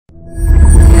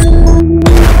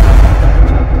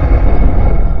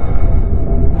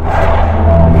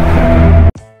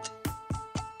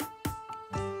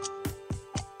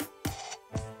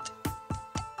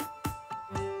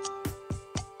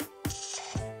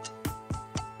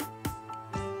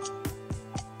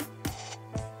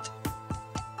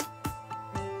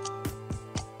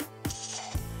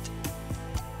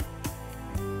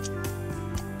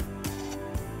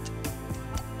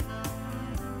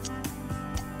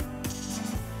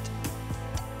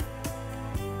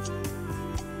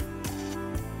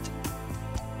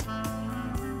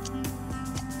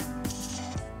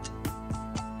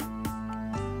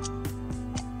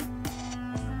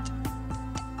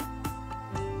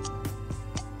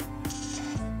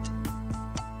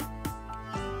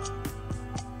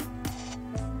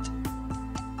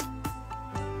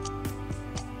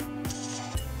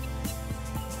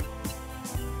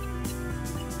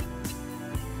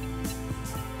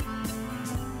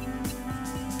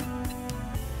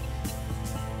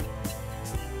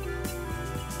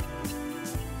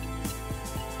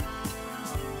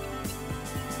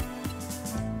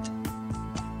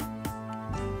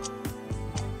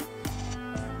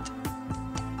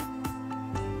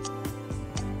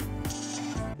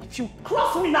If you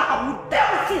cross me now, I will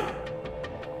deal with you.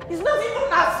 It's not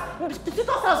even as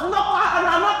Titus has not, and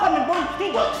I'm not coming, but he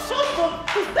got shot from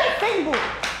his dead table.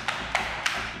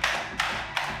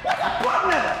 What's the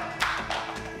problem?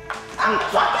 I'm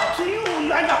talking to you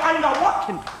and you're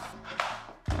walking.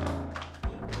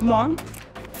 Mom,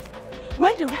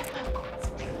 when the right man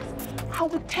comes, I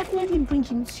will definitely bring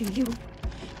him to you.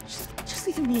 Just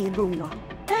leave me alone now.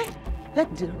 Eh?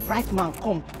 Let the right man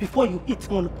come before you hit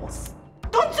menopause.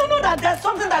 Don't you know that there's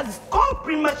something that is called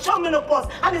premature menopause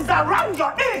and is around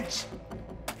your age?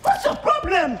 What's your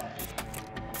problem?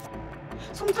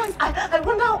 Sometimes I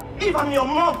wonder if I'm your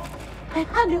mom. I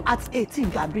had you at 18,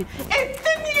 Gabriel. 18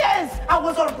 years! I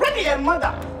was already a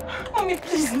mother. Mommy,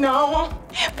 please now.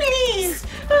 Please.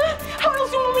 How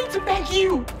else do you want me to beg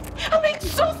you? I'm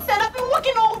exhausted. I've been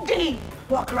working all day.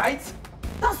 Work, right?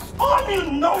 That's all you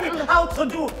know how to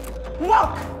do.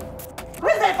 Work.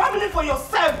 Raise a family for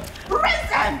yourself.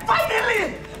 Raise a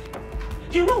family.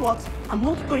 You know what? I'm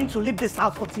not going to leave this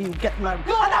house until you get married.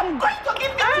 No, and I'm going to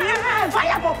give it to you.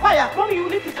 Fire for fire. Mommy, you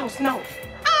leave this house now.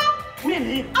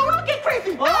 Really? I will not get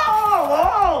crazy.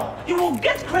 Oh, you will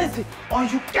get crazy or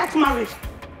you get married.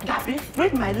 Gabby,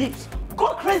 read my lips.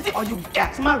 Go crazy or you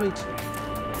get married.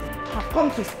 I've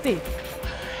come to stay.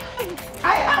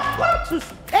 I have come to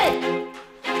stay.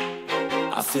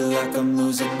 I feel like I'm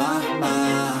losing my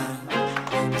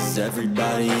mind. Is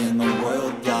everybody in the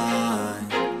world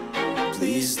blind?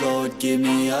 Please, Lord, give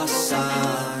me a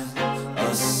sign,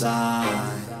 a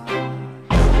sign.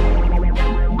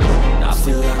 I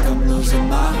feel like I'm losing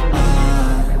my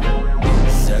mind.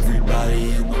 Is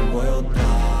everybody in the world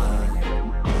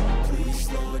blind?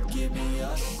 Please, Lord, give me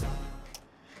a sign.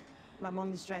 My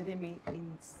mom is driving me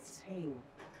insane.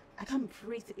 I can't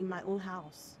breathe in my own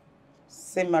house.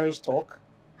 Same marriage talk?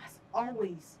 As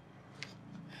always.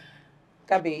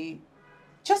 Gabby,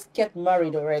 just get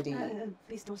married already.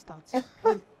 Please don't start.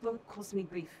 Don't cause me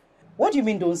grief. What do you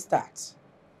mean don't start?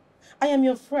 I am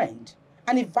your friend.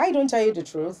 And if I don't tell you the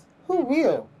truth, who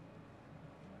will?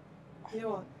 You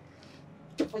know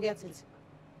what? Forget it.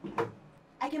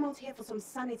 I came out here for some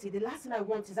sanity. The last thing I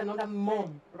want is another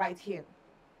mom right here.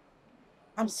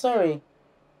 I'm sorry.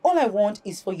 All I want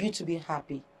is for you to be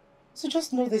happy. So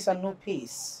just know this and know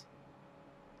peace.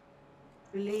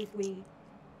 Believe me,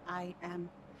 I am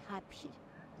happy.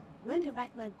 When the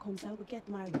right man comes, I will get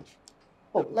married.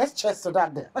 Oh, let's cheers to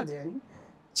that then.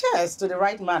 Cheers to the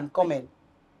right man coming.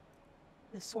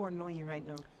 It's so annoying right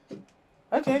now.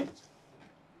 Okay.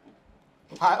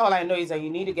 All I know is that you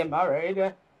need to get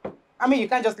married. I mean, you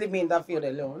can't just leave me in that field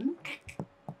alone.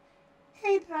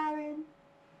 Hey, darling.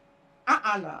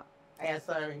 No. Yeah,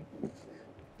 sorry.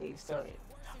 Hey, sorry.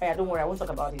 Yeah, don't worry, I won't talk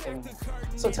about it anymore.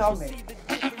 So tell me.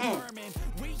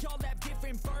 We all have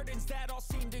different burdens that all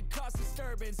seem to cause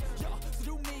disturbance. Y'all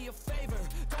do me a favor,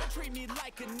 don't treat me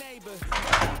like a neighbor.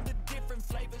 The different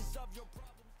flavors of your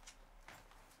problem.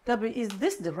 Gabby, is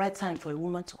this the right time for a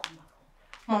woman to come out?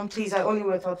 Mom, please, I only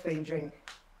went out for a drink.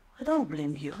 I don't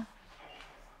blame you.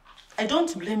 I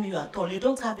don't blame you at all. You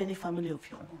don't have any family of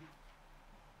your own.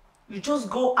 You just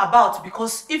go about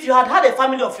because if you had a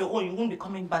family of your own, you won't be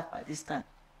coming back by this time.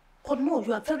 But no,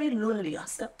 you are very lonely.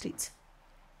 Accept it.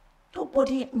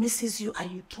 Nobody misses you and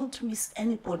you don't miss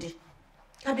anybody.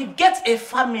 Gabby, get a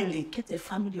family. Get a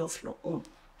family of your own.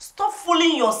 Stop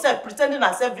fooling yourself, pretending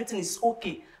as everything is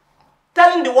okay.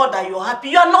 Telling the world that you're happy.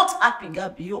 You are not happy,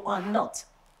 Gabby. You are not.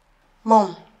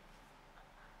 Mom,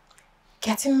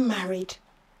 getting married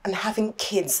and having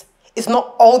kids is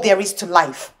not all there is to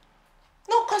life.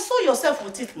 No, console yourself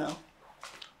with it now.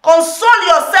 Console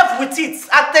yourself with it.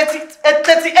 At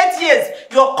 38 years,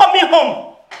 you're coming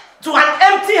home to an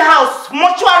empty house,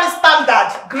 mortuary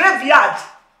standard, graveyard.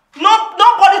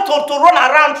 Nobody to run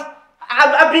around.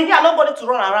 I've been here, nobody to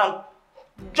run around.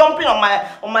 Jumping on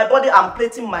my body and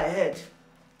plaiting my head.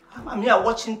 I'm here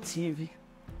watching TV.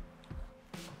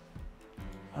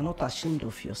 You're not ashamed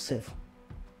of yourself.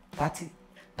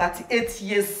 38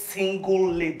 years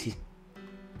single lady.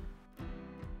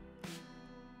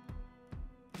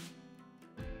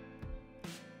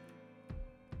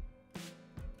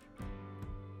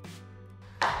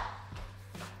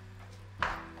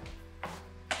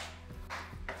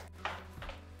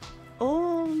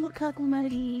 Oh, look at my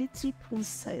little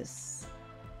princess.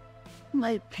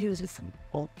 My beautiful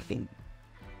orphan.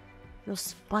 You're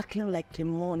sparkling like the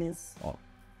morning sun.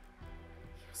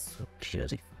 You're so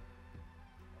beautiful.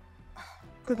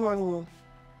 Good morning, Mom.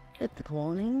 Good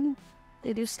morning.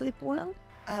 Did you sleep well?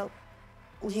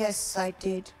 Yes, I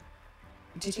did.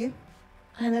 Did you?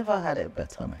 I never had a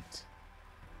better night.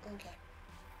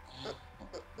 Okay.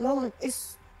 Mom,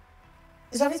 is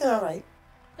everything all right?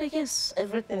 Yes,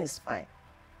 everything is fine.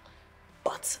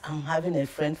 But I'm having a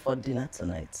friend for dinner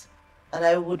tonight. And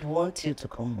I would want you to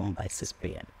come home by 6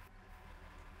 p.m.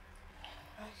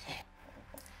 Okay.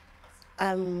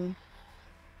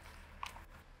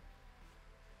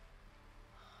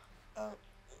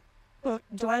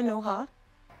 Do I know her?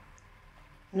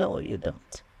 No, you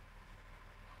don't.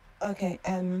 Okay,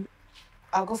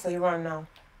 I'll go for you right now.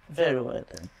 Very well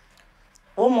then.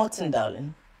 One more thing,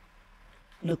 darling.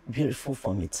 Look beautiful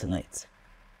for me tonight.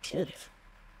 Beautiful.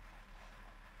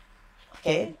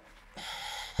 Okay?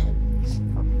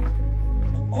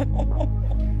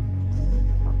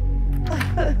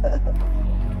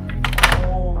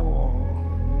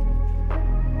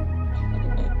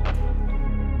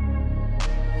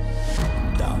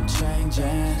 I'm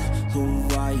changing who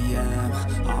I am.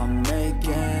 I'm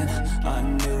making a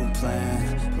new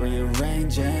plan,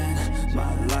 rearranging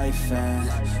my life, and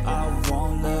I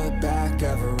won't look back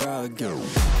ever again.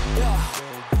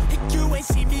 You ain't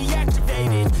see me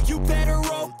activated. You better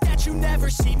hope that you never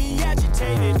see me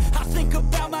agitated. I think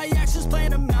about my actions,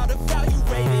 plan them out,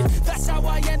 evaluated. That's how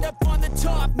I end up on the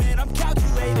top, man, I'm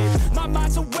calculated. My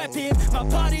mind's a weapon, my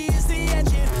body is the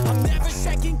engine. I'm never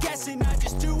second guessing, I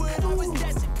just do what I was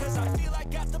destined. Cause I feel I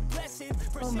got the blessing.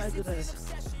 Oh my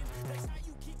goodness.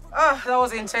 Ah, that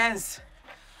was intense.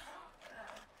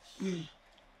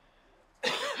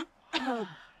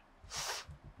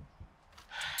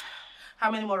 How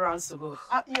many more rounds to go?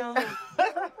 No.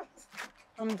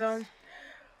 I'm done.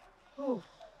 Oh.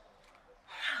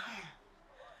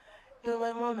 You know,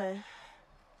 my mom, man,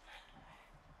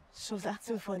 she was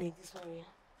acting funny this morning.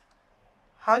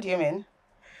 How do you mean?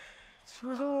 She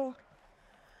was all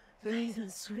nice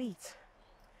and sweet.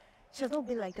 She has not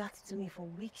been like that to me for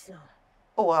weeks now.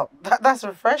 Oh, wow. That's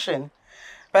refreshing.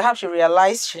 Perhaps she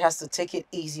realized she has to take it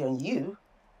easy on you.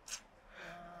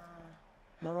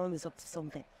 My mom is up to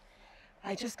something.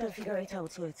 I just can't figure it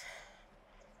out yet.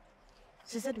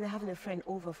 She said we're having a friend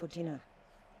over for dinner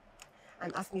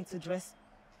and asked me to dress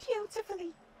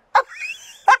beautifully.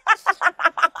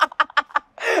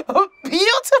 Oh,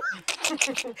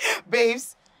 beautiful.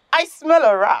 Babes, I smell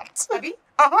a rat. Abby?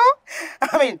 Uh-huh.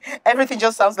 I mean, everything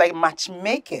just sounds like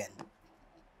matchmaking.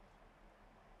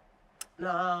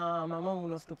 Nah, my mom will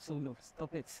not stop so low.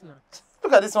 Stop it. Nah.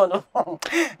 Look at this one.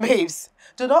 Babes,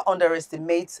 do not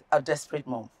underestimate a desperate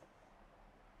mom.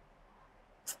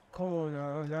 Come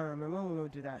on now, my mom will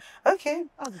not do that. Okay.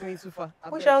 I was going too far.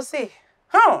 We shall see.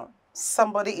 Huh?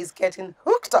 Somebody is getting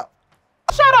hooked up.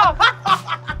 Shut up!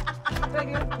 Beg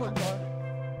you, good boy.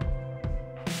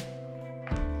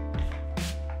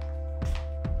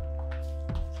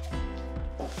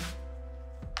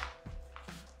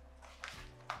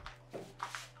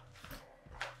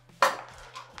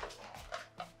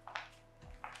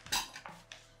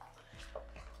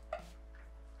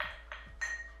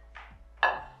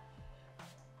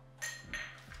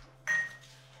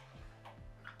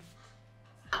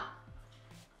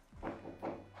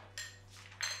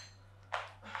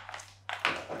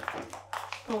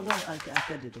 No, I'll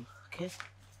get it, okay?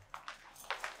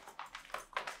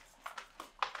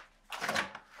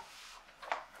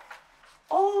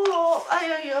 Oh,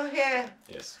 you're here.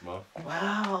 Yes, Mom.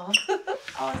 Wow.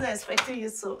 I wasn't expecting you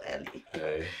so early.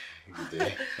 Hey, good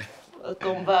day.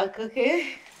 Welcome back,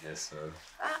 okay? Yes, sir.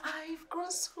 You've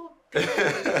grown so big.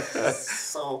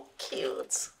 So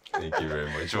cute. Thank you very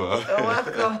much, Mom. You're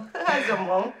welcome. How's your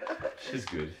mom? She's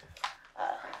good.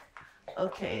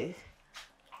 Okay.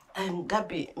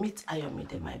 Gabby, meet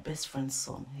Ayomide, my best friend's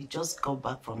son. He just got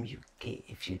back from UK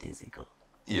a few days ago.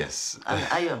 Yes. And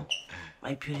Ayom,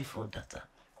 my beautiful daughter.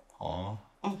 Aw.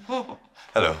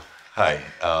 Hello. Hi.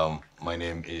 My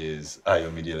name is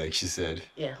Ayomide, like she said.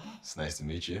 Yeah. It's nice to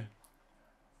meet you.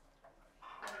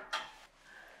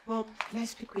 Mom, can I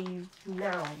speak with you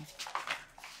now?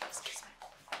 Excuse me.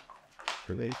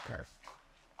 Relate card.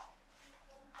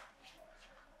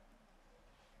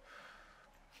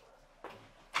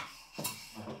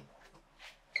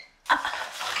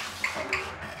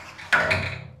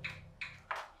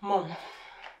 Mom,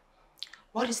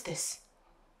 what is this?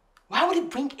 Why would he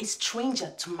bring a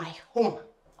stranger to my home?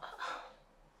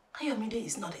 Ayomide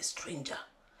is not a stranger.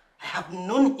 I have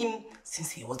known him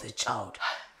since he was a child.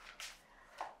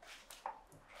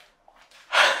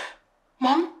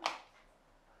 Mom,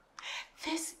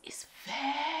 this is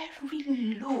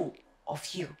very low of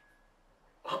you.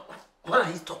 What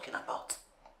are you talking about?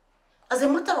 As a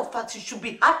matter of fact, you should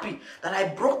be happy that I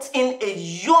brought in a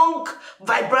young,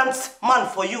 vibrant man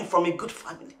for you from a good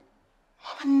family.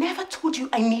 Mom, I never told you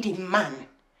I need a man.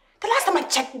 The last time I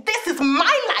checked, this is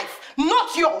my life,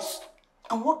 not yours.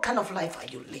 And what kind of life are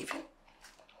you living?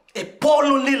 A poor,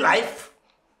 lonely life?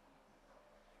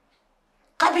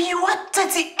 Gabi, you are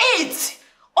 38.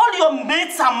 All your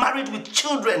mates are married with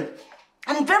children.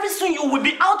 And very soon you will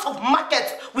be out of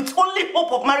market with only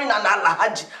hope of marrying an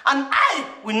Alhaji. And I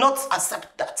will not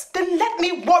accept that. Then let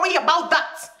me worry about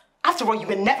that. After all, you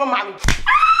were never married.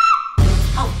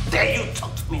 How dare you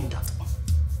talk to me in that way?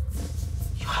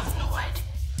 You have no idea.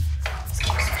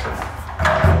 Excuse me.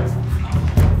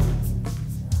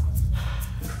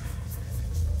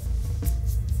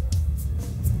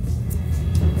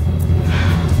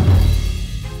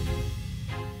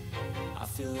 I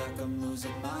feel like I'm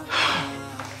losing my mind.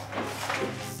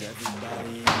 Is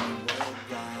everybody in the world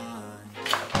blind?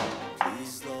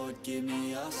 Please, Lord, give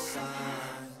me a sign,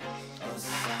 a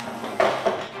sign.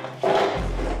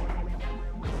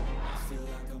 I feel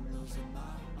like I'm losing my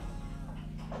mind.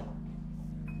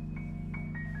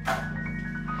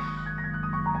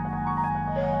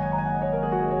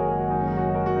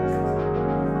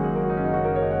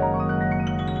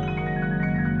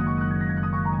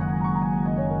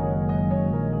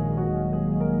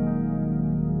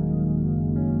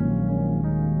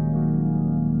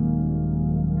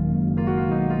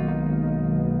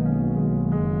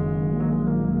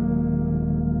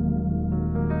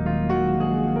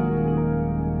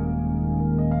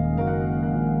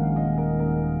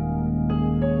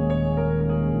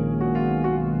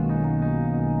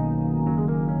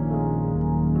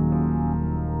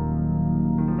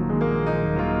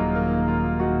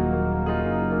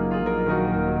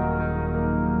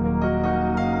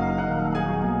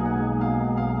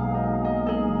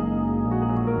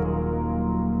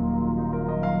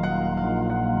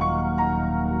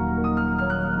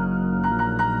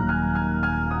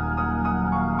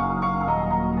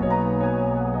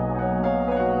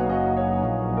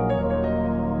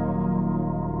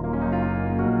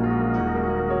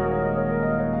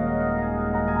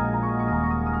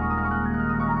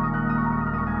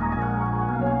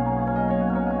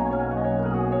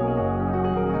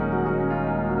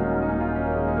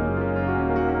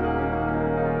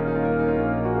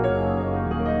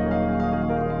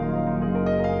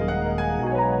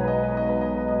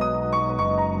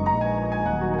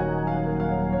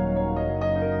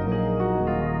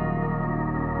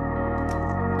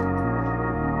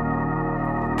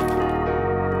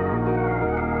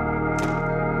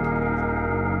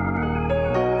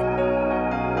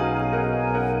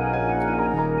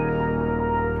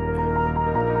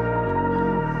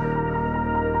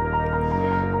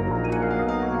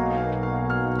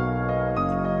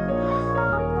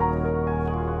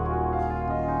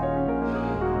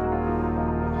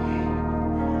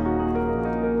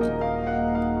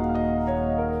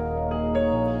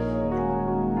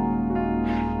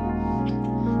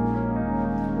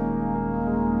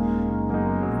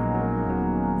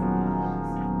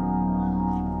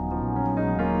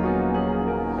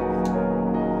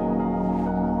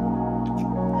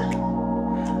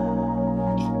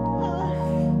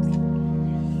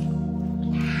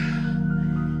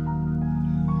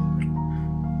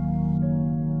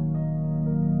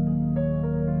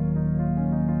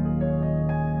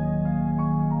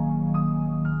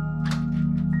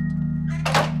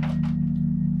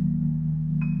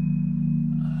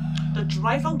 The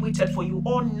driver waited for you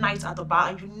all night at the bar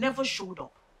and you never showed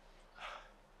up.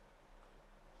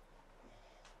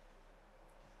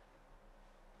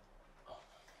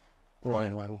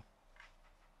 Roy,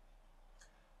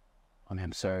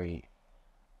 I'm sorry.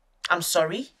 I'm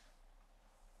sorry?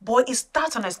 Boy, is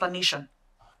that an explanation?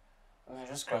 I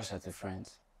just crashed at the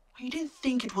friends. You didn't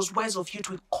think it was wise of you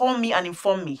to call me and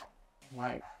inform me?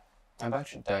 My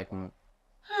battery died, Mom.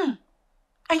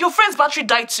 And your friend's battery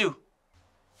died too?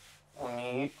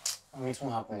 Mommy, it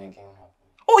won't happen again.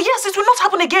 Oh yes, it will not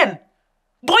happen again.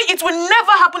 Boy, it will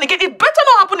never happen again. It better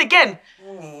not happen again.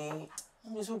 Mommy,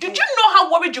 it's okay. Did you know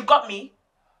how worried you got me?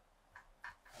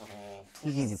 Mommy,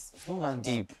 please, it's not that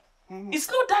deep. It's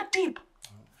not that deep.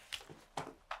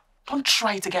 Don't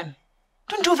try it again.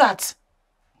 Don't do that.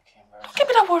 Okay, Don't get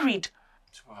me that worried.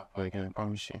 It won't happen again, I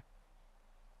promise you.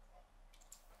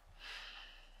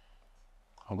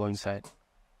 I'll go inside.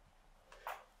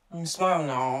 Smile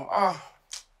now.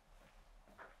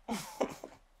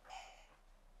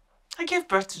 I gave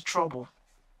birth to trouble.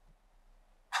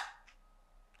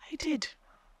 I did.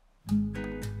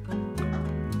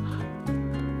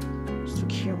 Just to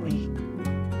kill me.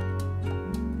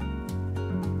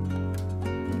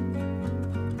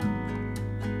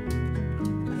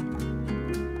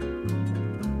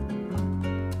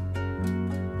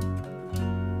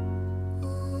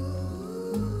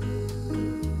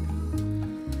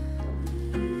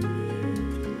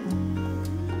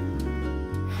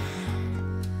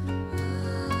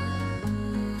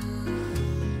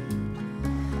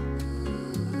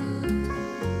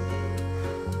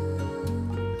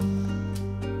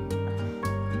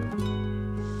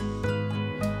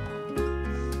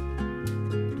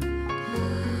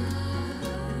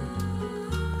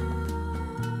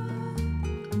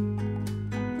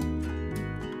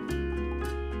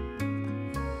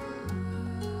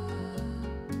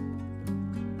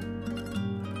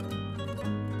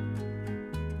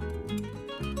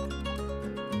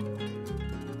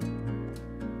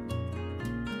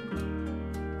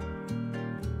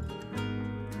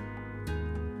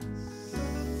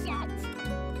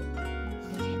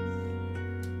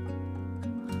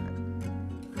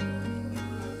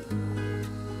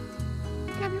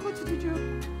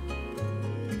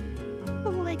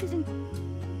 isn't...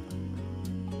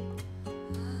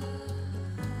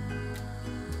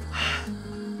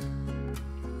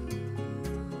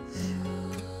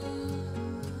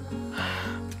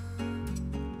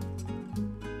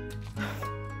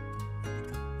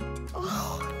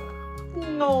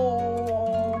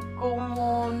 No, come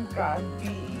on,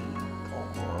 Gabby.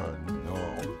 Come on, no.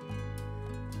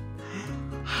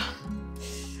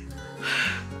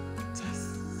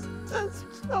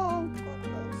 Just oh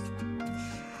goodness.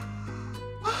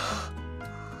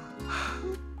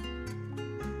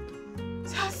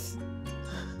 Tess.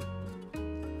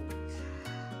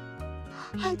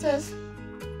 Hi, Tess.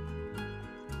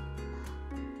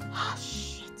 Ah,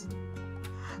 shit.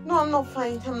 No, I'm not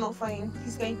fine. I'm not fine.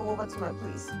 Please, can you come over to my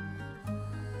place?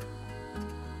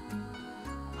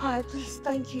 Alright, please.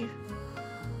 Thank you.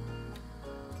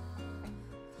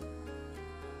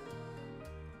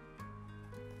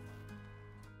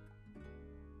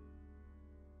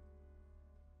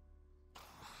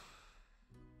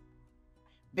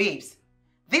 Babes,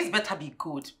 this better be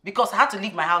good because I had to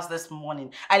leave my house this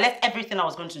morning. I left everything I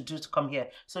was going to do to come here.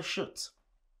 So shoot.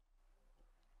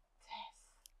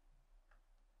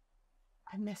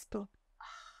 I messed up.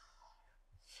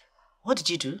 What did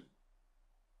you do?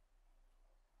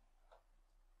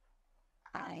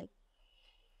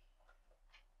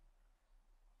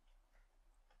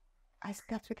 I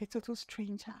slept with a total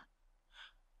stranger.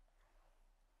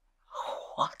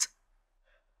 What?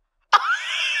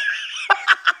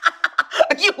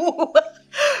 You!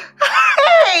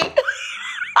 Hey!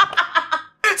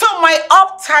 So my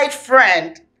uptight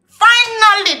friend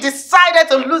finally decided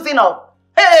to loosen up.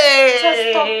 Hey! Just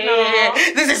stop now.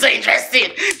 This is so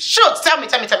interesting. Shoot, tell me.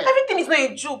 Everything is not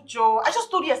a joke, Joe. I just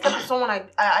told you I slept with someone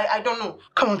I don't know.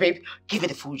 Come on, babe. Give me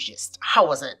the full gist. How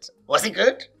was it? Was it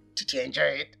good? Did you enjoy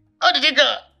it? How did it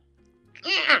go?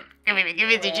 Give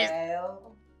me the gist.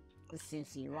 Well,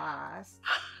 since he was...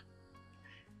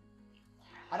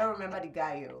 I don't remember the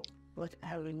guy, yo. But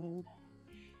I remember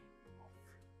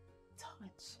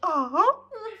touch.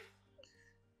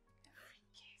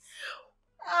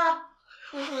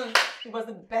 It was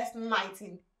the best night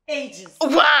in ages.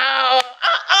 Wow!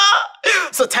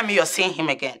 So tell me you're seeing him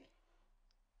again.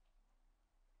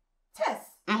 Tess,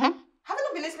 Mm-hmm. haven't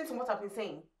you been listening to what I've been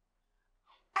saying?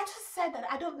 I just said that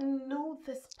I don't know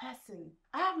this person.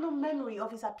 I have no memory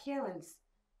of his appearance.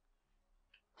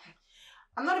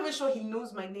 I'm not even sure he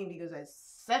knows my name because I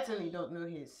certainly don't know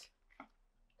his.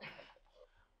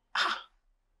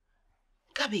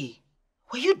 Gabby,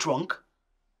 were you drunk?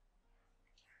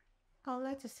 I would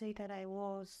like to say that I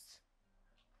was.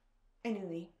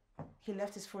 Anyway, he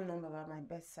left his phone number at my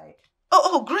bedside.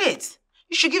 Oh, great.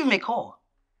 You should give him a call.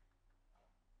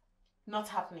 Not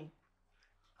happening.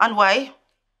 And why?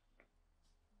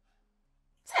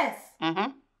 Tess!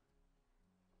 Mm-hmm.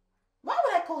 Why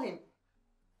would I call him?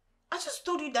 I just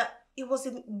told you that it was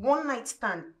a one-night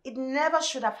stand. It never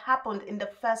should have happened in the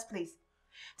first place.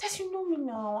 Tess, you know me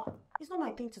now. It's not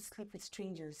my thing to sleep with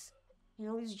strangers. You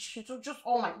know, it's just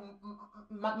all my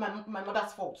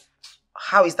mother's fault.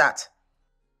 How is that?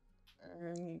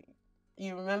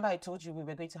 You remember I told you we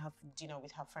were going to have dinner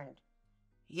with her friend?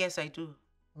 Yes, I do.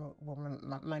 Well,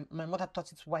 my mother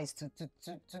thought it wise to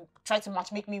try to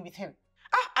matchmake me with him.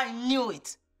 I knew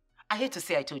it. I hate to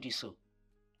say I told you so.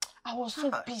 I was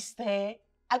so pissed there.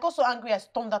 I got so angry I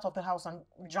stormed out of the house and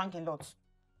drank a lot.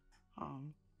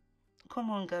 Come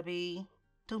on, Gabby.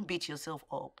 Don't beat yourself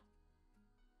up.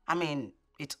 I mean,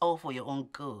 it's all for your own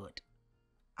good.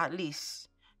 At least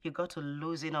you got to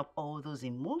loosen up all those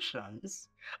emotions.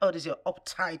 All those your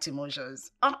uptight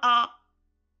emotions.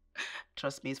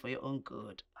 Trust me, it's for your own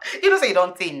good. You don't say you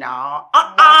don't think now.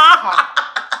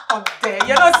 Oh, damn.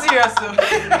 You're not serious, though.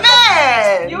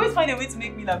 Man! You always find a way to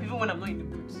make me laugh, even when I'm not in the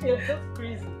mood. You're just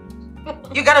crazy.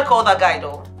 You gotta call that guy,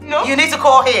 though. No. You need to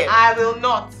call him. I will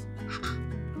not.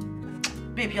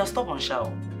 Babe, you're stubborn,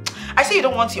 shall. I say you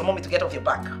don't want your mommy to get off your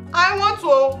back. I want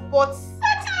to, but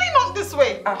certainly not this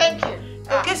way. Thank you.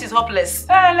 Your case is hopeless.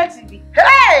 Let it be.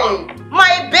 Hey!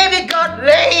 My baby got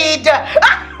laid!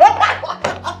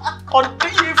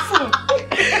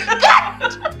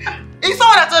 You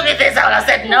saw that told me this, and I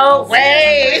said, no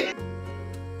way!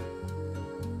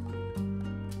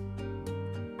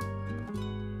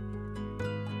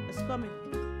 It's coming.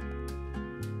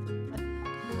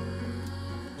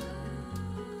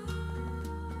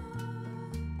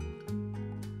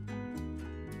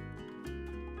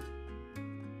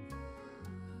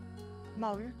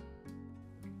 Maureen,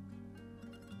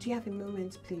 do you have a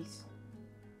moment, please?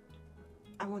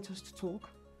 I want us to talk.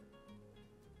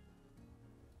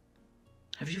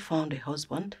 Have you found a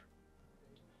husband?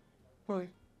 Roy,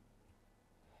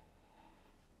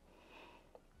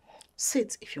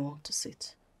 Sit if you want to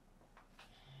sit.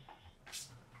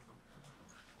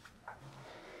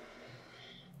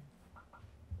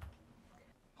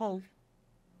 Home.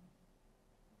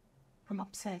 I'm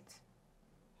upset.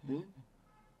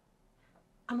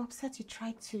 I'm upset you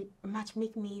tried to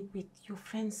matchmake me with your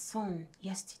friend's son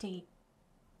yesterday.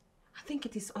 I think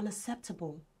it is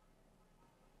unacceptable.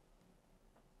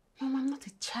 Mom, I'm not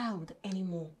a child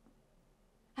anymore.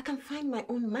 I can find my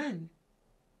own man.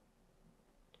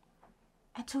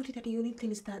 I told you that the only thing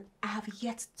is that I have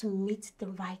yet to meet the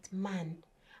right man.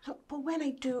 But when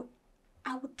I do,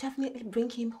 I will definitely bring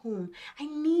him home. I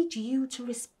need you to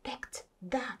respect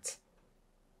that.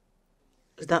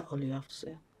 Is that all you have to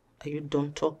say? Are you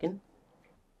done talking?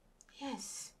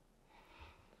 Yes.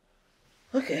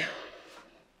 Okay.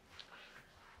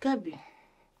 Gabby,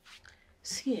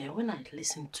 see, when I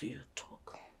listen to you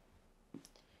talk,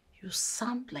 you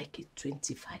sound like a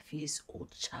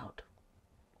 25-year-old child.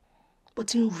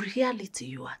 But in reality,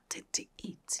 you are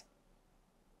 38.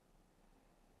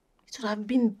 It would have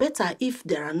been better if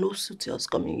there are no suitors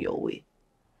coming your way.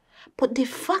 But the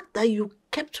fact that you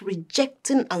kept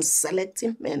rejecting and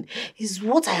selecting men is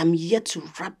what I am yet to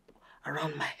wrap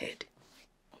around my head.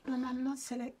 Mom, I'm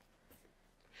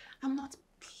not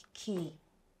picky.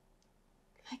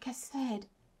 Like I said,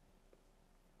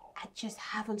 I just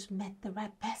haven't met the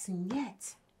right person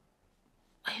yet.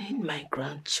 I need my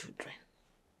grandchildren.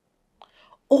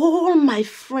 All my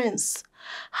friends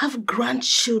have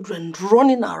grandchildren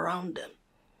running around them,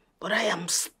 but I am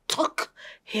stuck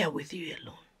here with you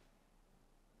alone.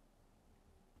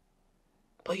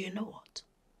 But you know what?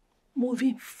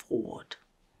 Moving forward,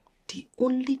 the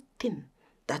only thing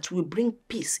that will bring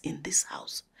peace in this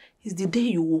house is the day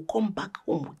you will come back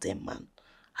home with a man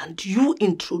and you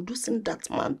introducing that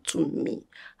man to me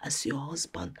as your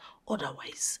husband.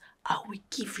 Otherwise, I will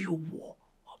give you war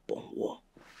upon war.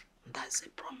 That's a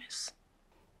promise.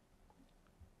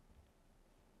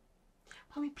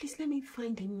 Mommy, please let me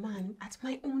find a man at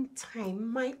my own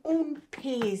time, my own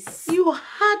pace. You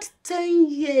had 10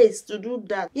 years to do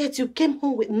that, yet you came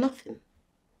home with nothing.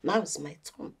 Now it's my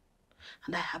turn.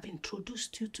 And I have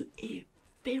introduced you to a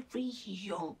very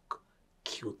young,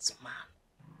 cute man,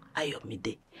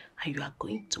 Ayomide, and you are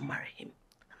going to marry him.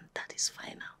 And that is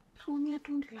final. Mommy, I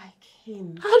don't like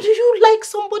him. How do you like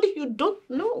somebody you don't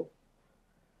know?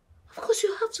 Of course,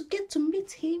 you have to get to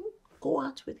meet him, go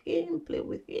out with him, play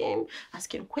with him,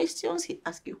 ask him questions. He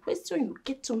asks you questions, you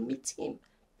get to meet him.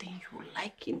 Then you will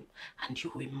like him and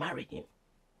you will marry him,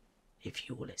 if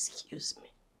you will excuse me.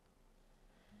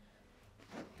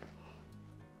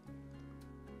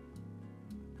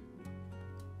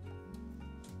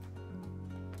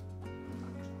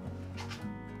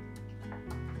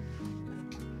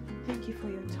 Thank you for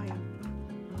your time.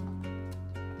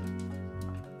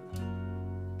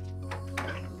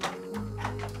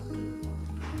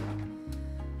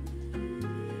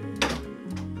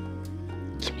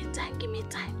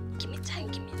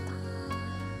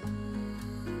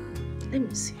 Let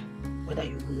me see whether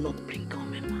you will not bring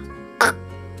home a man.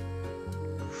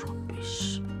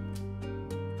 Rubbish.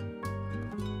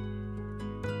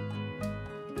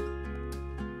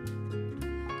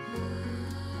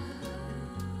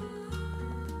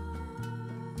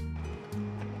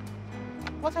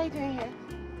 What are you doing here?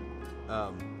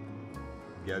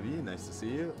 Gabby, nice to see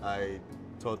you. I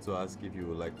thought to ask if you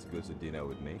would like to go to dinner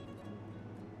with me.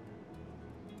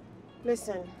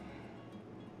 Listen.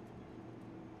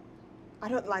 I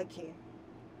don't like you,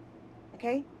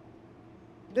 okay?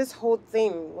 This whole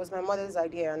thing was my mother's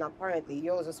idea and apparently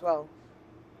yours as well.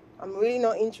 I'm really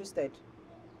not interested.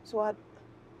 So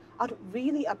I'd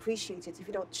really appreciate it if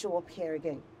you don't show up here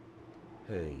again.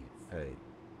 Hey,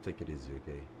 take it easy,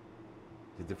 okay?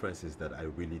 The difference is that I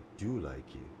really do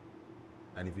like you.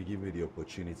 And if you give me the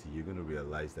opportunity, you're going to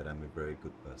realize that I'm a very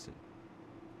good person.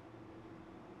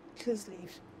 Please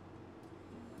leave.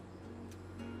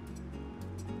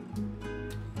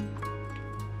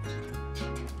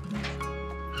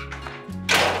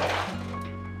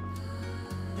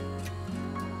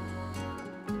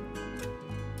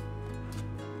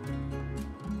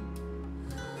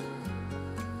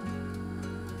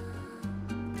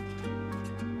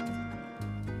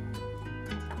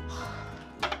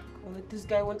 This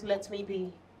guy won't let me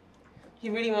be. He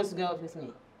really wants to go out with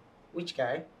me. Which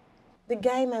guy? The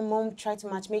guy my mom tried to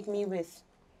matchmake me with.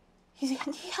 He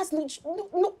has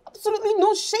absolutely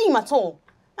no shame at all.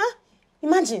 Huh?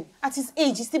 Imagine, at his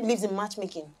age, he still believes in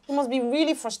matchmaking. He must be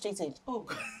really frustrated. Oh,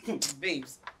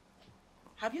 babes.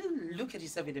 Have you looked at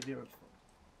yourself in the mirror before?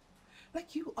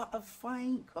 Like, you are a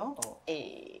fine girl.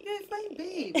 Hey. You're a fine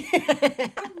babe.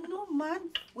 And no man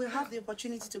will have the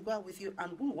opportunity to go out with you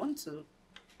and won't want to.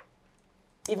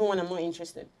 Even when I'm not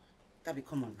interested. Gabby,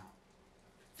 come on now.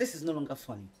 This is no longer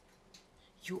funny.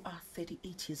 You are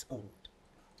 38 years old.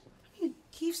 I mean,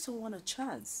 give someone a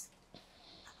chance.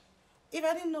 If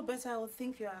I didn't know better, I would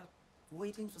think you are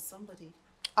waiting for somebody.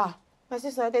 Ah, my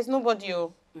sister, there's nobody.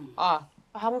 I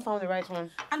haven't found the right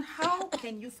one. And how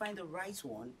can you find the right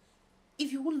one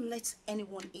if you won't let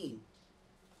anyone in?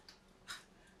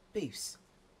 Babes,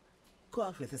 go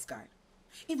out with this guy.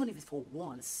 Even if it's for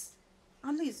once.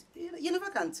 At least, you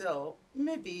never can tell.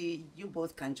 Maybe you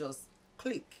both can just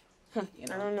click. You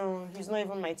know? I don't know. He's not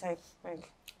even my type.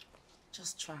 Like,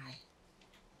 just try.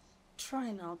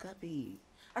 Try now, Gabby.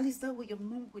 At least that way your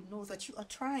mom would know that you are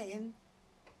trying.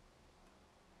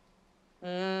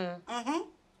 At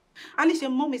least your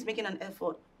mom is making an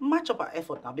effort. Match up her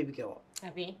effort now, baby girl.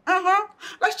 Abby?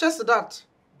 Let's just do that.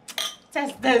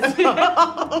 Test this.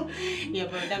 Yeah,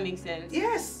 bro, that makes sense.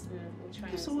 Yes.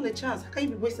 Give someone a chance. How can you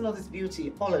be wasting all this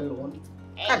beauty all alone?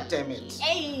 God damn it.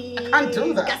 Hey. I can't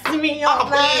do that. Gas me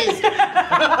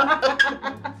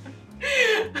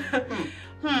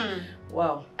please.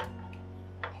 Wow.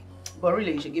 But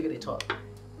really, you should give it a thought.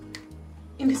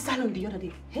 In the salon the other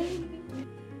day. Hey.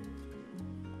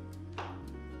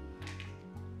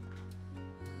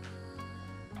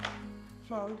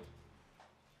 Mom.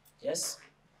 Yes?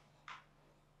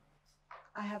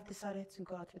 I have decided to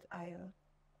go out with Ayo.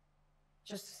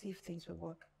 Just to see if things will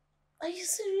work. Are you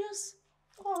serious?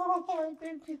 Oh,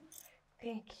 thank you.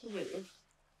 Thank you.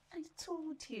 I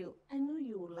told you, I knew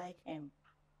you would like him.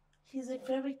 He's a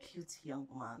very cute young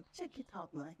man. Check it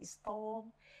out now. He's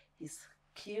tall, he's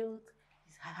cute,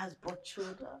 he has broad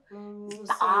shoulders.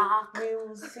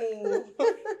 We'll see.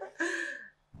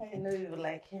 I know you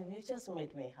like him. You just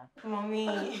made me happy.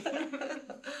 Mommy.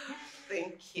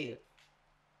 Thank you.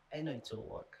 I know it will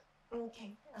work.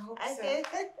 Okay, I hope Okay.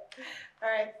 so. All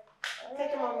right.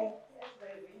 Take it, Mommy. Yes,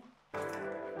 baby.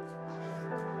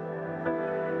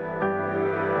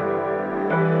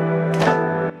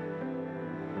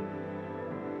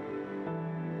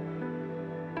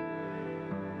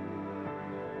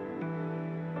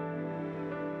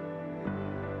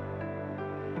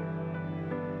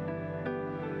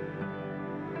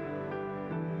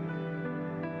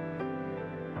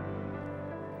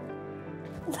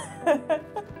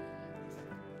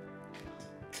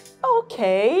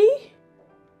 Okay.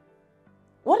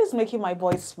 What is making my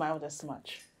voice smile this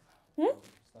much?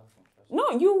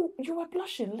 No, you were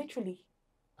blushing, literally.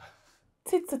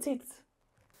 Tit to tit.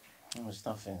 No, it's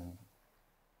nothing.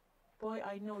 Boy,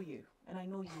 I know you, and I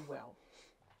know you well.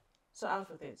 So out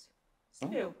with it.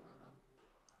 Still.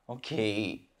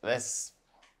 Okay, let's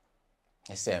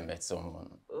say I met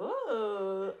someone.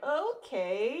 Oh,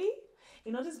 okay.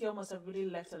 You know, this girl must have really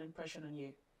left an impression on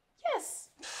you. Yes.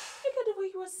 Look at the way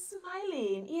you were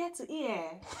smiling, ear to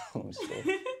ear.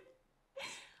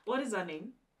 What is her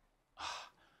name?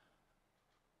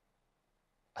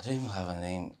 I don't even have a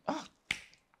name. I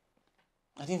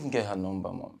didn't even get her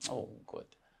number, Mom. Oh, God.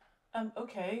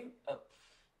 Okay.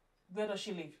 Where does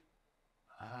she live?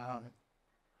 I'm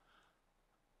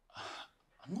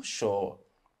not sure.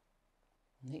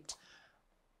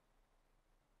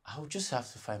 I'll just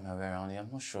have to find my way around here. I'm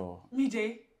not sure.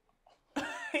 Jide.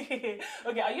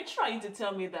 Okay, are you trying to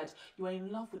tell me that you are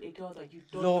in love with a girl that you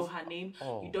don't know her name,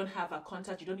 you don't have her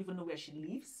contact, you don't even know where she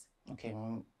lives? Okay,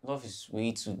 Mom, love is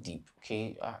way too deep,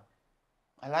 okay?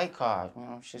 I like her, you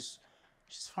know, she's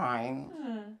fine.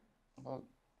 But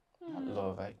not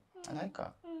love, I like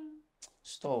her.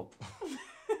 Stop.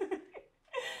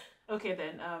 Okay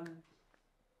then,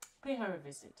 pay her a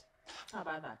visit. How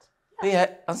about that? Pay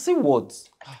her and see what?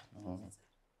 No.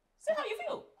 See how you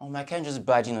feel. Oh, I can't just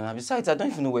barge in on her. Besides, I don't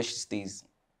even know where she stays.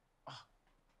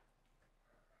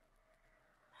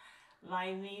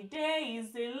 Limey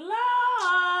days in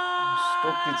love.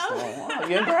 Stop it now.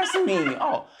 You're embarrassing me.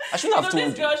 Oh, I shouldn't have told you.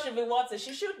 This girl should be worth it.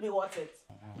 She should be worth it.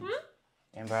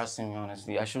 You're embarrassing me,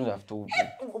 honestly. I shouldn't have told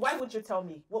you. Why would you tell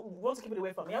me? Want to keep it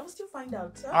away from me? I will still find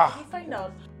out. You find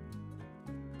out.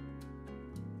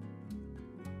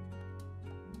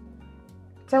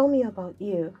 Tell me about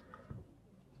you.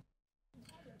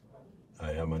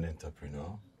 I am an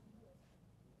entrepreneur.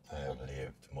 I have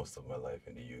lived most of my life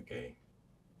in the UK.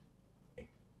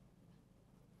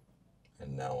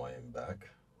 And now I am back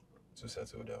to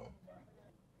settle down.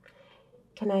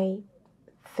 Can I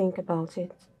think about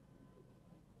it?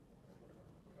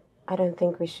 I don't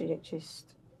think we should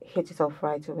just hit it off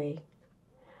right away.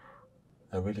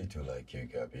 I really do like you,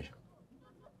 Gabby.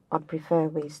 I'd prefer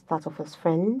we start off as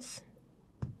friends,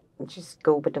 just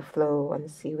go with the flow and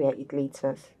see where it leads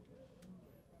us.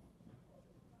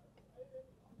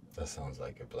 That sounds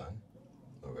like a plan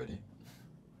already.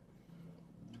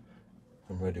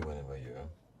 I'm ready whenever you are.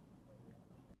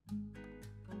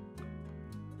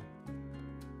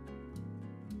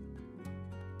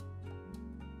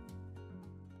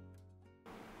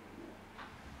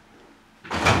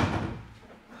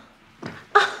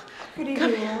 Good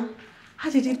evening. How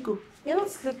did it go? You're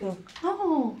not sleeping.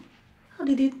 Oh, how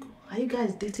did it go? Are you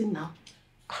guys dating now?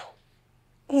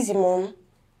 Easy, Mom.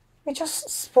 We just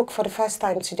spoke for the first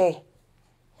time today.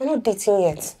 We're not dating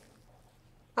yet.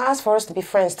 I asked for us to be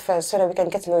friends first so that we can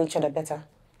get to know each other better.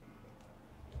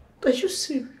 Are you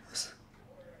serious?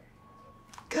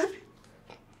 Gabby?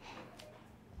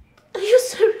 Are you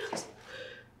serious?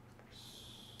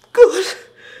 God,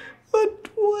 but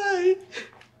why?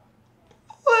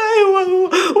 Why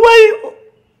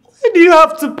do you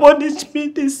have to punish me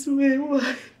this way?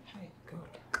 Why?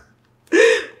 Gabby,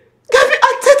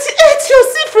 at 38, you're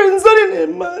still friends zoning a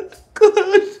man.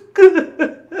 God.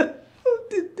 Who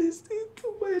did this thing to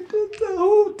my daughter?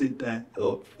 Who did I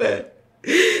offend?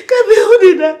 Gabby, who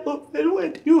did I offend? Why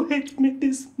do you hate me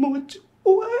this much?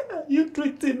 Why are you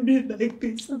treating me like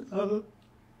this now?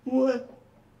 Why?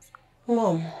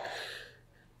 Mom,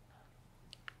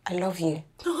 I love you.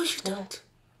 No, you don't.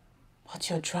 But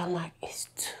your drama is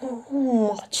too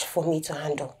much for me to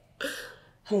handle.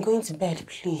 I'm going to bed,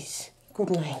 please.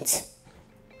 Good night.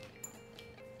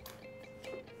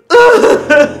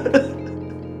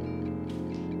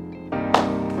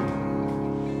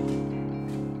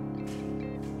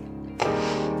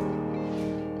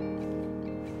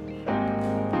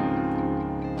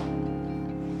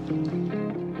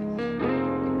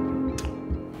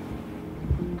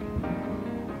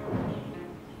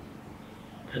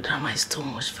 The drama is too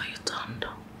much for you to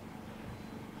handle.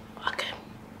 Okay.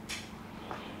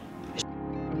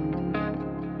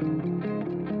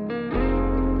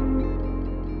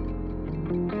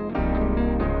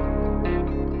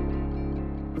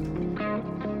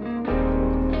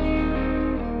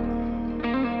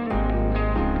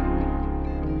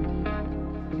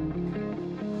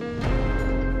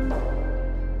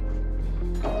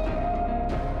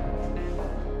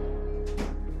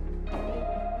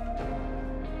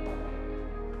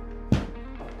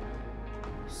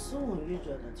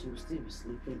 That you will still be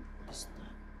sleeping this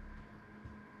time.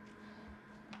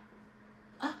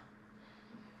 Ah,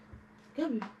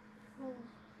 Gabby. Oh.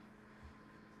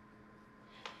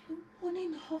 You're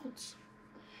burning hot.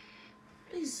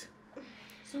 Please,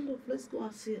 stand up. Let's go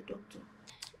and see a doctor.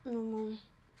 No, Mom.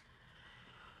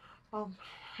 Oh,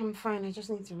 I'm fine. I just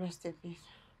need to rest a bit.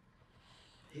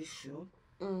 Are you sure?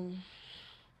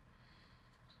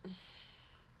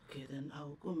 Okay, then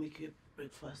I'll go make you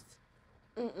breakfast.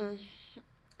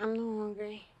 I'm not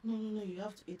hungry. No, you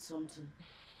have to eat something.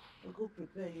 I'll go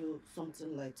prepare you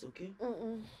something light, okay?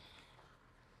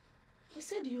 I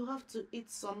said you have to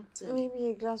eat something. Maybe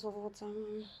a glass of water,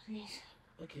 Mom, please.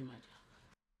 Okay, my dear.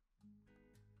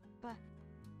 Bye.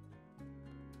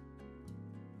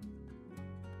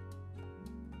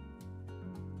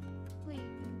 Wait.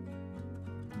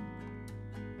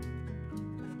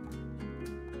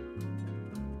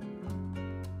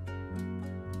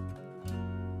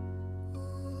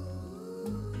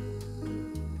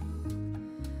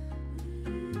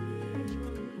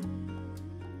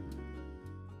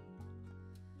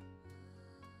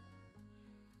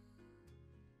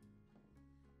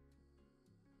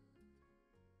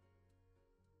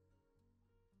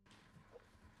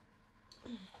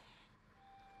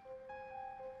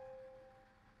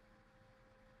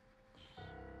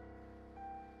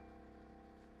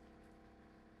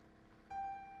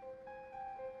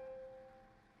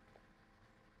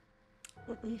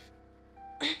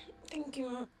 Thank you,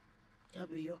 Mom.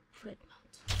 Gabby, you're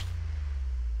pregnant.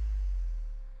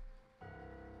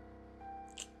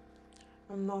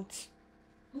 I'm not.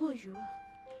 No, you are.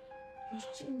 You're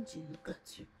changing. Look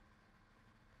at you.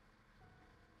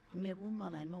 I'm a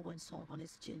woman. I know when someone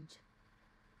is changing.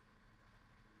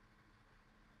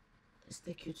 Let's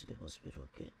take you to the hospital,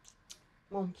 okay?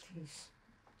 Mom, please.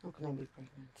 How can I be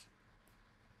pregnant?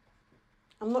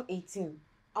 I'm not 18.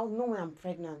 I'll know when I'm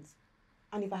pregnant.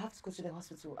 And if I have to go to the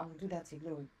hospital, I'll do that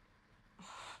alone.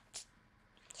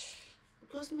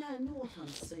 Because me, I know what I'm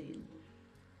saying.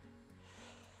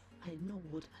 I know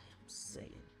what I am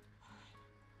saying.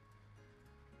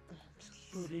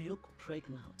 You look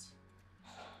pregnant.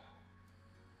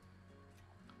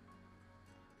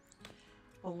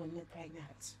 Oh, I'm not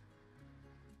pregnant.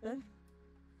 Huh?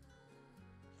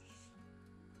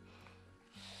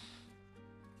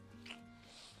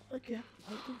 Okay,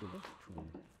 I'll do the work for you.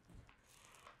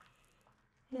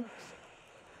 Yes.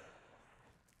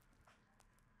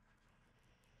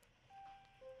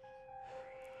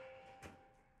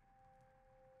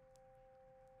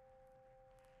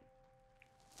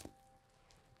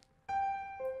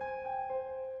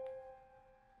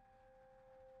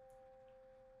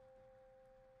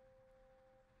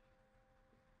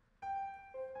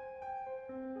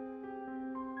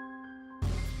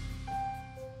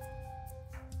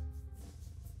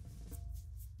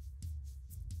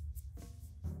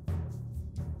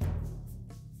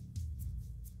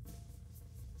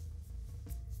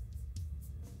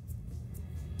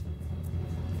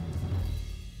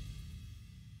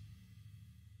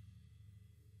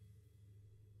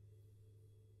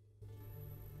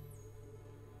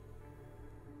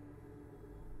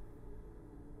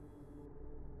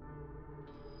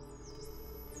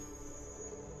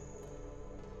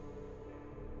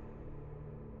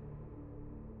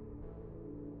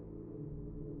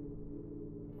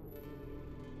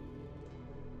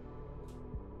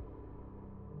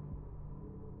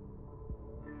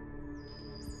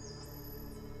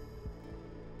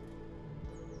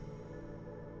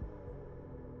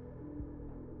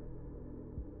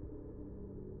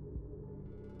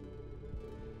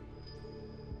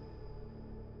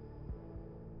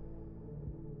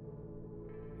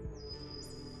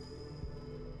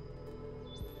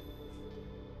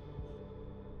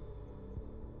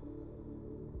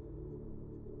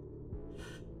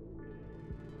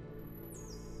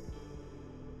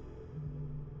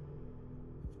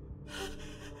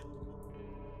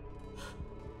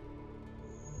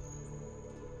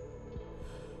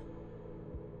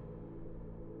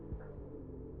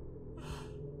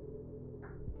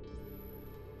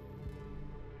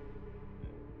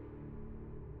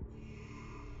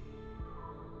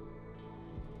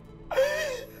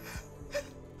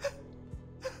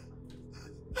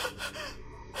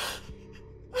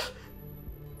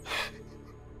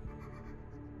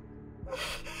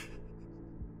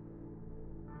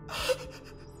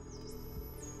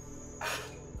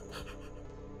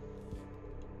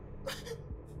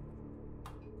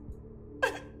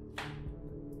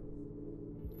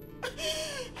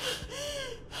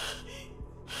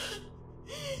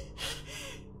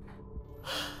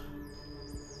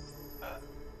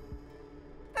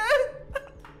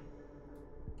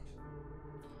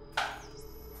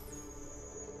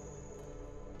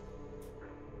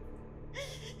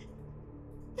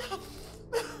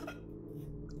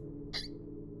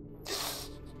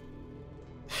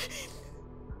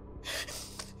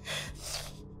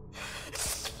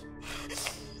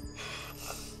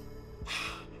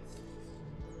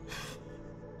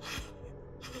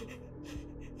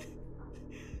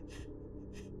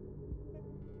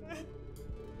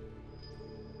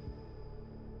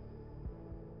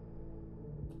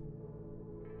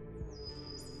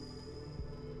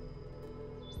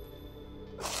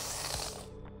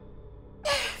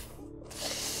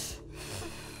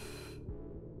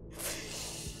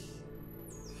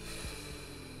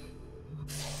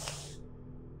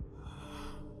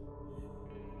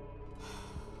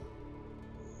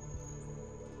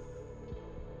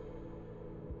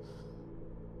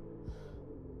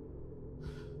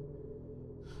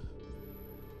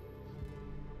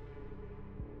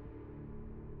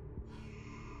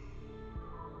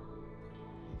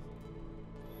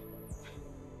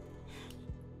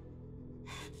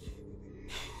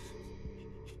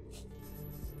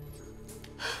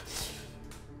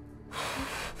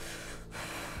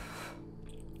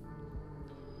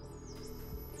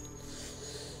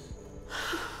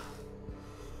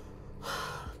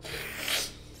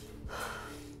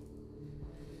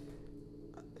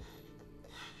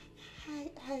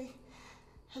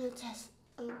 Hello, Tess.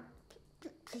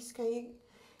 Please, can you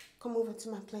come over to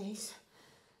my place?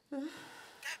 Gabby,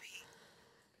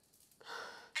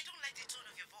 I don't like the tone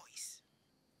of your voice.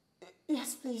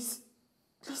 Yes, please.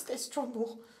 Please, there's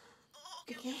trouble. Oh,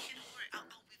 okay, don't worry. I'll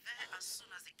be there as soon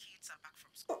as the kids are back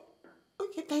from school. Oh,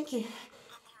 okay, thank you.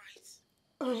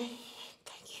 All right. All right,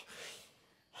 thank you.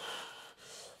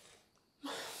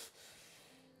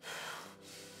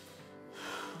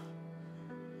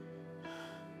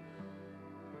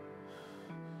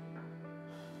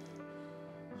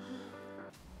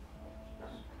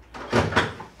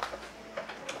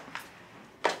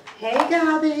 Hey,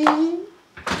 Gabby.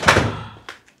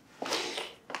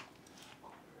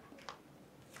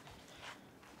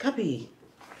 Gabby.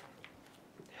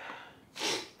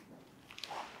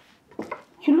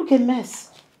 You look a mess.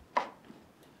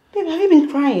 Babe, have you been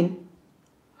crying?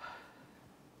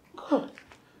 God.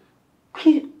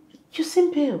 You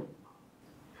seem pale.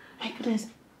 My goodness.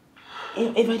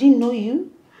 If I didn't know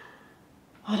you,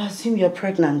 I'd assume you're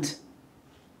pregnant.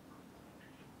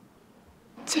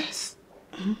 Tess.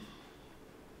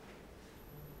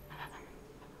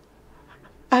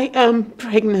 I am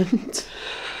pregnant.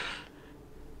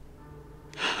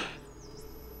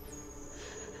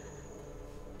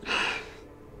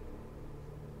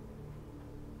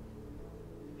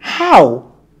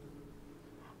 How?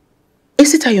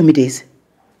 Is it Ayomide's?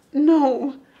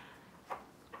 No.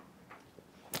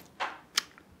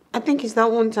 I think it's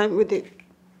that one time with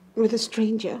a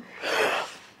stranger.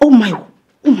 Oh my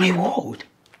word.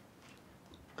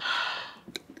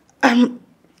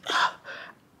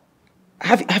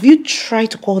 Have you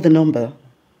tried to call the number?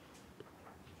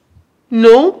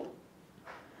 No.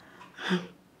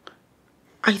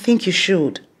 I think you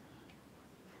should.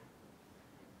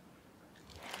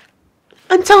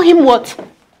 And tell him what?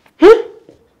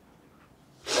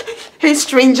 Hey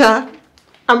stranger,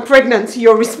 I'm pregnant,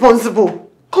 you're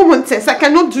responsible. Come on Tess, I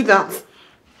cannot do that.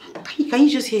 Can you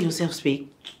just hear yourself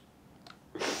speak?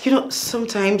 You know,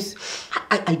 sometimes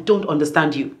I don't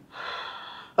understand you.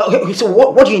 Okay, so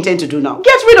what do you intend to do now?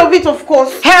 Get rid of it, of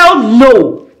course. Hell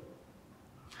no!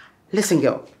 Listen,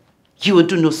 girl, you will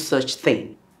do no such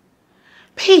thing.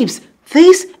 Babes,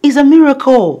 this is a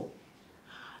miracle.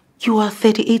 You are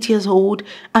 38 years old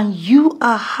and you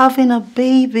are having a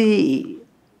baby.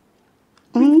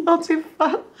 Without a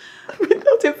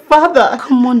father.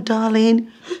 Come on,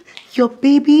 darling. Your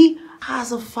baby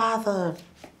has a father.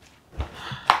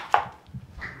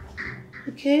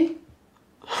 Okay?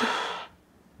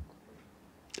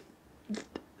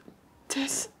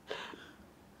 Tess,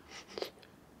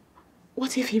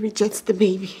 what if he rejects the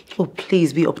baby? Oh,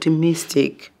 please be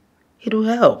optimistic. It will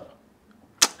help.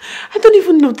 I don't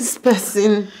even know this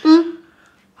person.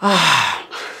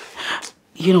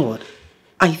 You know what?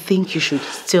 I think you should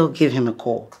still give him a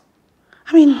call.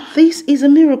 I mean, this is a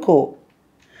miracle.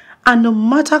 And no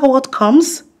matter what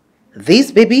comes,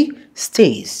 this baby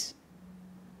stays.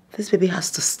 This baby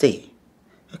has to stay.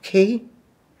 Okay?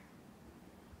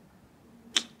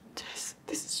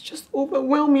 This is just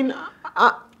overwhelming.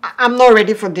 I'm not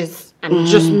ready for this. I'm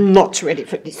just not ready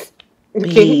for this.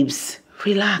 Okay? Babes,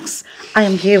 relax. I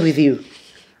am here with you.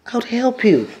 I'll help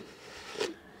you.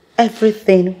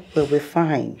 Everything will be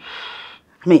fine.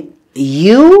 I mean,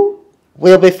 you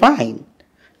will be fine.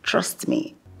 Trust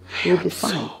me. You'll be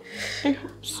fine. I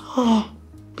hope so. Oh,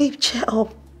 babe, cheer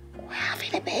up. We're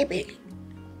having a baby.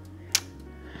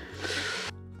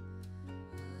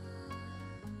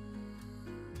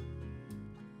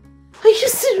 Are you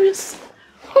serious?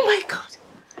 Oh my God.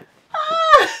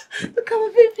 Look at my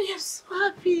baby. I'm so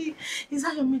happy. Is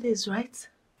that your middays, right?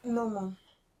 No, Mom.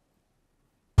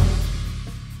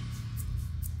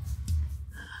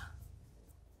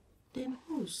 Then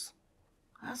whose?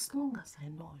 As long as I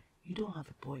know, you don't have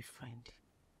a boyfriend.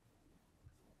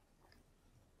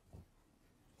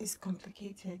 It's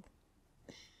complicated.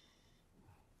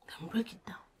 Then break it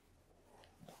down.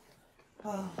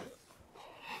 Well,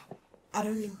 I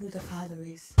don't know who the father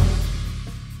is.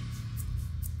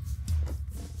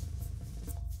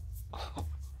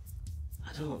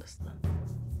 I don't understand.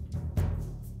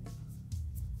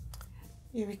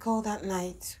 You recall that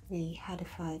night we had a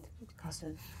fight because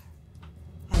of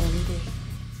Ayomide?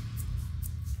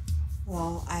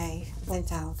 Well, I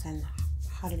went out and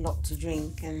had a lot to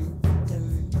drink and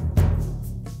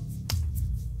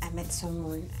I met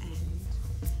someone and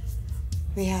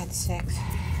we had sex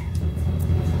and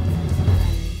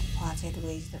parted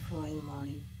ways the following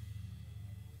morning.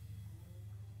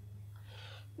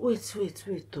 Wait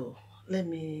though. Let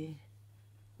me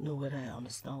know whether I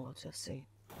understand what you're saying.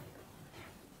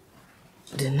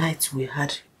 The night we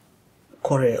had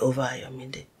quarrel over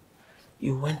Ayomide,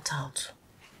 you went out,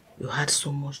 you had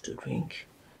so much to drink,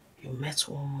 you met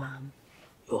one man,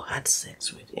 you had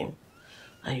sex with him,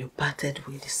 and you parted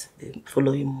ways the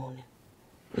following morning.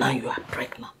 Now you are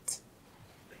pregnant.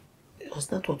 Was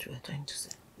that what you were trying to say?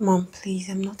 Mom, please,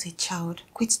 I'm not a child.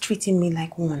 Quit treating me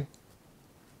like one.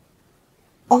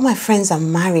 All my friends are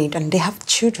married and they have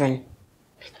children.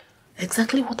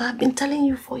 Exactly what I've been telling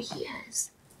you for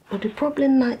years. But the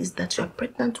problem now is that you are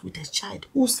pregnant with a child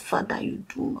whose father you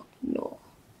do not know.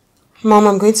 Mom,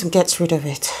 I'm going to get rid of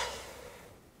it.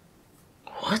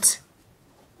 What?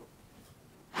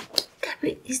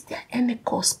 Gabriel, is there any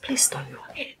curse placed on your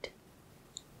head?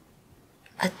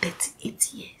 At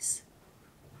 38 years,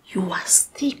 you are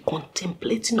still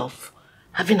contemplating of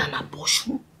having an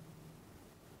abortion?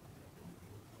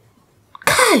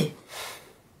 Kai!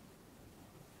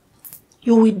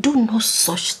 You will do no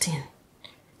such thing.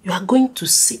 You are going to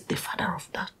seek the father of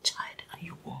that child and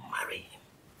you will marry him.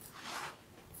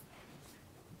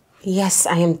 Yes,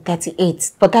 I am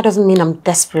 38, but that doesn't mean I'm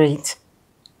desperate.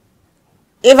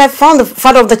 If I found the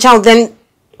father of the child, then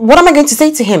what am I going to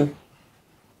say to him?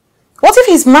 What if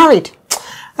he's married?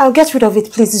 I'll get rid of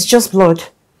it, please. It's just blood.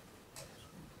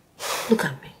 Look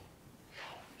at me.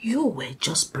 You were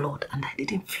just blood and I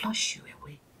didn't flush you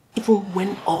away, even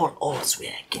when all odds were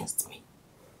against me.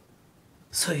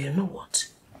 So you know what?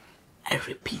 I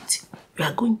repeat, you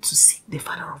are going to seek the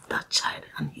father of that child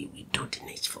and he will do the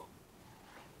needful.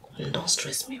 And don't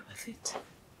stress me with it.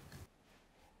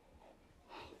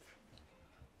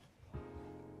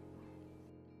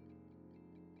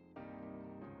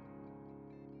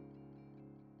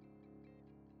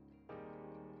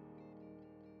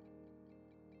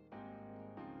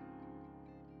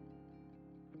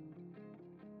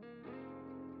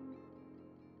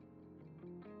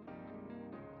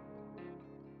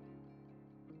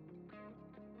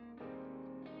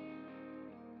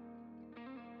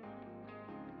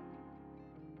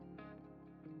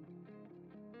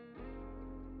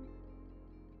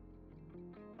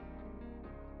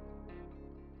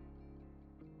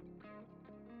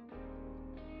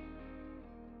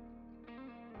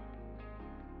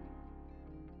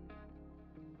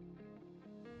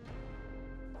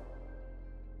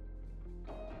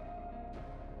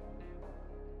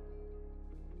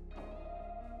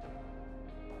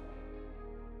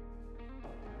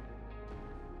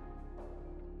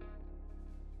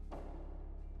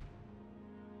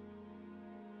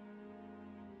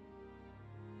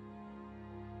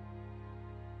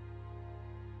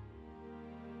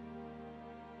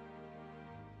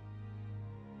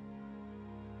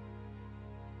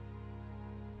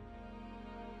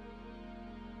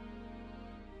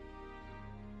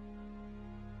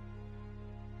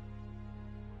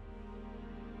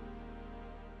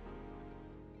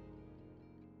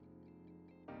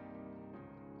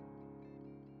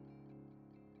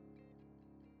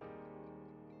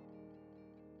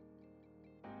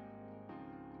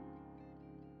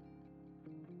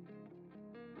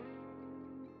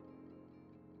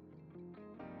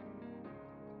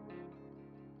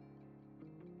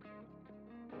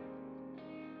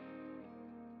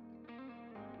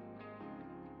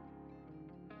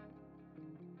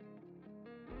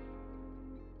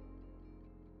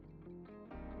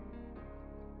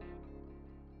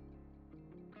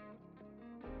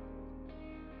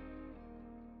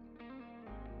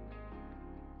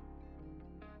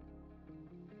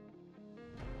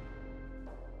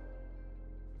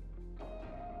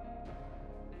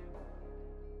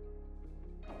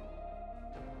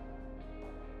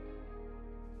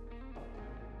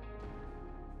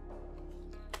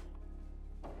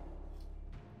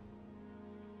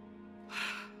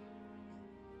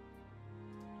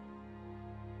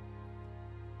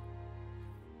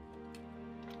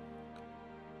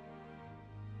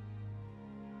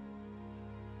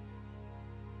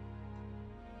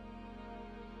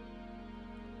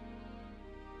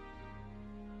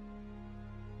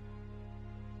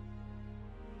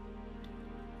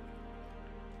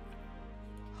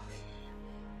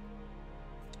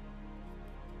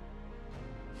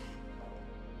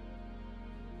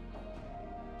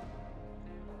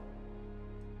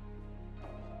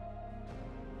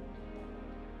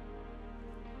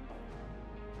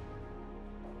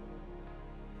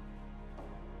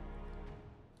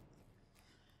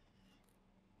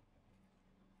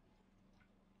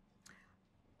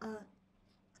 Hello.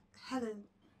 Hello.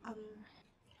 I'm on the line.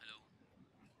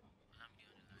 How may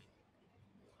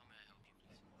I help you,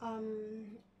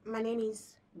 please? My name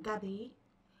is Gabby.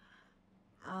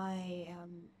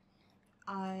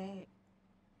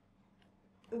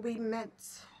 We met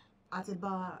at a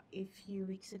bar a few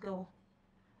weeks ago,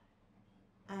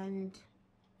 and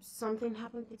something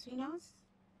happened between us,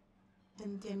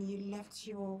 and then you left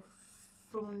your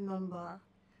phone number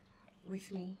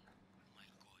with me. Oh my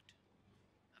God.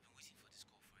 I've been waiting for this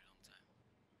call for a long time.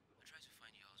 I tried to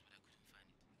find your house, but I couldn't find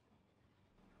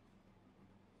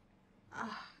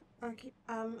it. Okay.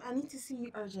 I need to see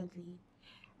you urgently.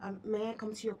 May I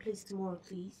come to your place tomorrow,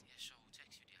 please? Yeah, sure. We'll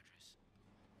text you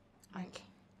the address. Okay.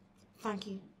 Thank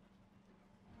you.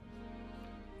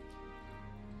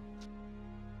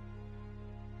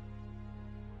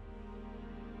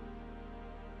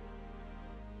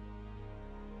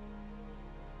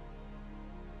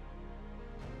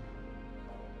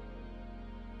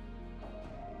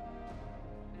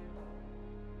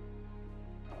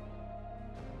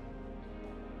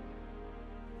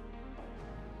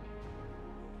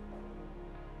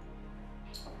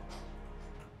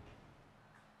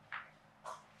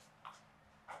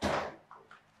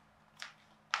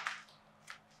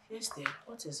 Yes, dear.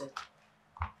 What is it?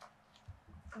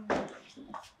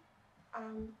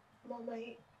 Mom,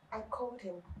 I called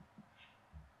him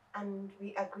and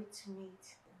we agreed to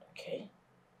meet. Okay.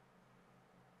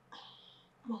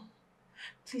 Mom,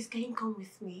 please can you come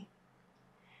with me?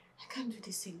 I can't do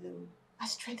this alone. My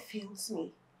strength fails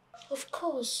me. Of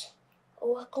course. I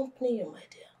will accompany you, my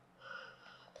dear.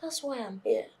 That's why I'm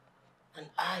here. And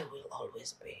I will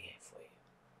always be here for you.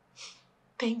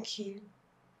 Thank you.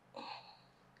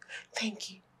 Thank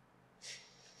you.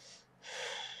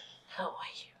 How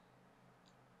are you?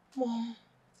 Mom,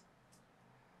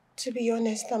 to be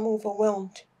honest, I'm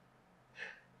overwhelmed.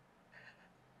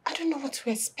 I don't know what to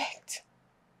expect.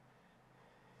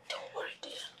 Don't worry,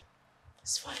 dear.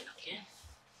 It's fine, okay?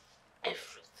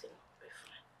 Everything will be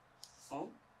fine. Oh?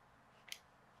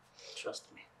 Trust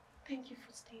me. Thank you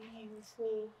for staying here with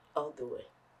me. All the way.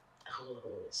 I will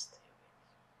always stay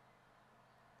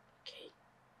with you. Okay?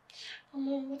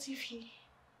 Mom, what if he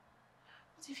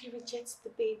rejects the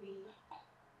baby?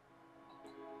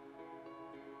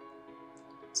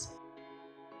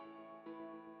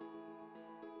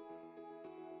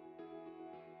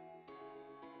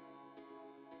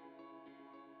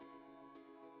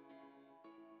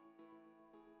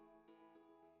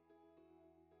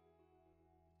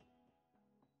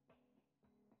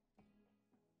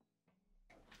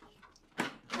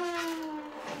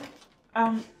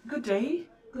 Good day.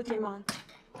 Good day, Mom.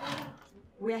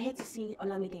 We are here to see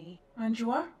Olamide. And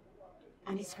you are?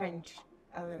 And his friend.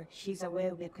 She's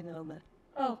aware we're coming over.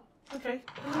 Oh, okay.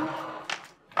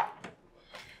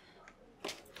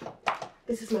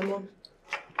 This is my mom.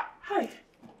 Hi.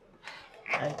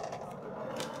 Hi.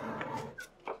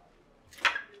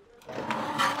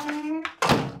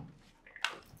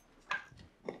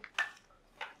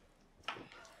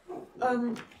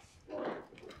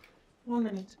 One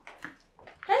minute.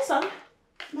 Hey, son.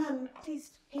 Mom,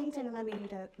 please, can you tell Olamide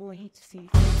that we're here to see?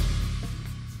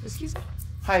 Excuse me?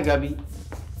 Hi, Gabby.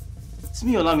 It's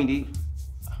me, Olamide.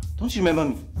 Don't you remember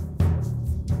me?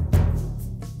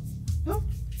 No.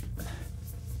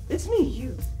 It's me,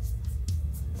 you.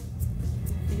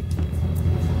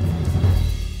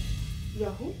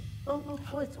 Yahoo? Oh,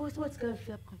 what's going through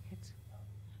your pocket?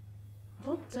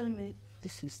 Don't tell me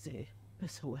this is the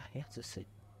person we're here to see.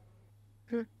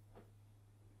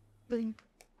 Bring.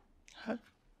 Huh?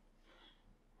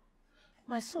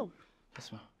 My son.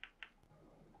 Yes, ma'am.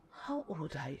 How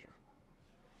old are you?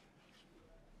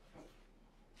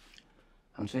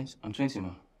 I'm 20,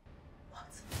 ma'am.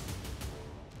 What?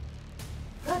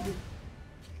 Gabby?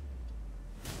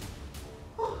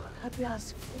 Oh, Gabby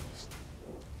has finished.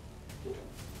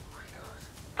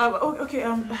 Oh my God. Okay,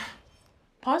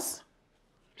 pause.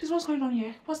 Please, what's going on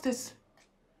here? What's this?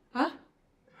 Huh?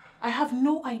 I have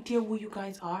no idea who you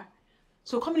guys are.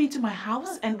 So coming into my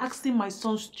house and asking my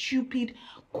son stupid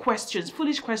questions,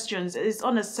 foolish questions, is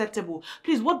unacceptable.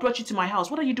 Please, what brought you to my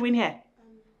house? What are you doing here?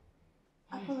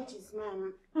 Apologies,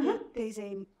 ma'am. There's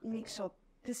a mix-up.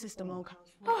 This is the wrong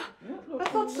house. Oh, I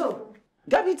thought so.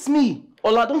 Gabby, it's me.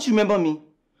 Ola, don't you remember me?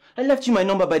 I left you my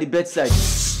number by the bedside.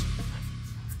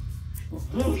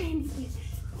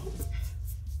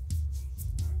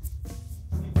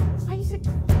 Are you sick?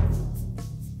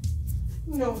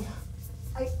 No.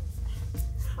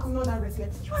 I'm not that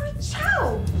reckless. You are a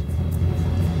child!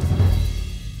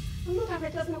 I'm not that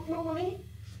reckless, no, mommy.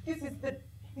 This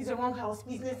is the wrong house.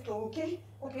 Please, let's go, okay?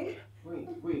 Okay?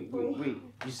 Wait.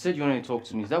 You said you wanted to talk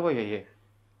to me. Is that why you're here?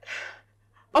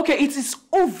 Okay, it is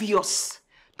obvious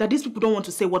that these people don't want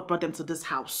to say what brought them to this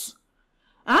house.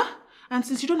 Huh? And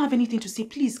since you don't have anything to say,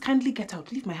 please kindly get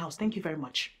out. Leave my house. Thank you very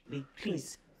much.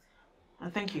 Please.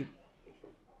 And thank you.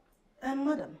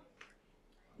 Madam,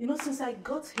 you know, since I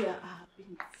got here, I have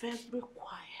been very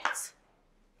quiet.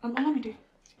 Olamide.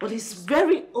 But it's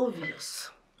very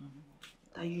obvious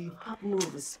that you have no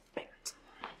respect.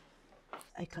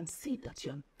 I can see that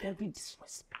you are very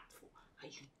disrespectful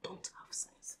and you don't have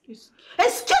sense. Yes.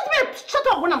 Excuse me! Shut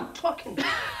up when I'm talking.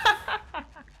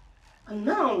 And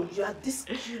now you are this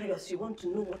curious. You want to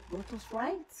know what brought us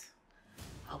right?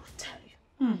 I will tell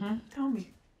you. Tell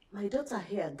me. My daughter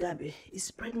here, Gabby, is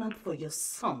pregnant for your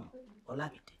son,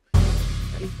 Olamide.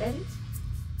 Have you heard it?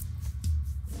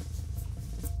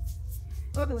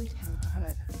 Wait.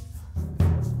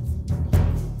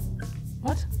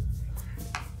 What?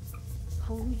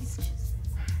 Holy Jesus.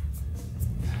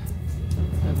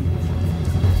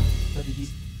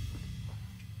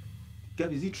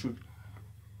 Gabby, is it true?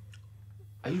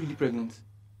 Are you really pregnant?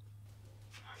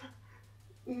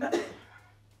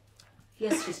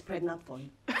 Yes, she's pregnant for you.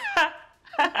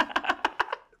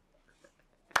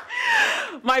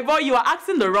 My boy, you are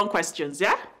asking the wrong questions,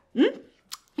 yeah? You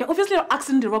You're obviously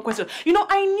asking the wrong question. You know,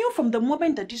 I knew from the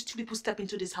moment that these two people step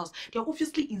into this house, they're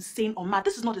obviously insane or mad.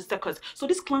 This is not a circus. So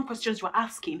these clown questions you're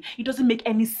asking, it doesn't make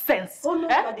any sense. Oh no,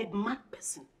 you are the mad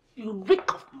person. You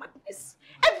reek of madness.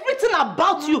 Everything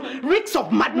about you reeks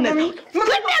of madness. Let me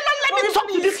talk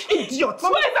to this idiot.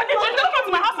 Mama, is that you come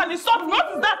to my house and insult me? What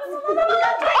is that? What is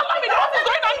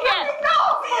going on here? No!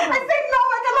 I said no,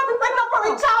 I cannot be pregnant for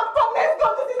a child. Come, let's go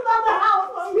to this other house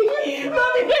for me.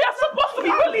 Mommy, you're supposed to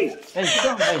be bullied. Hey, sit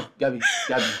down. Hey, Gabby.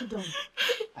 Sit down.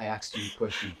 I asked you a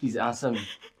question. Please answer me.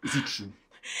 Is it true?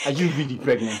 Are you really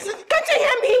pregnant? Can't you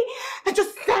hear me? I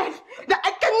just said that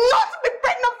I cannot be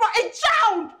pregnant for a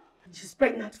child. She's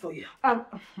pregnant for you.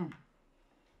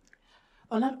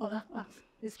 Ola,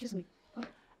 excuse me.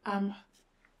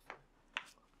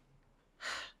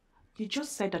 You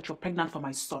just said that you're pregnant for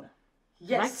my son.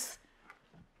 Yes.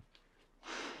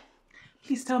 Right?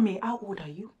 Please tell me, how old are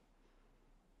you?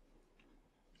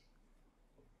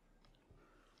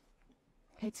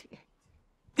 88.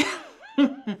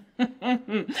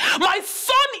 My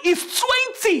son is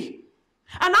 20!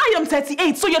 And I am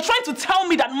 38, so you're trying to tell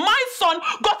me that my son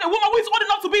got a woman who is old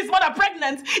enough to be his mother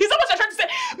pregnant? Is that what you're trying to say?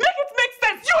 Make it make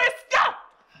sense! You a scam!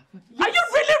 Yes. Are you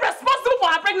really responsible for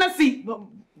her pregnancy? But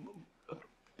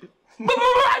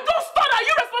I don't start. Are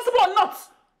you responsible or not?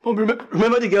 Mom,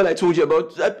 remember the girl I told you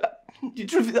about? The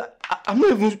truth is,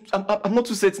 I'm not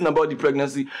too certain about the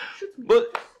pregnancy.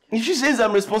 But if she says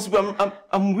I'm responsible,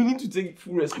 I'm willing to take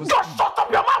full responsibility. Just shut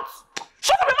up your mouth!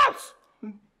 Shut up your mouth!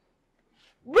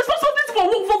 Responsibility for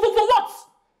what?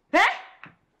 Eh?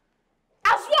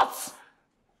 As what?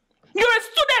 You're a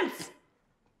student.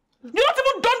 You're not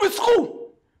even done with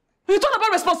school. You talk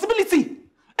about responsibility.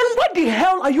 And why the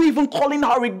hell are you even calling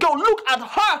her a girl? Look at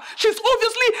her. She's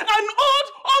obviously an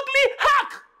old, ugly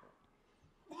hack.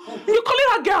 You're calling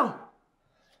her girl.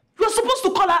 You're supposed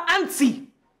to call her auntie.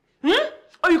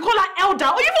 Or you call her elder.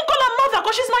 Or you even call her mother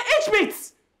because she's my age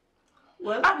mate.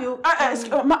 Well,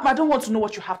 I don't want to know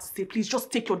what you have to say. Please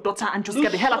just take your daughter and just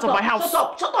get the hell out of my house.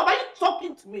 Shut up. Are you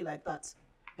talking to me like that?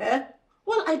 Eh?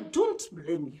 Well, I don't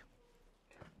blame you.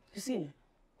 You see,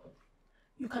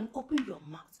 you can open your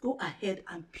mouth, go ahead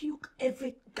and puke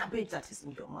every garbage that is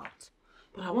in your mouth.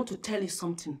 But I want to tell you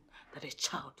something, that a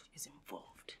child is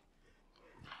involved.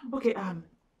 Okay, Adam,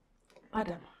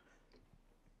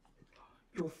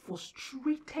 your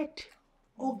frustrated,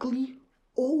 ugly,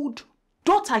 old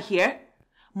daughter here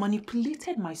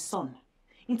manipulated my son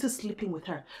into sleeping with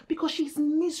her because she's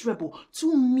miserable,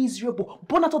 too miserable,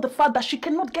 born out of the fact that she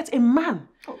cannot get a man.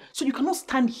 So you cannot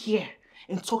stand here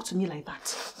and talk to me like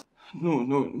that. No,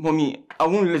 Mommy, I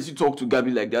won't let you talk to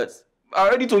Gabby like that. I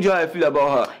already told you how I feel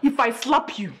about her. If I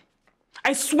slap you,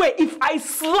 I swear, if I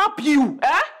slap you,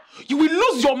 you will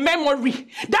lose your memory.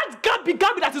 That Gabby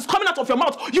that is coming out of your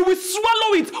mouth, you will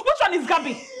swallow it. Which one is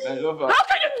Gabby? I love her. How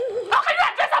can you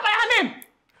address her by her name?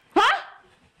 Huh?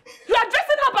 You're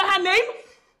addressing her by her name?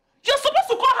 You're supposed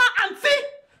to call her auntie?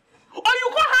 Or you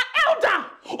call her elder?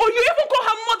 Or you even call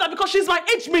her mother because she's my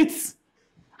age mate?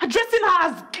 Addressing her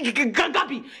as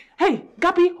Gabby. Hey,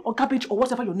 Gabby or Garbage or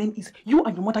whatever your name is, you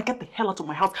and your mother get the hell out of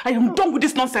my house. I am done with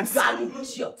this nonsense. You are an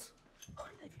idiot.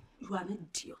 You are an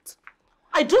idiot.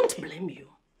 I don't blame you.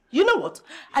 You know what?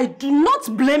 I do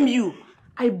not blame you.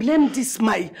 I blame this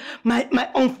my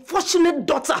unfortunate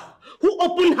daughter who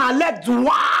opened her legs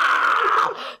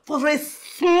for a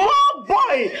small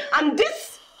boy, and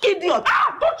this idiot.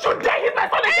 Don't you dare hit my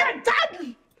son again!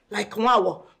 Dad! Like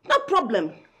wow. No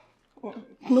problem.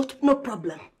 No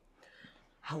problem.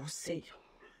 I will say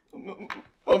you.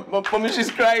 Mommy, she's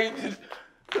crying.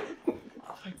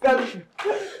 Don't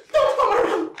come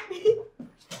around me.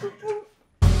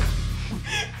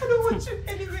 I don't want you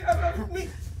anywhere around me.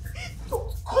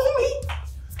 Don't call me.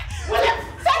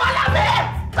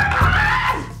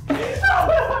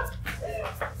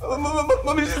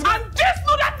 Mommy, she's crying. And just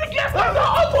know that thing left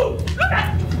open. Look at.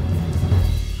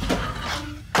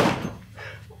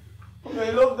 I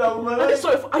love that woman. I'm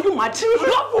sorry. Are you mad?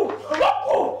 Love who?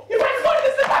 If I saw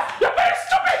this, you're very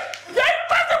stupid. You're a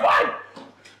crazy boy.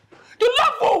 You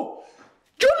love who?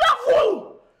 You love who?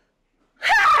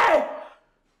 Hey!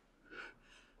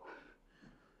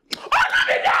 You got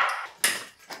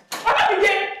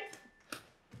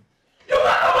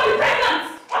somebody pregnant!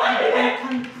 I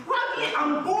can proudly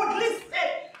and boldly say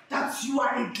that you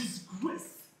are a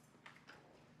disgrace.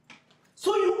 So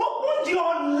you opened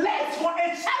your legs for a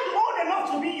child old enough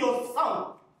to be your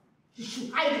son. You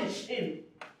should hide in shame.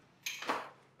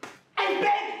 I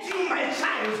begged you, my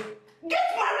child,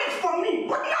 get married for me,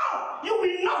 but no, you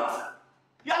will not.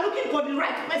 You are looking for the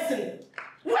right person.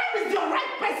 Where is your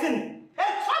right person? A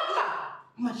toddler.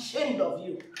 I'm ashamed of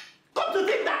you. Come to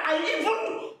think that I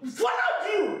even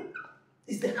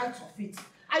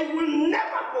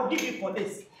for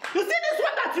this. You see this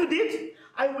one that you did?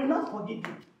 I will not forgive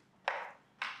you.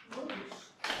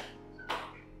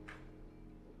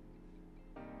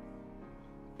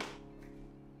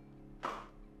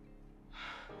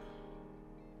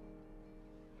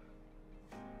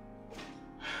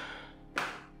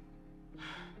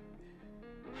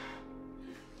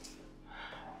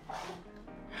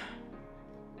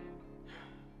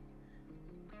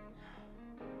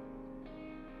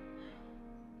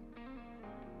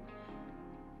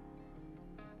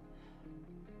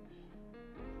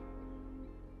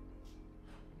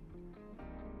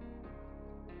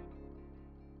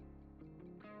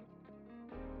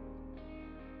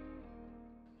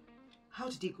 How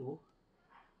did it go?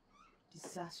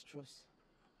 Disastrous.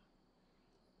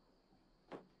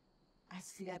 I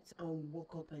slept and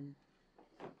woke up and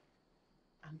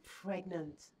I'm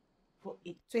pregnant for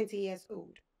a 20 years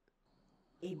old.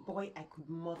 A boy I could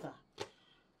mother.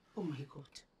 Oh my God.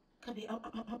 Kabi,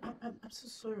 I'm so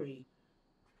sorry.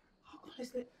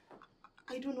 Honestly,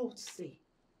 I don't know what to say.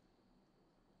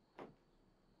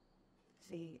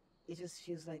 See, it just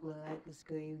feels like my life is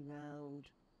going round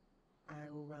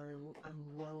and round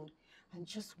and round and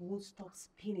just won't stop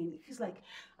spinning. It feels like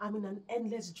I'm in an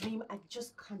endless dream I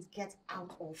just can't get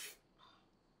out of.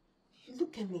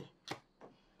 Look at me.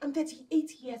 I'm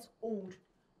 38 years old,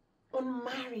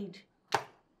 unmarried,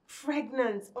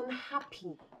 pregnant,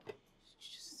 unhappy.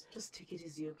 Just take it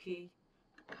easy, okay?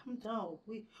 Calm down.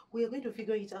 We are going to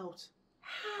figure it out.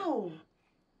 How?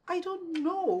 I don't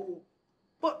know.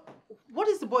 But what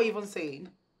is the boy even saying?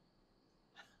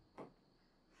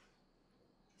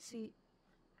 See,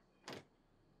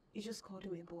 you just called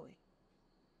him a boy.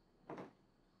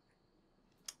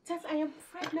 Tess, I am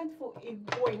pregnant for a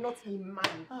boy, not a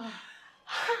man.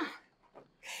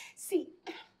 See,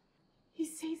 he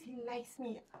says he likes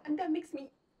me, and that makes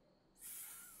me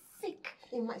sick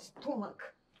in my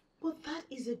stomach. But that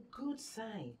is a good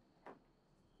sign.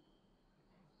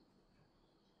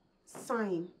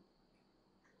 Sign?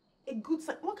 A good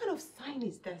sign? What kind of sign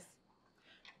is this?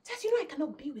 Tess, you know I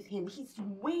cannot be with him. He's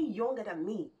way younger than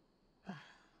me.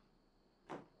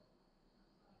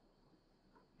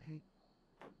 Hey,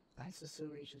 I'm so sorry,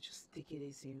 Rachel. Just take it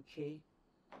easy, okay?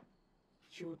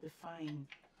 You'll be fine.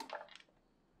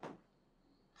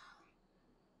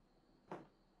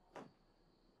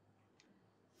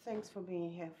 Thanks for being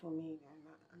here for me.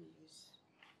 I'm just...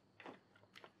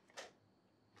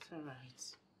 It's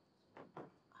alright.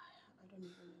 I don't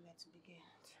even know where to begin.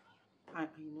 I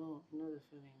know the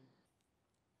feeling.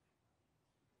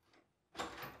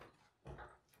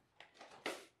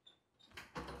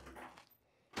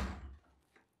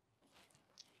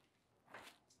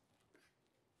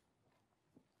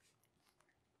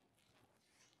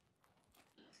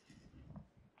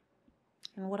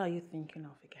 And what are you thinking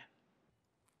of again?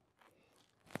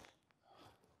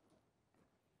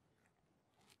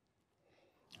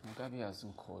 Gabi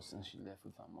hasn't called since she left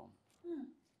with her mom.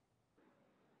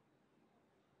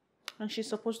 And she's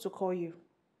supposed to call you.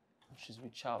 She's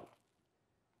with child.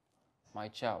 My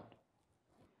child.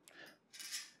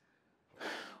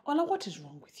 Ola, what is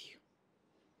wrong with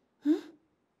you?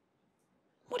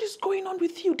 What is going on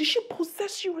with you? Did she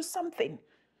possess you or something?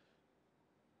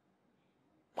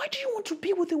 Why do you want to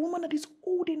be with a woman that is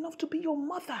old enough to be your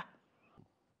mother?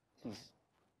 Please,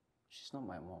 she's not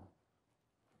my mom.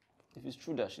 If it's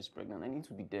true that she's pregnant, I need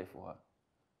to be there for her.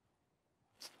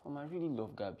 I really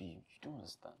love Gabi. You don't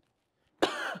understand.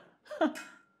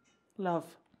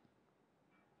 Love.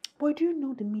 Boy, do you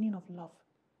know the meaning of love?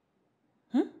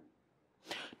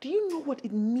 Do you know what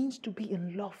it means to be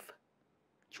in love?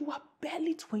 You are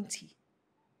barely 20.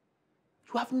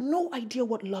 You have no idea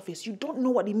what love is. You don't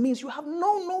know what it means. You have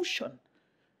no notion.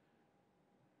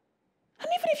 And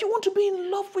even if you want to be in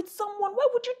love with someone, why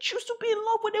would you choose to be in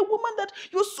love with a woman that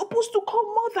you're supposed to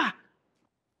call mother?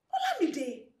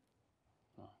 Olamide.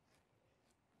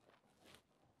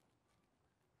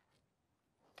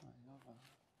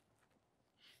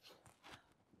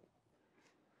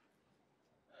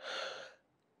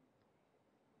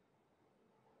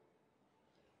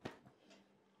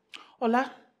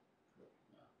 Ola,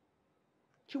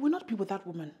 you will not be with that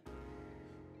woman.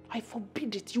 I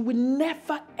forbid it. You will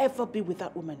never, ever be with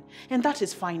that woman. And that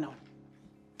is final.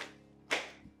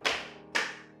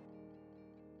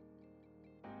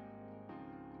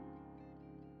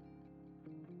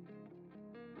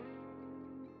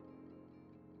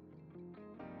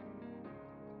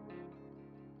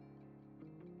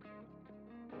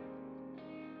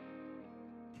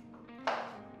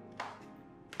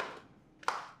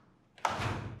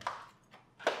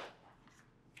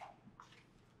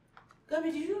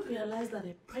 Gabby, do you realize that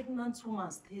a pregnant woman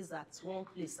stays at one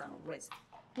place and rests,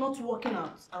 not walking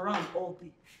out around all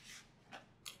day?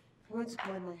 I'm going to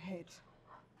clear my head.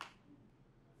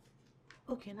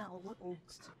 Okay, now what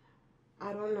next?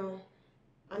 I don't know.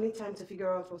 I need time to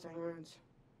figure out what I want.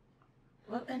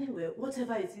 Well, anyway,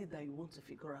 whatever it is that you want to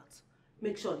figure out,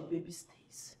 make sure the baby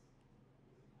stays.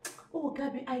 Oh,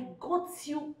 Gabby, I got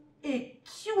you a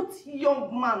cute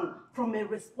young man from a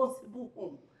responsible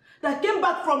home that came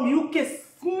back from UK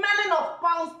smelling of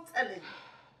pound sterling.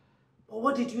 But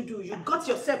what did you do? You got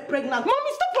yourself pregnant.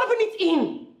 Mommy, stop rubbing it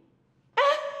in!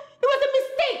 It was a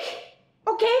mistake,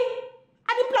 okay?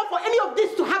 I didn't plan for any of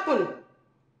this to happen.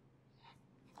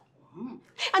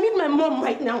 I need my mom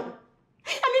right now.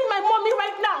 I need my mommy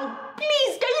right now.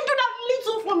 Please, can you do that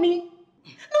little for me?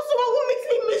 Not someone who makes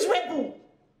me miserable.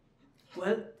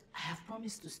 Well, I have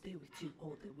promised to stay with you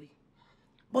all the way.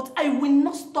 But I will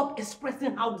not stop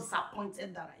expressing how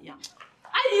disappointed that I am.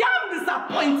 I am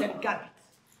disappointed, Gabby.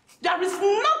 There is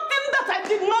nothing that I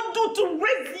did not do to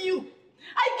raise you.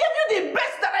 I gave you the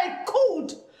best that I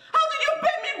could. How did you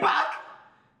pay me back?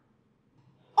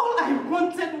 All I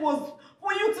wanted was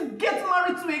for you to get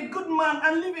married to a good man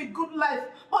and live a good life.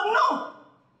 But no!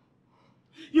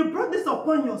 You brought this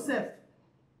upon yourself.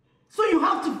 So you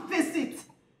have to face it.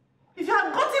 If you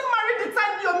had gotten married the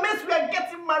time your mates were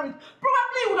getting married,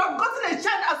 probably you would have gotten a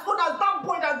child as old as that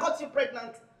boy that got you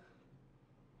pregnant.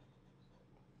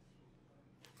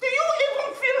 Do you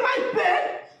even feel my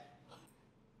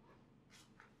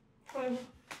pain?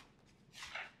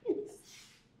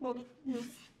 Mommy, yes.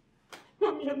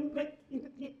 Mommy, I'm begging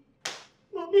you.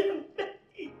 Mommy, I'm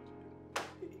begging.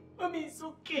 Mommy, it's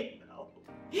okay now.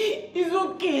 It's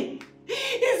okay.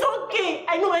 It's okay.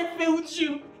 I know I failed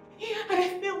you. And I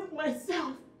failed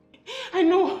myself. I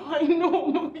know,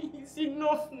 Mommy, it's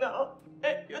enough now.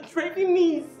 You're driving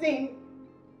me insane.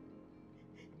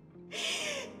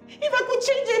 If I could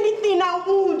change anything, I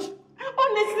would.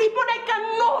 Honestly, but I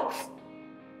cannot.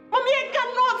 Mommy, I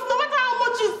cannot. No matter how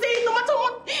much you say, no matter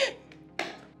what...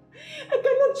 I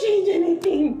cannot change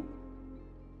anything.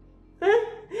 Huh?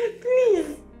 Please.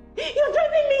 You're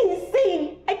driving me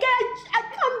insane. I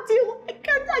can't deal. I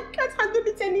can't handle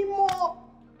it anymore.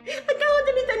 I can't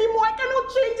handle it anymore. I cannot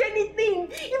change anything.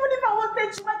 Even if I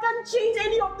wanted to, I can't change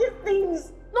any of these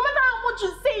things. No matter how much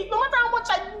you say, no matter how much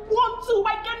I want to,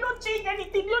 I cannot change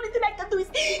anything. The only thing I can do is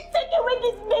take away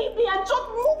this baby and just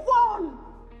move on.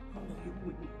 No, you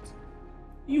wouldn't.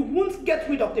 You won't get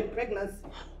rid of the pregnancy.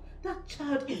 That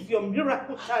child is your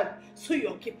miracle child, so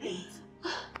you're keeping it.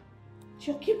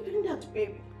 You're keeping that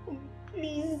baby.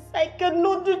 Please, I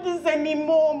cannot do this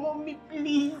anymore, Mommy,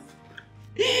 please.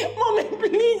 Mommy,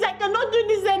 please, I cannot do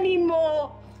this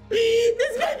anymore.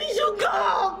 This baby should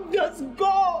go. Just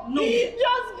go. No.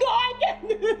 Just go. I can't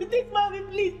do this, Mommy,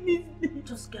 please.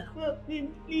 Just get up. Mommy,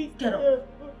 please. Get up.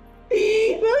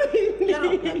 Mommy, please. Get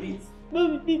up, Gabby.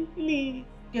 Mommy, please.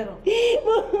 Get up.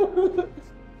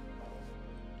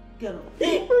 Get up.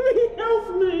 Mommy, help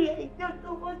me. I don't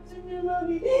know what to do,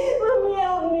 Mommy. Mommy,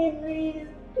 help me, please.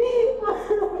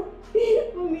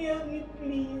 Mommy, help me,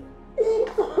 please.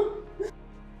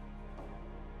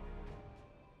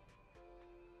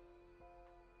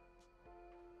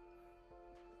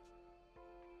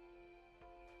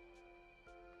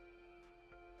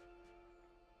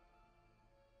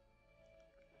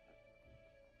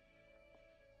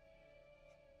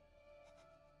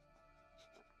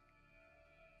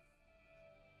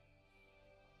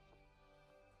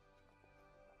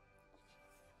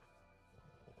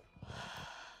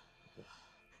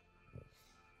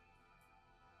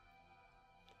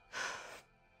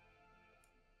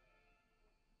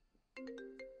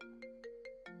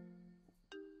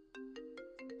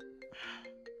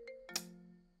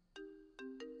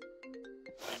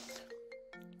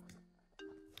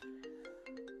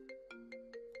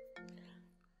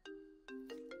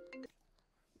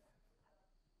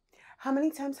 How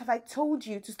many times have I told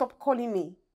you to stop calling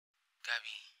me?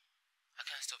 Gabby, I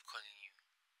can't stop calling you.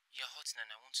 You're hot and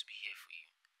I want to be here for you.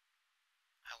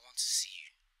 I want to see you.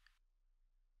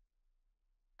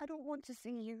 I don't want to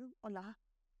see you, Ola.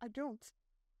 I don't.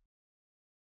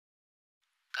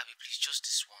 Gabby, please, just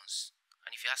this once.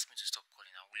 And if you ask me to stop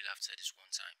calling, I will after this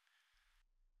one time.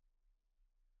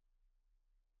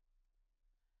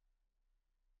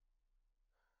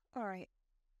 All right.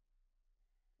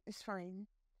 It's fine.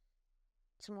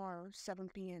 Tomorrow, 7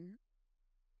 p.m.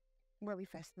 where we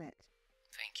first met.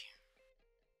 Thank you.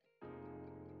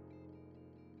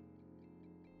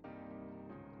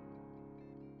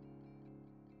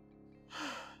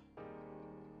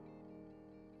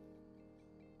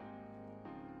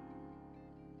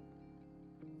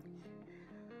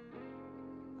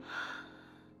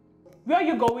 Where are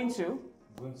you going to? I'm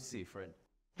going to see a friend.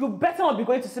 You better not be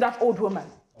going to see that old woman.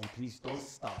 Oh, please don't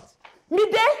start.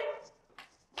 Mide!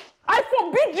 I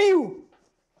forbid you!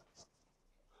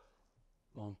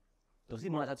 Mom, does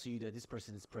it matter to you that this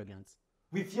person is pregnant?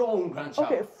 With your own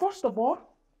grandchild? Okay, first of all,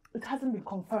 it hasn't been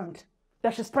confirmed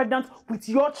that she's pregnant with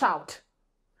your child.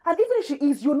 And even if she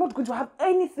is, you're not going to have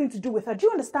anything to do with her. Do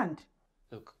you understand?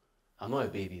 Look, I'm not a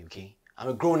baby, okay? I'm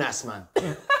a grown-ass man.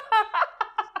 Grown-ass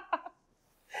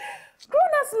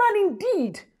man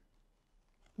indeed.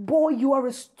 Boy, you are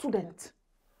a student,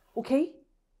 okay?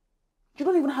 You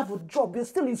don't even have a job. You're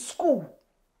still in school.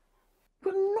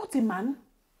 You're not a man.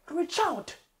 You're a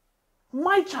child.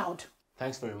 My child.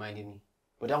 Thanks for reminding me.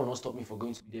 But that will not stop me from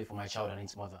going to be there for my child and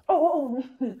its mother. Oh.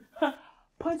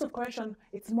 Point of correction,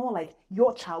 it's more like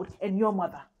your child and your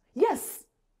mother. Yes,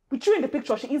 with you in the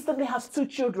picture, she instantly has 2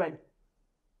 children.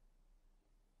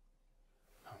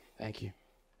 Oh, thank you.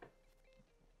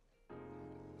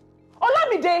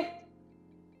 Olamide!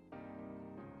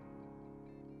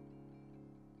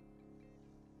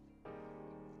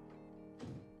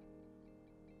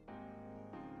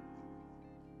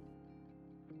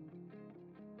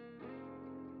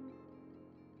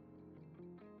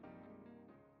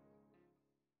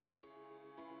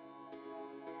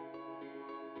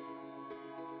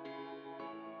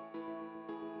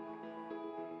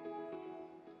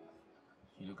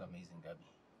 You look amazing, Gabby.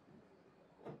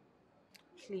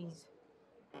 Please.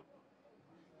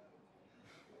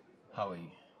 How are you?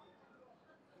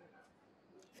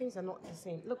 Things are not the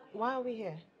same. Look, why are we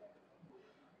here?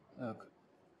 Look,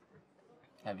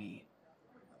 Gabby,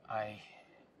 I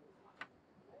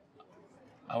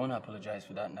want to apologize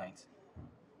for that night.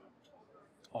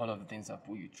 All of the things I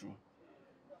put you through.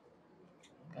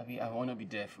 Gabby, I want to be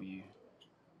there for you,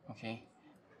 okay?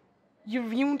 You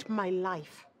ruined my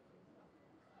life.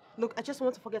 Look, I just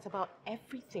want to forget about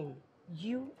everything.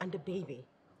 You and the baby.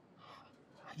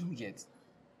 I don't get.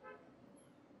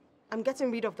 I'm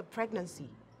getting rid of the pregnancy.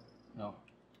 No.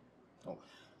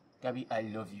 Gabby, I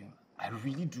love you. I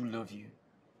really do love you.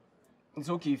 It's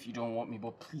okay if you don't want me,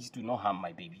 but please do not harm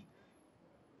my baby.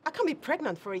 I can't be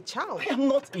pregnant for a child. I am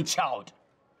not a child.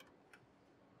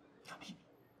 Gabby.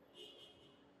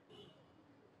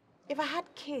 If I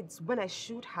had kids when I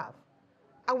should have,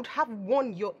 I would have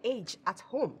one your age at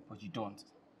home. But you don't.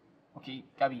 Okay,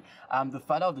 Gabby, I'm the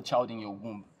father of the child in your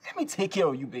womb. Let me take care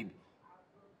of you, baby.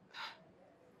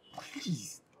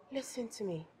 Please. Listen to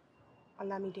me,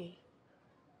 Olamide.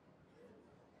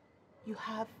 You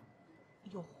have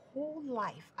your whole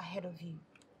life ahead of you.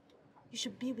 You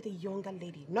should be with a younger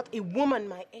lady, not a woman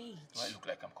my age. Do I look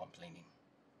like I'm complaining?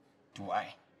 Do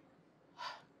I?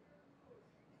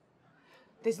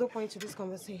 There's no point to this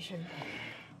conversation.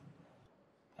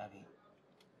 Gabby,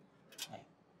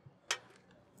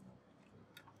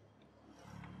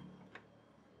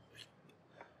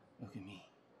 look at me.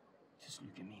 Just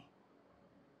look at me.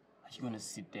 Are you gonna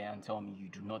sit there and tell me you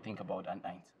do not think about that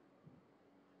night?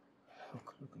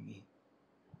 Look at me.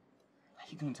 Are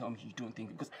you gonna tell me you don't think?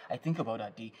 Because I think about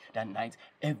that day, that night,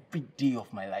 every day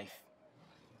of my life.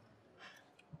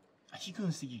 Are you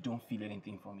gonna say you don't feel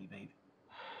anything for me, babe?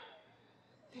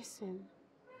 Listen,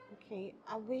 okay,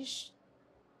 I wish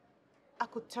I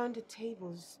could turn the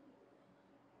tables.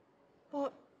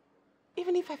 But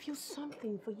even if I feel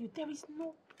something for you, there is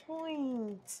no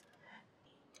point.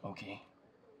 Okay,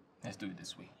 let's do it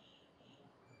this way.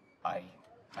 I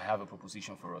have a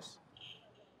proposition for us.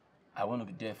 I want to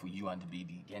be there for you and the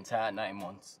baby the entire 9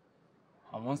 months.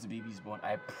 And once the baby is born,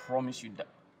 I promise you that...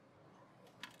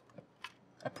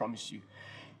 I promise you,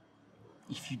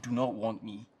 if you do not want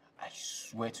me, I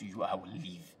swear to you I will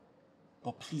leave.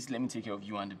 But please let me take care of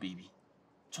you and the baby.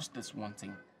 Just this one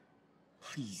thing.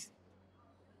 Please.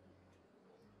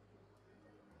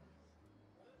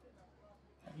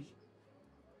 Abby.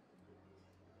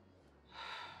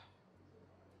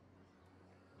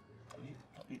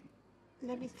 Abby.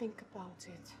 Let me think about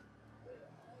it.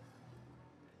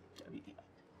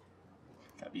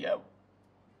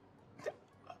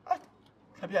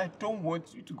 Gabby, I don't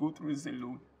want you to go through this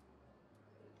alone.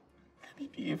 Gabby,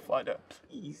 be a father,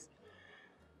 please.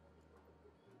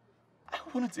 I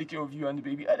want to take care of you and the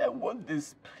baby, and I want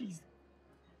this, please.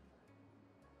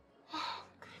 Oh,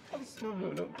 goodness. No,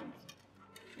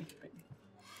 please, baby.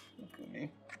 Look at me.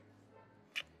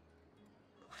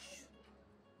 Please.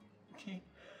 Okay?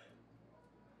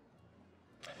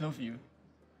 I love you.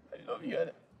 I love you. And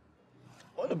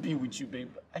I want to be with you, babe.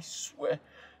 I swear.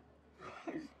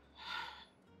 Please.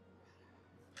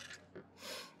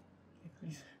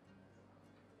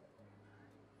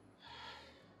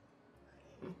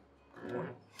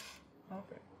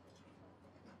 Okay.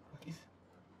 Please.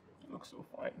 Look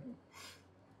fine.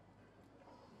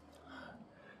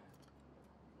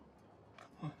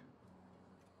 Come on.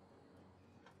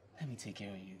 Let me take care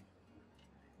of you.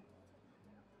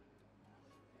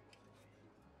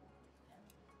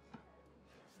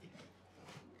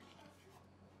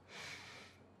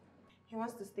 He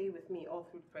wants to stay with me all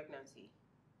through the pregnancy.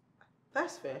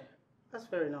 That's fair. That's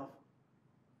fair enough.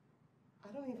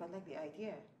 I don't even like the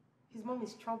idea. His mom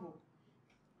is trouble.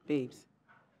 Babes,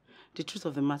 the truth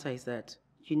of the matter is that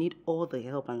you need all the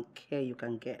help and care you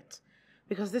can get.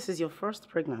 Because this is your first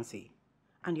pregnancy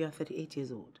and you're 38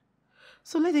 years old.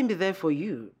 So let him be there for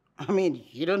you. I mean,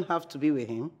 you don't have to be with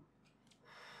him.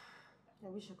 I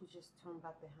wish I could just turn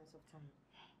back the hands of time.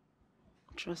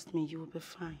 Trust me, you will be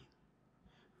fine.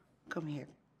 Come here.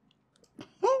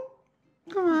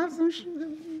 Come on, have some sugar.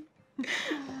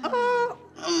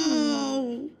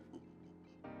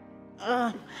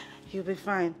 You'll be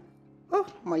fine. Oh,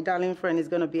 my darling friend is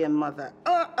gonna be a mother.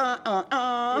 And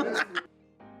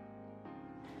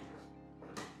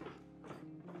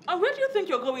where do you think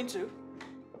you're going to?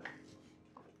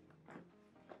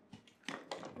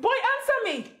 Boy, answer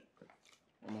me!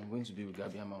 I'm going to be with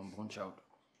Gabby and my unborn child.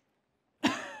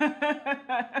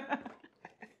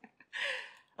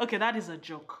 Okay, that is a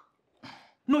joke.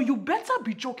 No, you better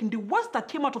be joking. The words that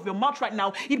came out of your mouth right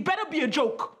now, it better be a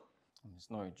joke.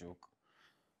 It's not a joke.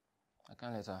 I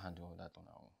can't let her handle all that on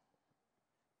her own.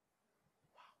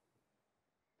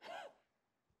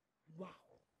 Wow.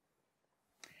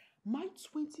 My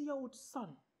 20-year-old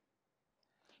son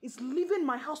is leaving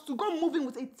my house to go moving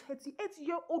with a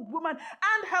 38-year-old woman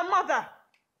and her mother.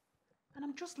 And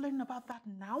I'm just learning about that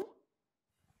now?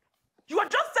 You are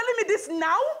just telling me this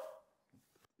now?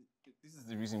 This is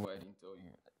the reason why I didn't tell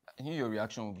you. I knew your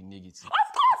reaction would be negative. Of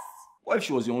course! What if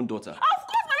she was your own daughter? Of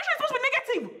course, my reaction is supposed to be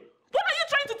negative. What are you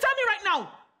trying to tell me right now?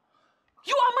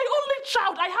 You are my only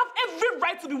child. I have every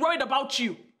right to be worried about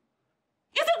you. Is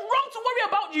it wrong to worry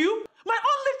about you? My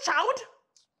only child?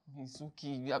 It's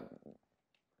okay.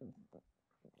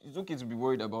 It's okay to be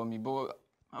worried about me, but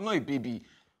I'm not a baby.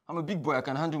 I'm a big boy. I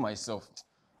can handle myself.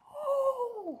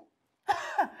 Oh.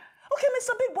 Okay,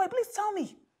 Mr. Big Boy, please tell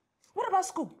me. What about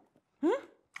school?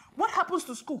 What happens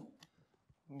to school?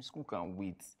 School can't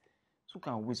wait. School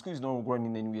can't wait. School is not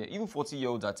running anywhere. Even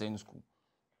 40-year-olds attend school.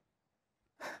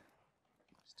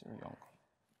 Still young.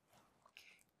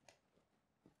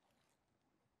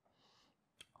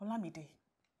 Olamide,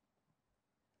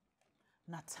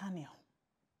 Nathaniel,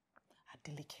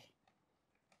 Adeleke,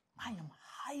 I am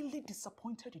highly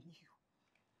disappointed in you.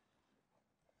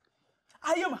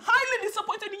 I am highly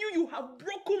disappointed in you. You have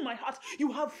broken my heart.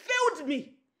 You have failed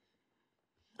me.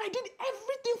 I did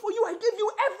everything for you. I gave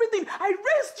you everything. I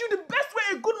raised you the best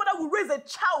way a good mother would raise a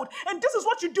child. And this is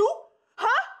what you do?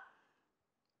 Huh?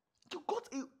 You got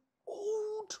a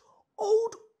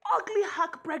old, ugly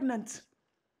hack pregnant.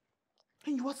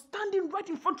 And you are standing right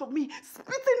in front of me,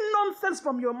 spitting nonsense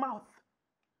from your mouth.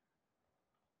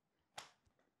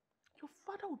 Your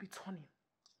father will be turning.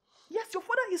 Yes, your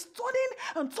father is turning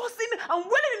and tossing and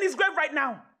wailing in his grave right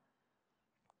now.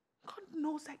 God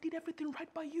knows I did everything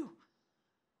right by you.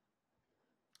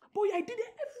 Boy, I did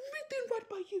everything right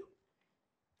by you.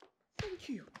 Thank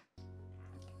you.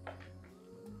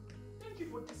 Thank you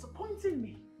for disappointing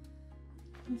me.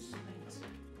 Insolent.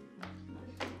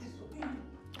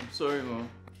 I'm sorry, Mom.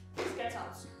 Please get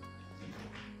out.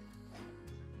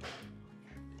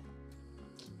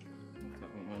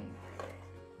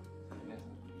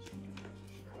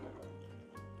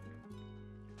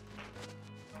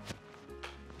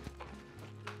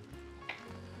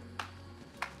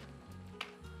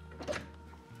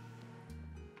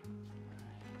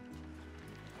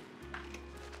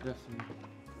 Good afternoon.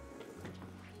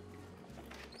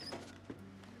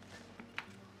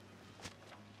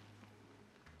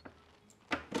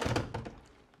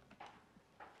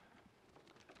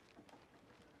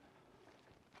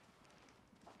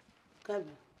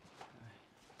 Gabby,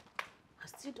 I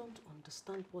still don't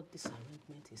understand what this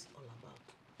arrangement is all about.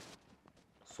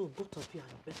 So both of you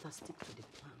had better stick to the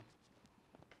plan.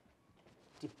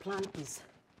 The plan is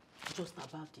just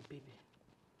about the baby.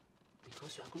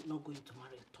 Because you are not going to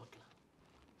marry a toddler.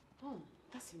 Oh,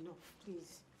 that's enough,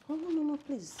 please. Oh, no,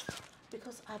 please.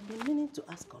 Because I've been meaning to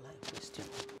ask Ola a question.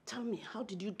 Tell me, how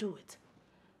did you do it?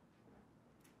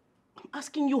 I'm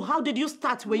asking you, how did you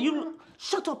start? Were you...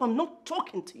 Shut up, I'm not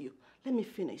talking to you. Let me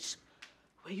finish.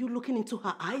 Were you looking into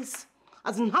her eyes?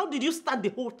 As in, how did you start the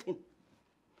whole thing?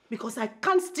 Because I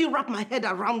can't still wrap my head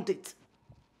around it.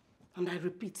 And I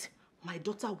repeat, my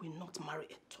daughter will not marry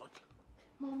a toddler.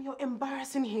 Mom, you're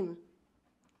embarrassing him.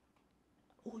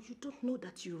 Oh, you don't know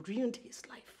that you ruined his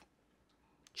life.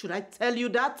 Should I tell you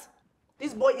that?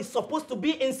 This boy is supposed to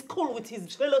be in school with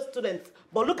his fellow students,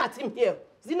 but look at him here.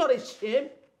 Is he not a shame?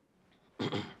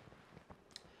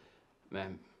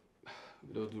 Ma'am,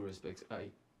 with all due respect,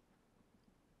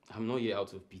 I'm not here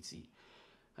out of pity.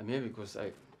 I'm here because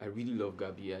I really love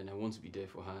Gabby and I want to be there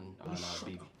for her and our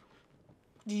baby.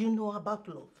 Do you know about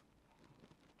love?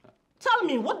 Tell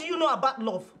me, what do you know about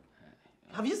love?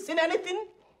 Have you seen anything?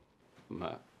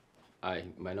 Ma, I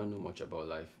might not know much about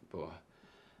life, but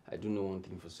I do know one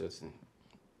thing for certain.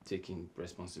 Taking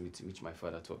responsibility, which my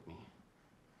father taught me.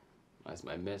 That's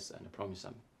my mess, and I promise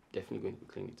I'm definitely going to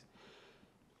clean it.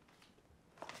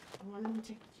 Well, let me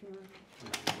take you.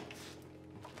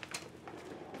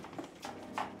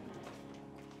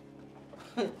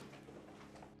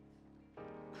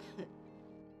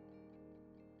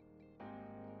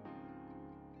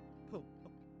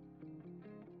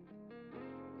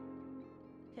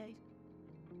 Okay.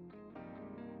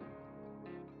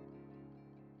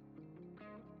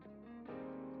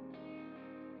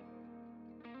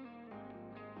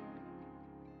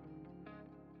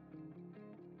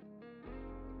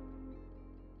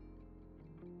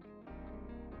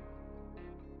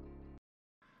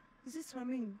 Is this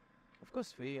ramen? Of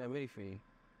course, for you. I'm ready for you.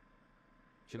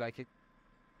 Do you like it?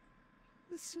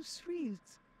 It's so sweet.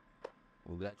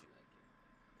 I'm glad you like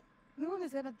it. No one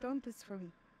has ever done this for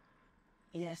me.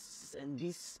 Yes, and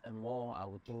this and more I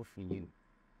will do for you.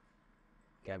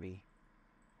 Gabby,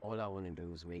 all I want to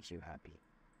do is make you happy.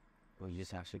 But you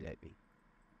just have to let me.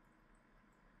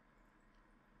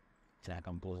 So I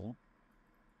can pull.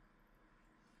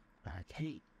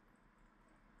 Okay.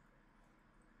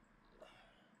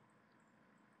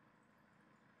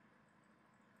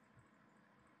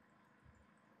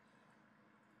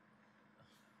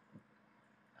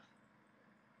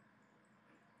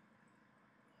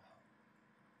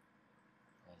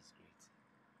 That's great.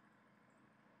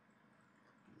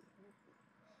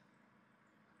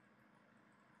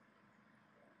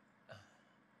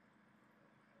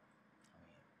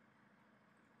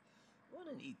 What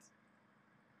an eat.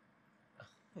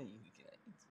 You can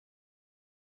eat.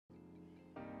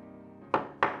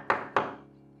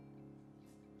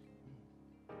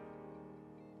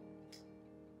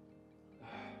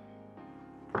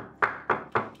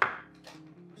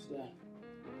 What's that?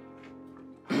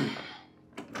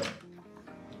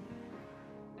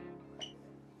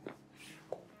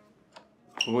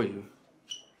 Who are you?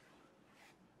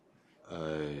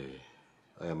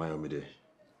 I am Ayomide.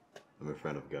 I'm a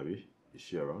friend of Gabby. Is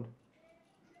she around?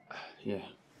 Yeah.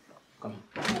 Come on.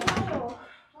 Wow,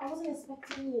 I wasn't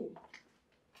expecting you.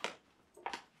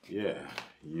 Yeah,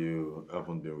 you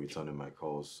haven't been returning my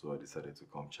calls, so I decided to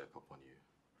come check up on you.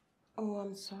 Oh,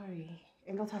 I'm sorry.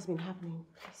 A lot has been happening.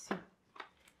 I see.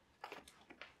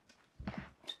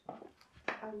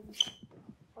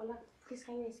 Ola, please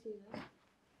can you excuse us?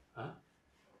 Huh?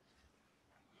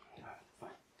 Yeah, fine.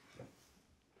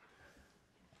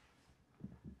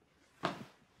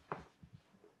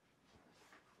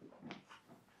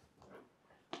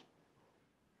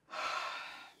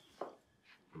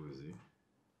 Who is he?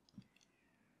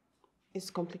 It's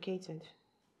complicated.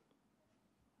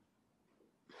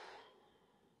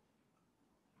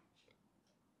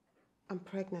 I'm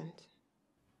pregnant.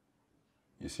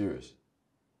 You serious?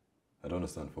 I don't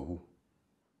understand. For who?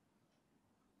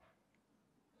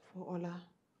 For Ola.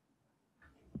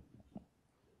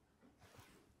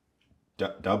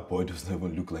 That boy doesn't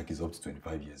even look like he's up to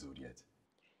 25 years old yet.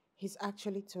 He's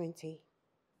actually 20.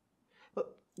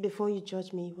 But before you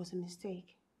judge me, it was a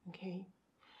mistake, okay?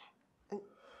 And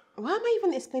why am I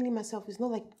even explaining myself? It's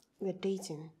not like we're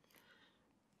dating.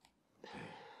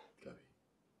 Gabby,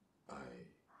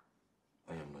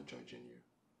 I am not judging you.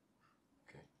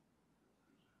 Okay?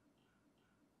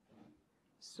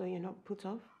 So you're not put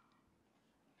off?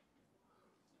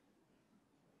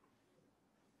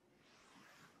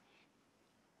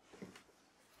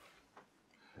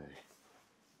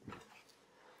 Hey.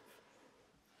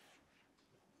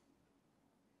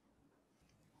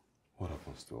 What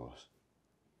happens to us?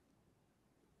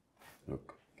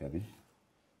 Look, Gabby,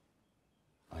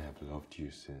 I have loved you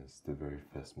since the very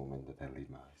first moment that I laid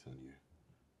my eyes on you.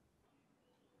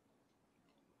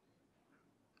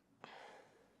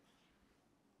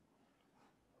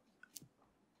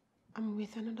 I'm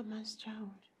with another man's child.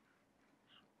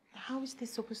 How is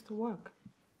this supposed to work?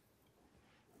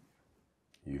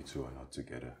 You two are not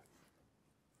together,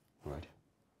 right?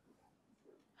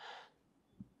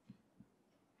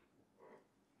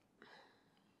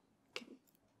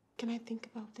 Can I think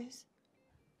about this?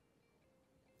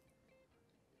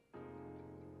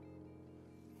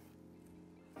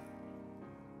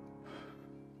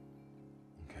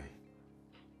 Okay.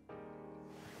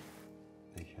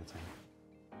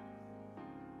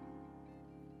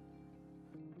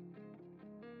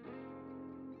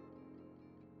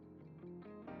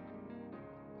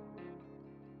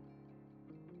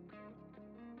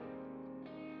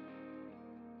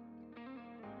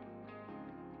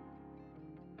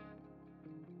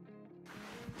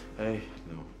 Hey,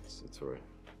 no, it's alright.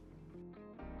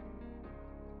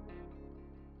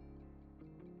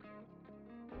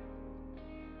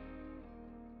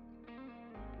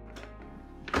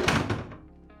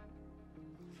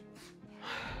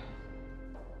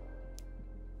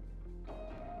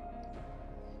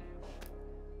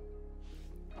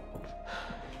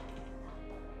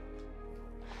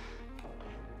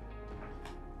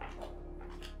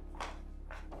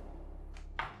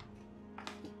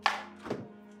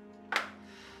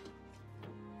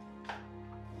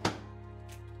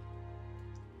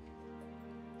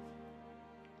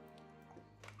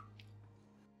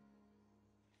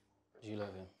 Do you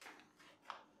love him?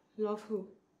 Love who?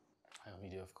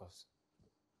 Ayomide, of course.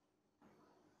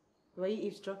 Were you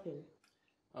eavesdropping?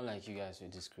 Not like you guys were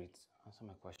discreet. Answer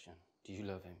my question. Do you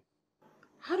love him?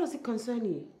 How does it concern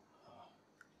you?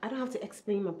 I don't have to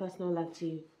explain my personal life to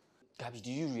you. Gabby,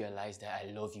 do you realize that I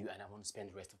love you and I want to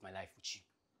spend the rest of my life with you?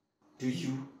 Do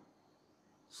you?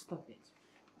 Stop it.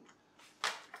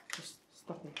 Just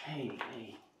stop it. Hey,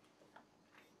 hey.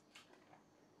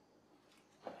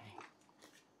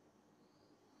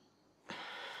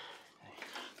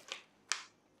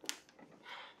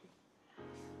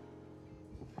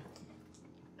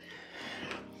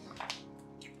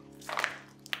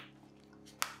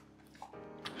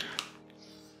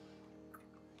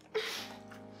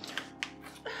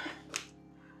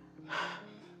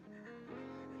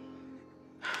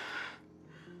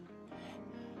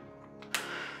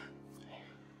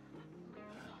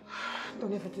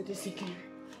 Don't ever do this again.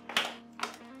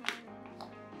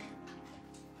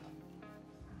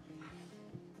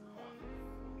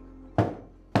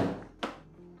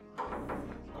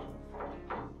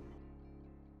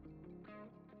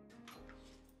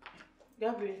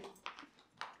 Gabriel,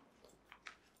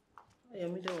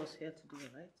 Ayomide was here today,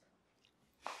 right?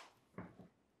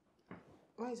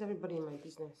 Why is everybody in my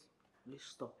business? Please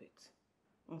stop it.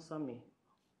 Answer me.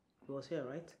 He was here,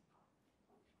 right?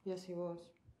 Yes, he was.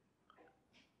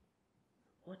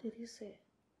 What did he say?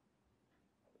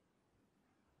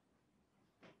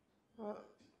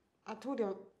 I told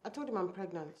him I'm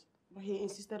pregnant, but he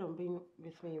insisted on being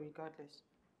with me regardless.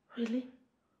 Really?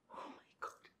 Oh my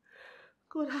God.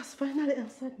 God has finally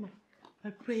answered my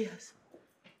prayers.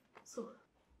 So,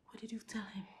 what did you tell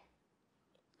him?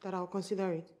 That I'll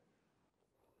consider it.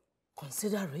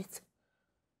 Consider it?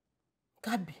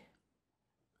 Gabby,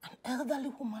 an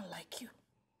elderly woman like you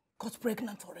got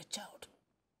pregnant for a child.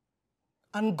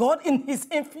 And God, in His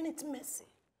infinite mercy,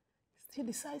 still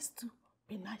decides to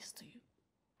be nice to you.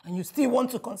 And you still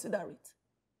want to consider it.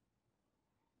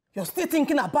 You're still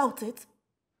thinking about it.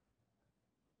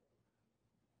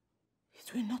 It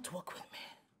will not work with me.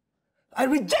 I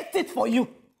reject it for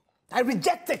you. I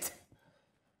reject it.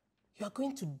 You are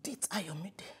going to date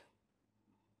Ayomide.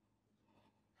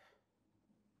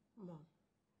 Mom,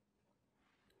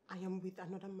 I am with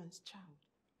another man's child.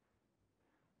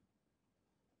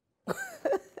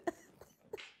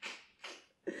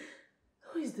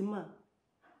 Who is the man?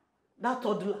 That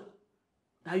toddler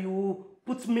that you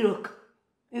put milk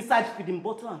inside feeding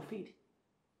bottle and feed.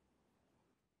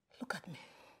 Look at me.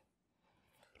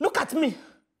 Look at me.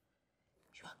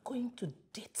 You are going to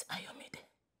date Ayomide,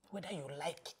 whether you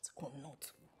like it or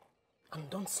not. And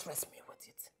don't stress me with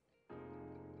it.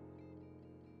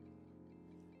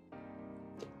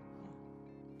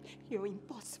 You're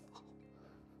impossible.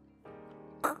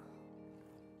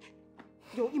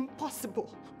 You're impossible.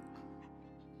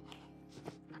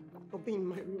 I'll be in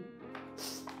my room.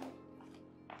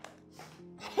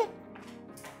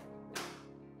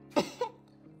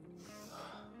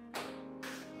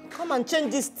 Come and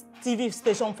change this TV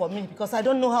station for me because I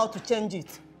don't know how to change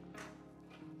it.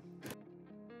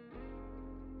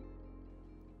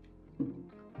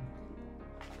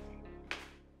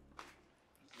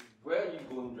 Where are you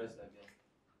going dressed like that?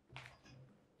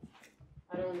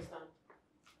 I don't understand.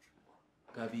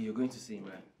 Gabby, you're going to see him,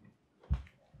 right?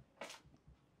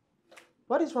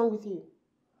 What is wrong with you?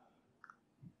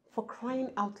 For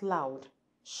crying out loud,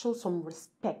 show some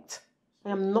respect. I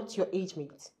am not your age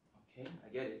mate. Okay, I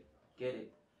get it. Get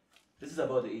it. This is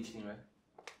about the age thing, right?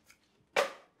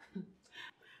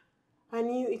 I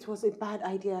knew it was a bad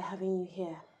idea having you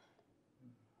here.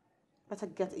 Better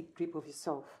get a grip of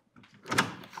yourself. Get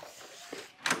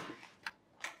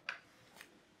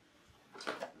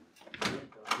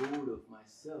a hold of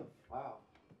myself. Wow.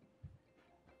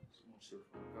 So much so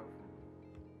for my girlfriend.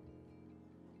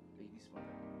 Baby's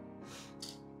mother.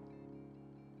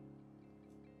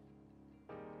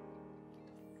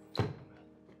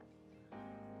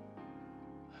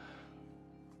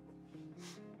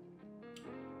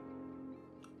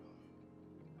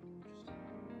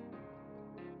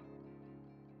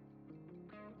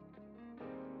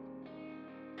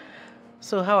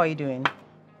 So how are you doing?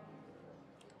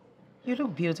 You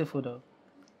look beautiful though.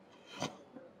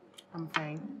 I'm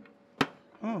fine.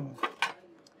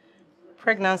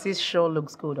 Pregnancy sure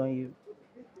looks good on you.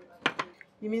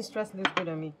 You mean stress looks good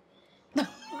on me?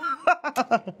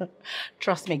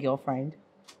 Trust me, girlfriend.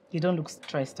 You don't look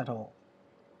stressed at all.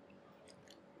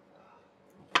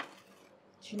 Do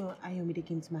you know Ayomide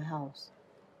came to my house?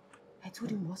 I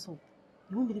told him what's up.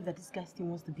 You won't believe that this guy still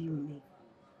wants to be with me.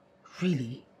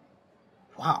 Really?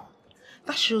 Wow.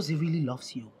 That shows he really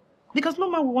loves you. Because no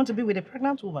man will want to be with a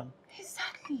pregnant woman.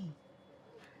 Exactly.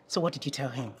 So what did you tell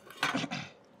him?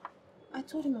 I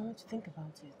told him I want to think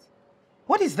about it.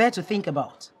 What is there to think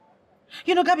about?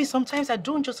 You know, Gabby, sometimes I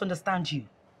don't just understand you.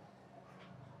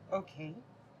 Okay.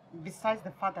 Besides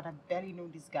the fact that I barely know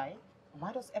this guy,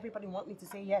 why does everybody want me to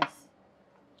say yes?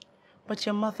 But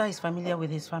your mother is familiar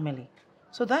with his family.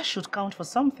 So that should count for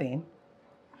something.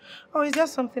 Or is there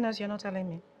something else you're not telling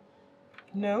me?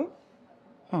 No.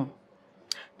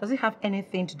 Does it have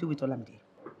anything to do with Olamide?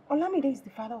 Olamide is the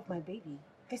father of my baby.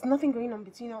 There's nothing going on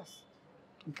between us.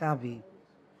 Gabby.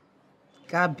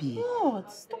 Gabby.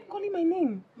 What? Stop calling my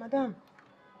name, madam.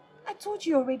 I told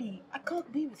you already, I can't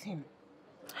be with him.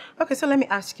 Okay, so let me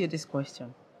ask you this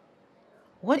question.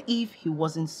 What if he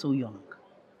wasn't so young?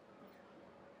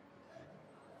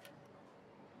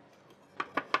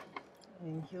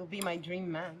 And he'll be my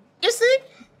dream man. You see?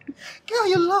 Girl,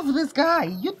 you love this guy.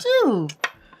 You do.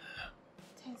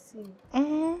 Tessie,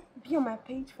 be on my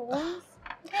page for once,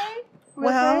 okay?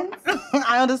 Well,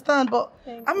 I understand, but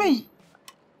Thank I you. mean,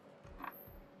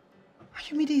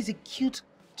 Ayomide is a cute,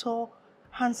 tall,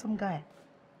 handsome guy.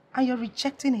 And you're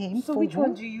rejecting him So for which who?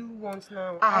 one do you want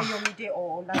now? Ayomide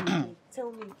or Olamide?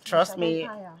 Tell me. please, Trust I me, don't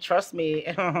tire. trust me.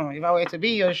 If I were to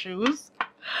be in your shoes,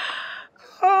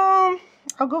 I'll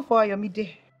go for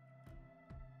Ayomide.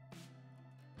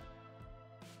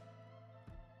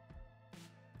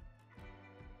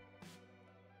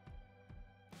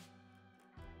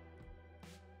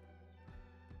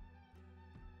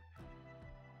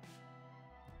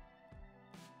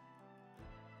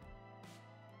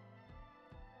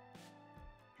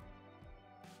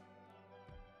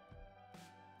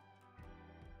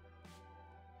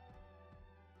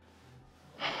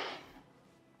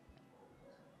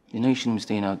 You know you shouldn't be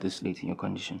staying out this late in your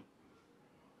condition.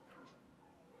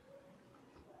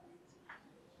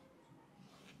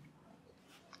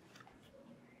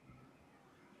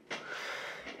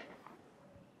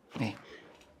 Hey,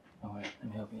 all right,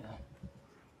 let me help you now.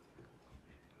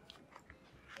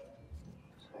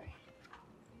 Sorry.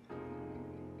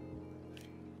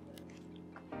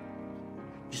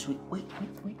 Just wait.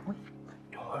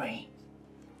 Don't worry.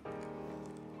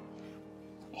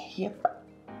 Yep.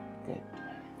 Good.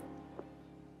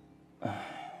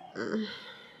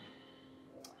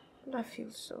 That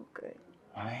feels so good.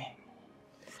 All right.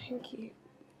 Thank you.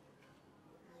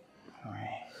 All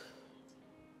right.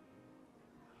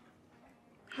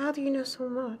 How do you know so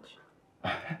much?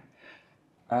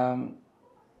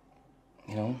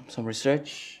 You know, some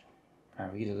research. I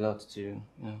read a lot too,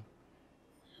 you know.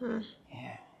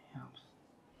 Yeah, it helps.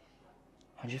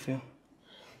 How'd you feel?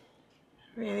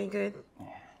 Really good. Yeah,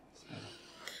 it's good.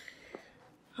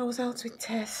 I was out with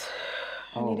Tess.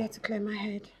 I Oh. needed to clear my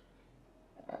head.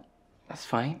 That's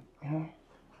fine, you know.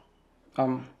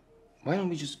 Why don't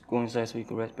we just go inside so you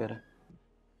can rest better?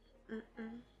 Okay.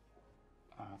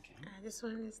 I just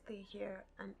want to stay here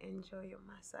and enjoy your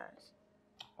massage.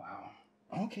 Wow.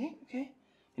 Okay. You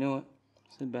know what?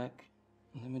 Sit back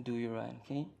and let me do you right,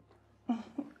 okay? That's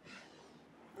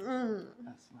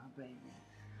my baby.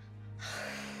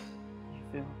 You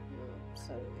feel?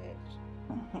 So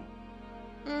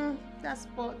good. That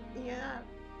spot, yeah.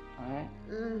 Alright?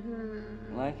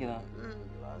 Like it, huh?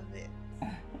 Love it.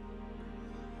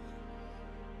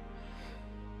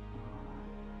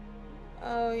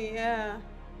 Oh, yeah.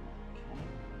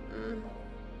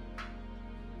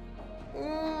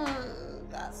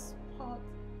 That spot.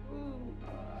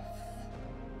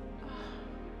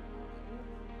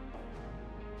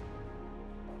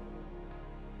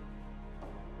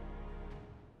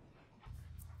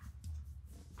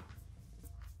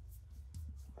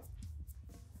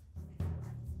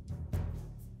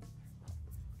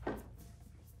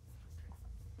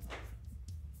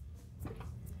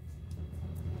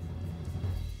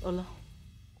 Ola,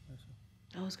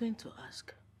 I was going to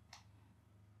ask,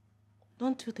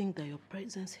 don't you think that your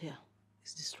presence here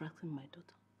is distracting my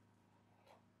daughter?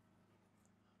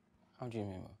 How do you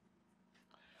mean, Mom?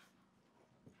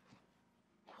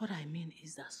 What I mean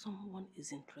is that someone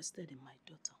is interested in my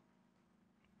daughter.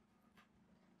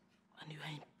 And you are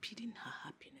impeding her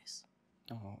happiness.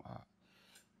 Oh,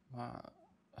 Ma,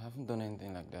 I haven't done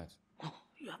anything like that. Oh,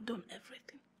 you have done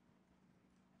everything.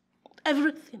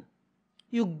 Everything.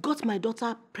 You got my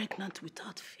daughter pregnant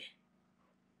without fear.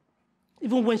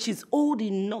 Even when she's old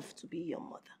enough to be your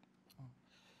mother.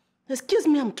 Excuse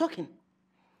me, I'm talking.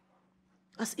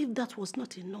 As if that was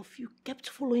not enough, you kept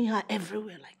following her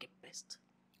everywhere like a pest.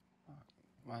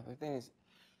 Ma, the thing is,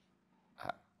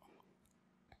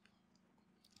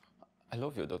 I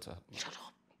love your daughter. Shut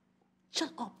up.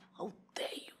 Shut up. How dare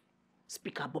you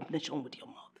speak abomination with your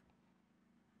mouth?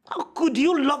 How could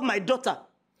you love my daughter?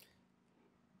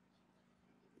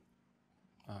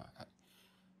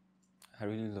 I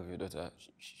really love your daughter.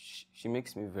 She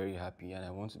makes me very happy and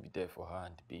I want to be there for her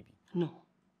and the baby. No.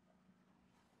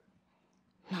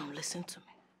 Now listen to me.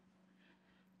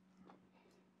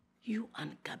 You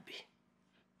and Gabi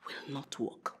will not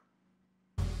work.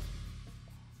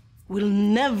 Will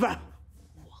never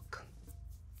work.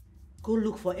 Go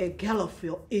look for a girl of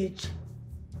your age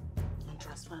and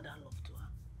transfer that love to her.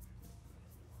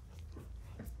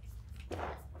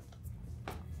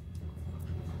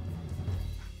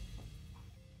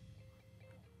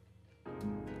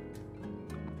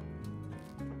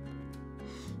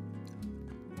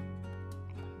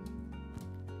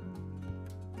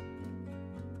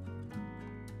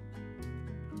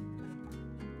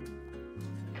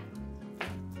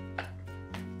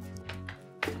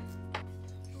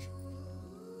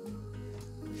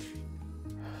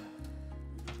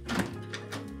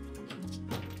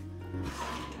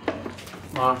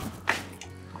 Ma.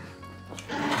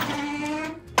 I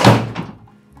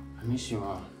miss you,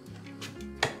 Ma.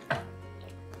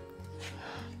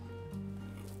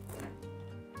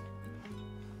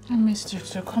 I missed you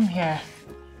too. Come here.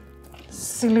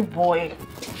 Silly boy.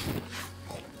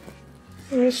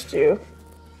 I missed you.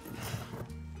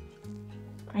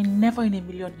 I never in a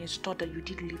million years thought that you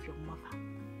did leave your mother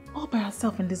all by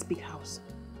herself in this big house.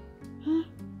 Huh?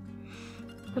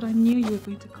 But I knew you were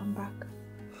going to come back.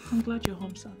 I'm glad you're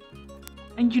home, son.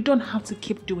 And you don't have to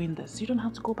keep doing this. You don't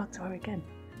have to go back to her again.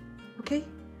 Okay?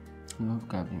 I love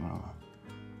Gabi, Mama.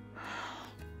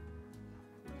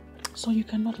 So you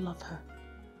cannot love her.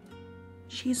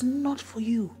 She's not for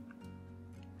you.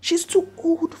 She's too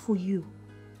old for you.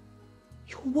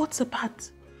 You're worlds apart.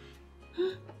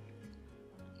 Hmm?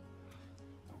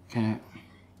 Can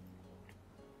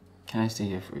I stay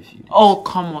here for a few days? Oh,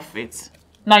 come off it.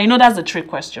 Now, you know that's the trick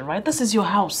question, right? This is your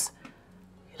house.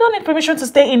 You don't need permission to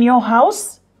stay in your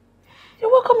house.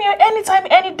 You're welcome here anytime,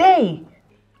 any day.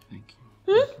 Thank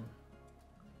you. Hmm?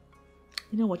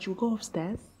 You know what? You'll go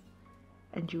upstairs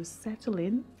and you'll settle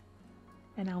in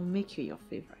and I'll make you your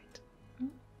favorite. Hmm?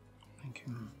 Thank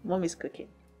you, Mom. Mommy's cooking.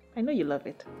 I know you love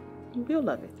it. You will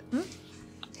love it. Hmm?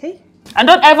 Okay? And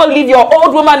don't ever leave your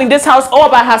old woman in this house all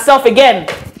by herself again.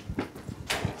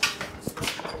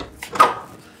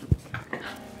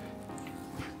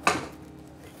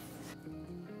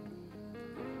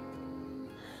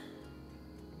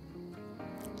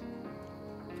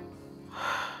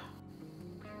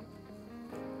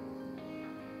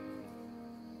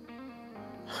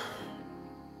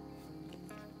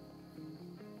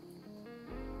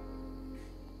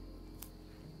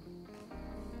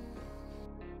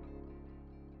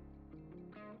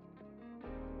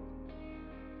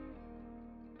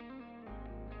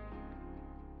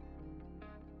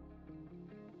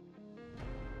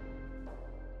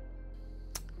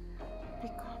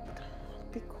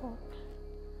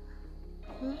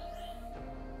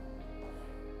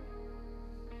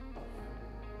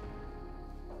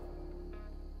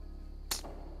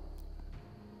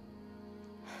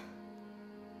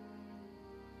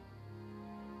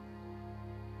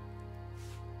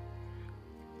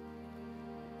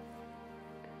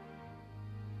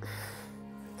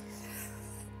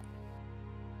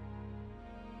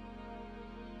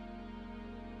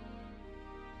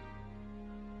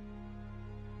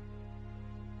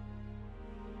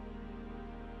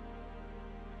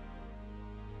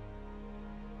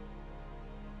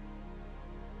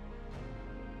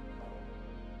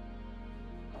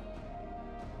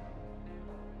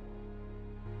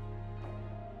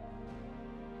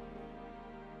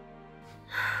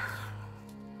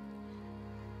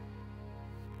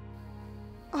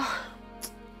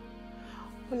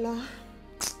 Hola.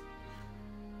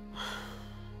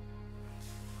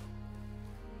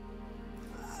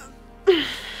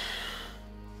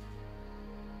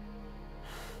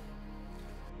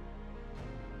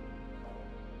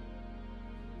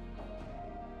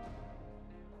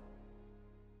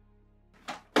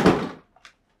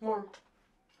 Mom,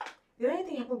 did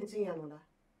anything happen between you and Ola?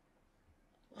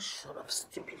 What sort of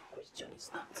stupid question is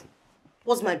that?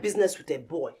 What's my business with a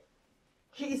boy?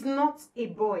 He is not a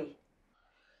boy.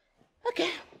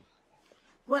 Okay.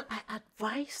 Well, I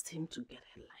advised him to get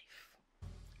a life.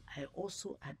 I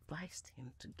also advised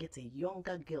him to get a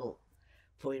younger girl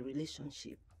for a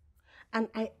relationship. And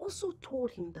I also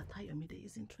told him that Ayomide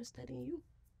is interested in you.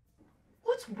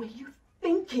 What were you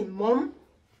thinking, Mom?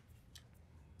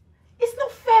 It's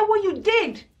not fair what you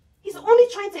did. He's only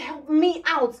trying to help me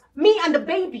out, me and the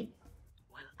baby.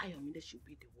 Well, Ayomide should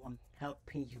be the one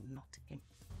helping you, not him.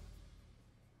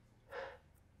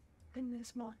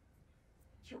 Goodness, Mom.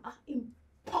 You are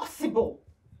impossible.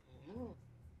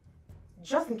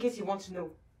 Just in case you want to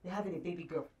know, they're having a baby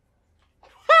girl.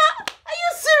 Are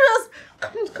you serious?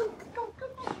 Come.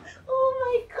 Oh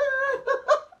my God.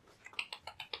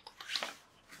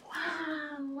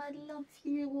 Wow, I love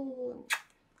you.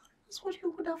 That's what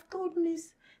you would have told me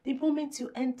the moment you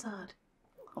entered.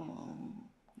 Come on,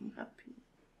 I'm happy.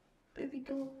 Baby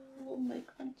girl, my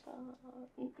grandchild.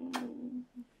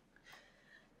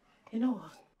 You know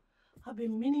what? I've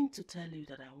been meaning to tell you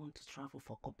that I want to travel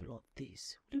for a couple of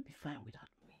days. Will you be fine without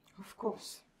me? Of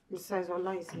course. Besides,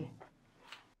 Allah is here.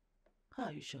 How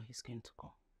are you sure he's going to come?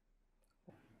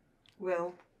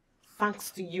 Well,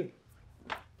 thanks to you.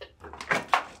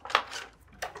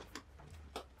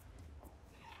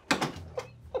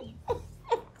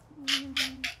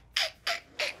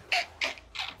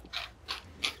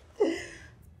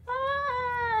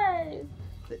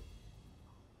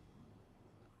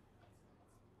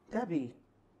 Gabby,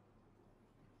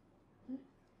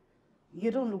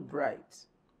 you don't look bright.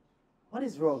 What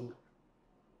is wrong?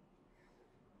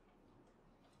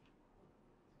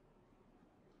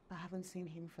 I haven't seen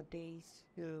him for days.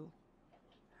 So.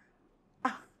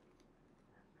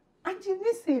 And you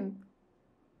miss him?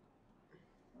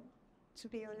 To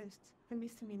be honest, I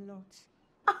missed him a lot.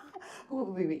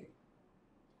 Wait.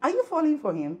 Are you falling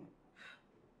for him?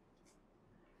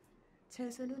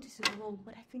 Tess, I know this is wrong,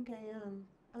 but I think I am.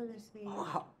 Honestly.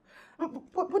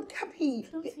 But Gabby...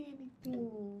 Don't say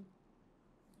anything.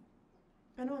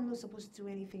 I know I'm not supposed to do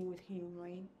anything with him,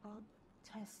 right? But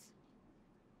Tess,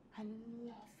 I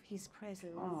love his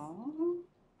presence. Aww.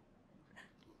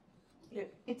 Yeah,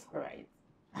 it's alright.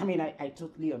 I mean, I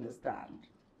totally understand.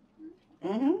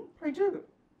 I do.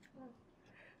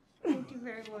 Thank you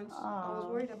very much. I was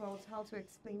worried about how to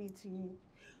explain it to you.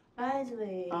 By the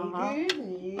way, good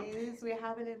news. We're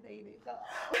having a baby.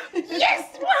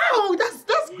 Yes! Wow!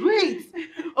 That's great!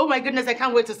 Oh my goodness, I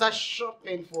can't wait to start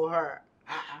shopping for her.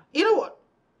 You know what?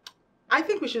 I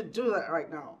think we should do that right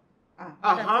now.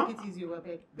 Take it easy,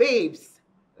 babe. Babes,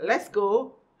 let's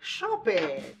go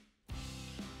shopping.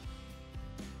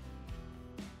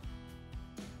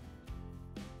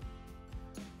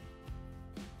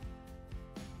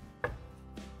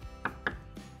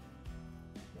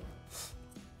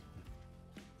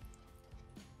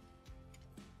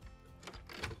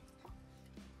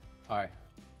 Hi.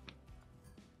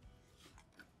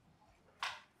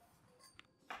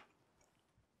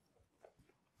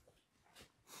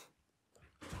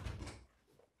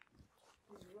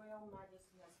 His Royal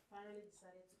Majesty has finally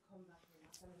decided to come back in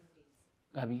after many days.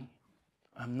 Abby,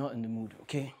 I'm not in the mood,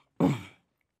 okay?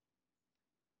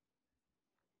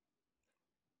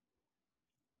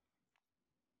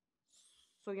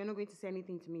 So you're not going to say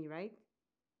anything to me, right?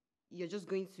 You're just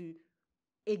going to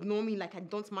ignore me like I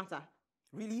don't matter.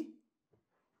 Really?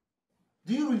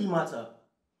 Do you really matter?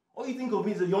 All you think of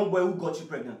me is a young boy who got you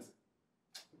pregnant.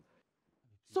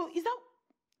 So does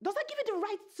that give you the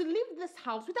right to leave this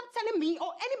house without telling me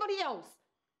or anybody else?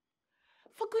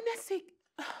 For goodness sake,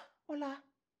 Ola,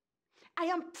 I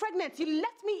am pregnant. You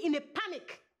left me in a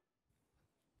panic.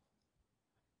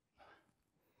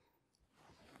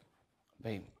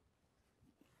 Babe,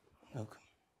 look.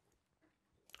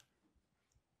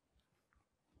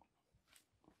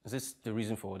 Is this the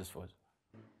reason for all this for?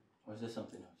 Or is there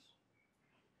something else?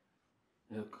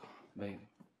 Look, babe,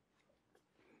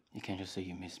 you can just say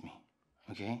you miss me,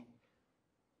 okay?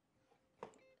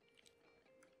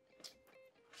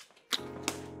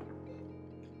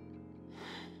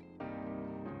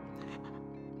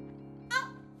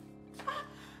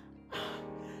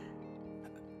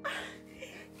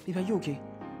 Babe, are you okay?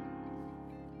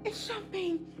 It's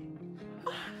champagne.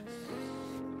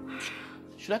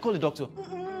 Should I call the doctor?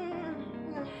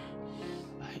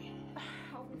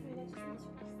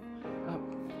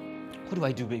 What do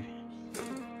I do, baby?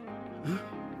 Huh?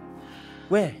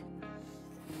 Where?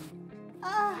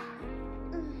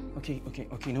 Okay,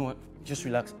 you know what? Just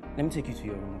relax. Let me take you to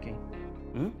your room, okay?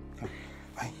 Come.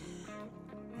 Bye.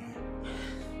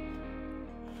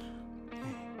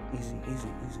 Easy.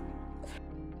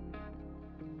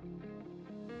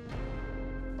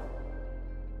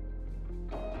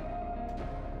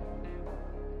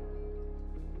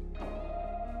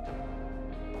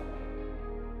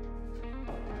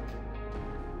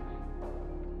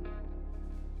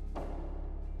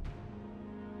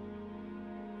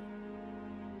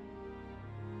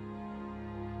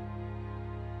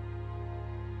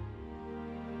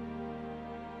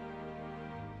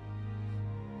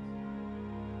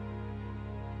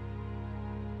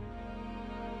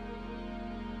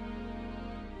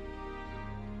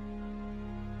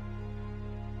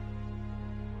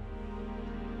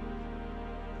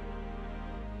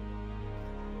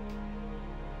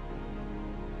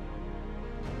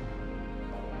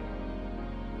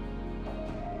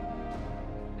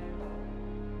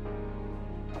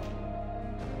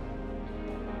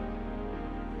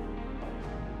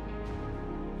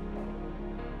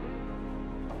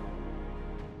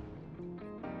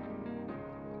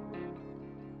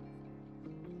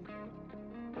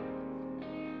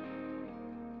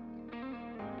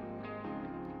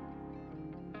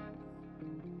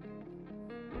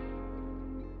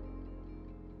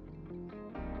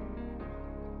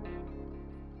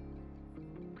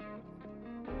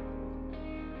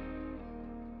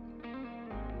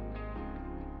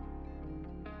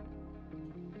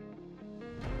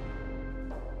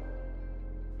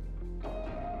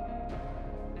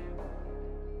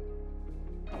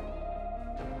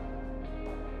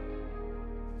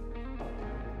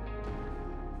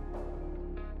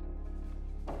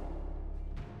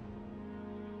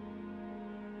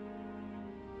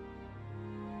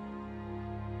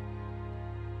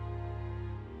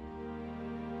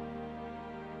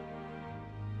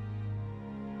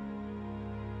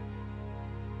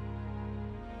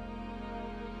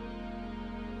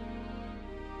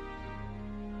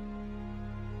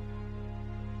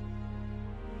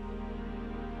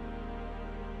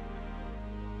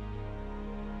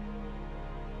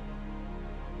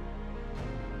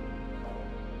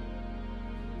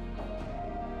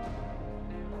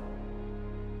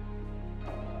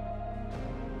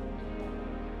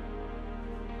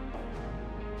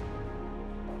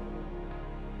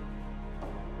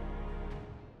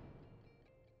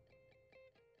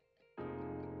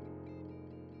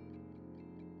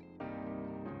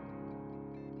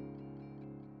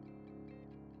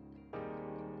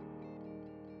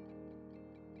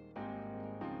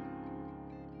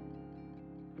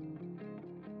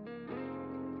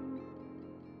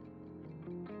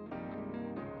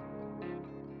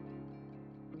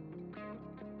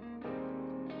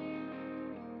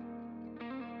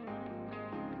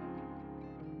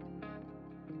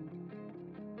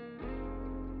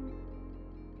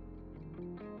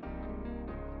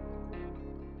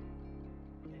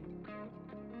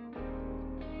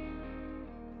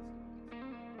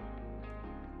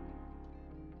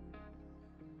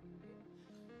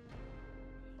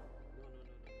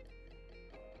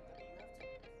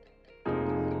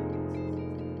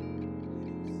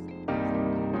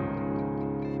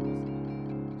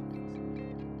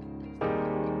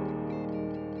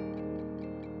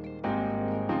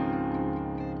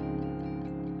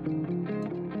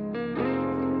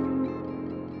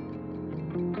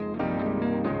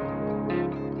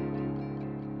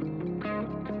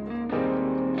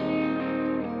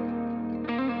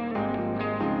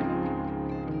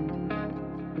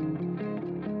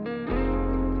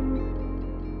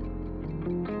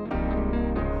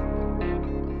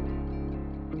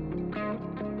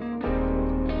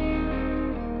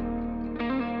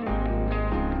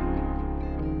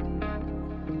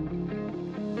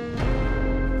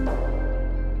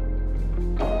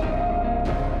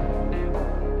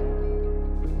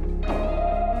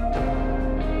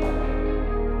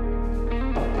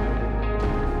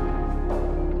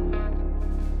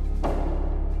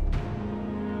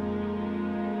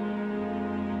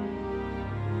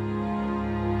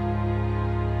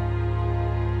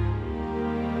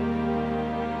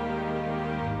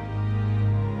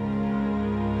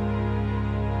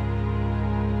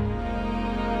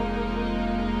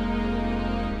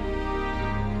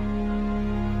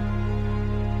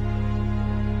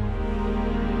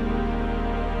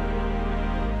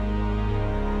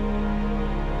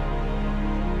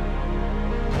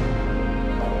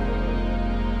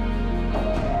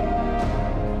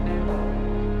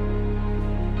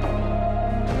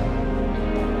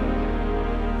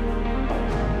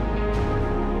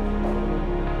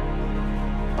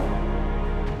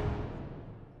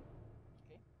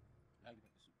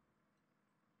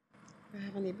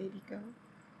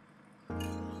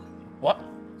 What?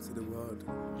 To the world.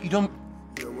 You don't...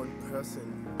 You're one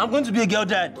person. I'm going to be a girl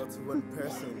dad. But one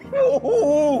person.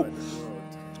 Oh!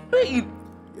 Babe!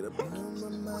 You're the blow my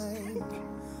mind.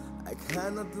 I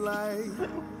cannot lie.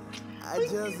 I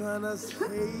just wanna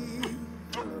say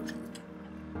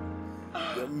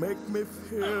you make me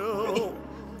feel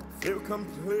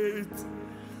complete.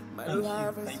 My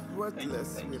life is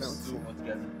worthless without you.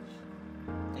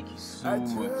 Thank you so I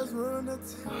much. just wanna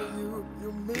tell you,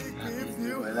 you make me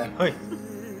feel happy.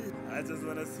 I just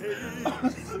wanna say,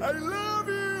 I love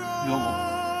you.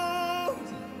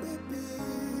 Baby,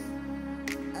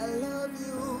 I love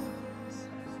you.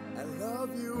 I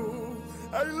love you.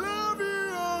 I love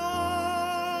you.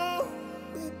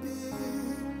 Baby,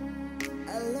 I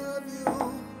love you.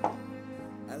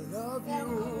 I love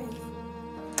you.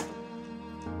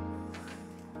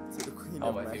 To the queen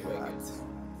of my heart.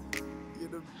 You're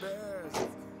the best.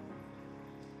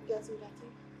 You got some latte?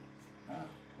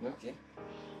 Okay.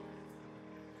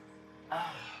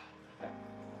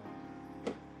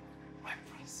 My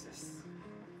princess.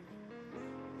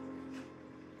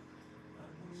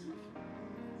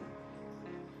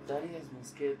 Daddy has been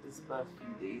scared this past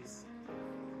few days.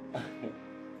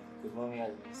 Because mommy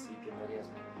has been sick and daddy has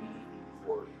been really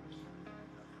worried.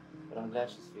 But I'm glad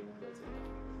she's feeling better.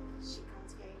 She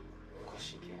can't hear you. Of course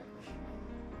she can.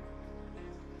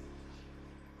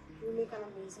 You make an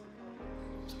amazing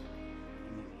point.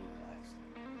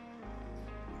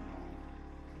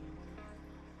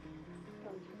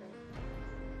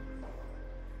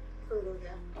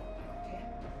 Okay.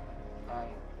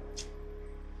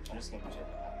 I'm just gonna check it out.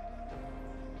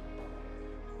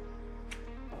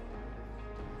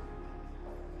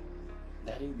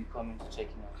 Daddy will be coming to check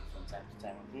in on you from time to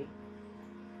time, okay?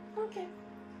 Okay.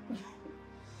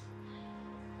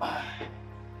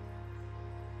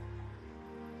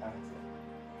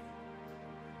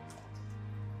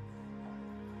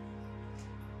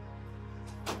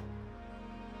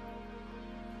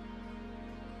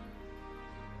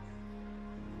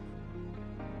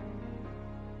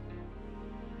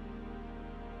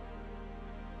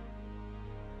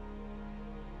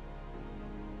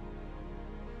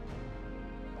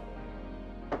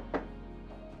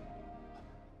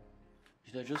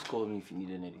 You should have just called me if you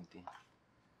needed anything.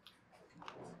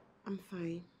 I'm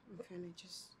fine. I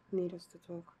just need us to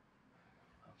talk.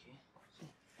 Okay.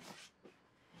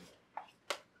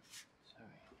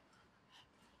 Sorry.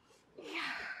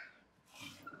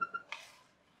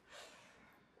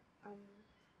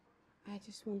 I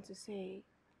just want to say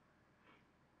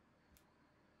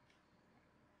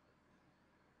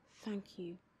thank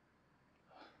you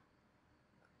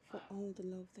for all the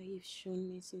love that you've shown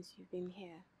me since you've been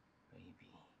here. Baby.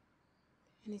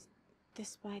 And it's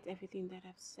despite everything that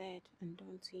I've said and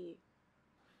done to you.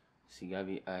 See,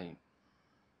 Gabby, I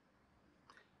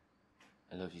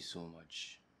love you so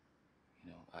much.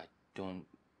 You know, I don't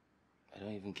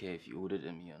even care if you're older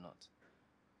than me or not.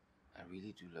 I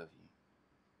really do love you.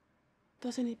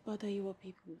 Doesn't it bother you what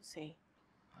people say?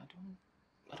 I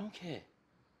don't care.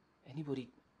 Anybody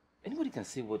can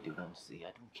say what they want to say.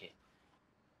 I don't care.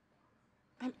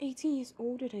 I'm 18 years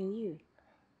older than you.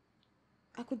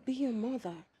 I could be your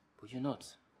mother. But you're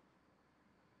not.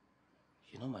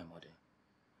 You're not my mother.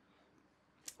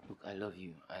 Look, I love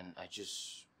you, and I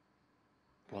just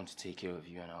want to take care of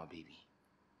you and our baby.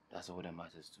 That's all that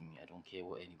matters to me. I don't care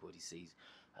what anybody says.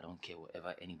 I don't care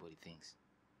whatever anybody thinks.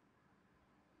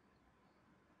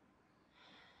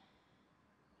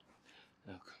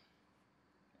 Look,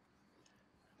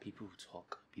 people who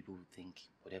talk, people who think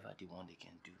whatever they want they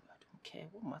can do. I don't care.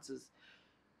 What matters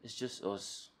is just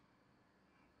us.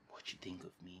 What you think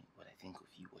of me, what I think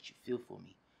of you, what you feel for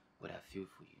me, what I feel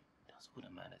for you. That's all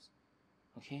that matters.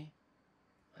 Okay?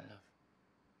 I love.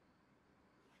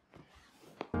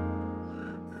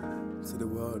 To the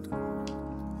world,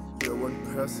 you're one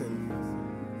person,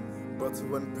 but to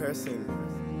one person,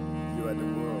 you are the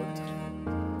world.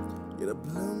 You're the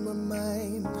blow my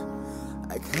mind.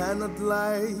 I cannot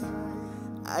lie.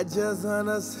 I just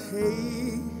wanna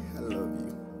say I love you.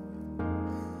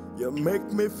 You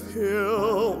make me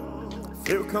feel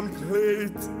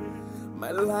complete. My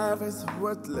life is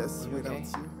worthless without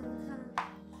you.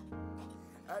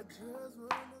 I just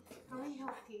wanna. Can I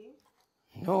help you?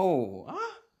 No.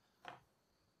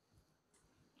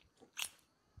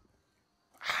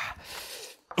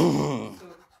 So,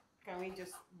 can we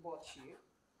just watch you?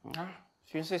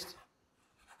 If you insist.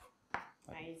 I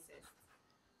insist.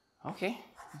 Okay,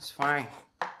 that's fine.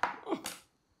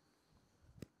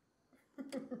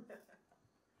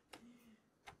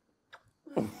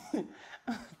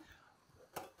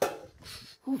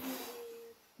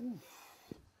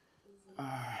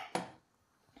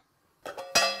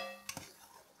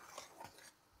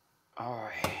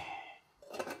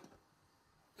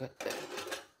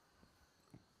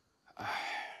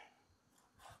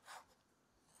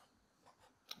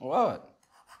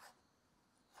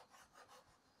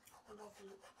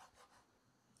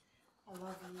 I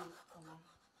love you, Mama.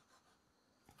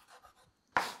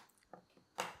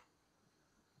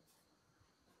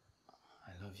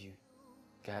 I love you,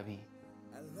 Gabby.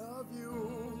 I love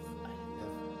you. I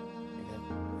love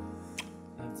you.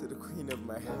 To the queen of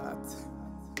my heart.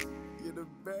 You're the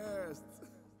best.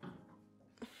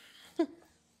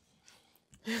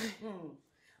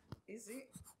 Is it?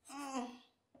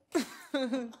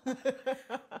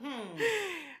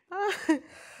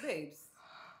 Babes,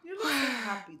 you look so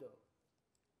happy though.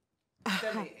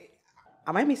 Tell me,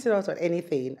 Am I missing out on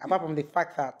anything apart from the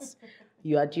fact that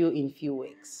you are due in few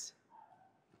weeks?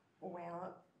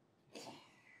 well,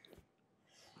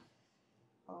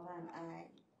 hold on, I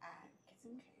get some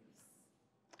clothes.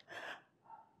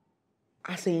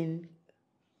 As in,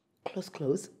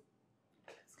 close.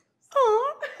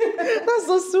 Oh, that's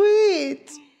so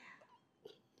sweet.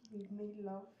 We've made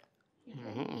love.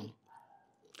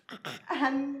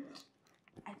 And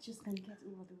I just can't get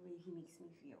over the way he makes me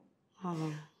feel.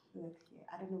 Look here,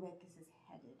 I don't know where this is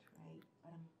headed, right?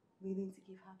 But I'm willing to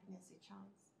give happiness a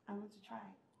chance. I want to try.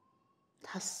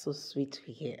 That's so sweet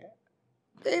to hear.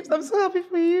 Babes, I'm so happy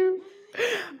for you.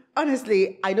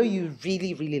 Honestly, I know you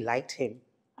really, really liked him.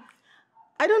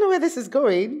 I don't know where this is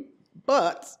going,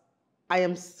 but I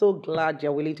am so glad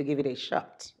you're willing to give it a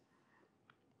shot.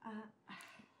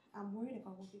 I'm worried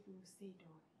about what people will say,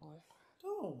 though.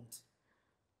 Don't.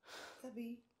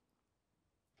 Gabby,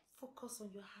 focus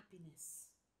on your happiness.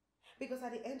 Because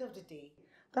at the end of the day,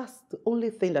 that's the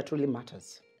only thing that really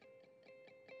matters.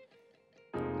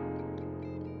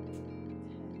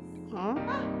 Huh?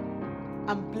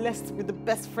 I'm blessed with the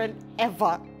best friend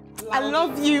ever. I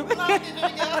love you.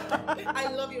 I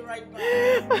love you right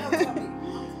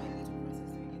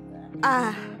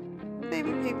back.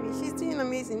 Baby, she's doing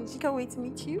amazing. She can't wait to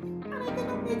meet you. And I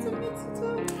cannot wait to meet you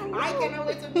too. I cannot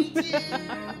wait to meet you.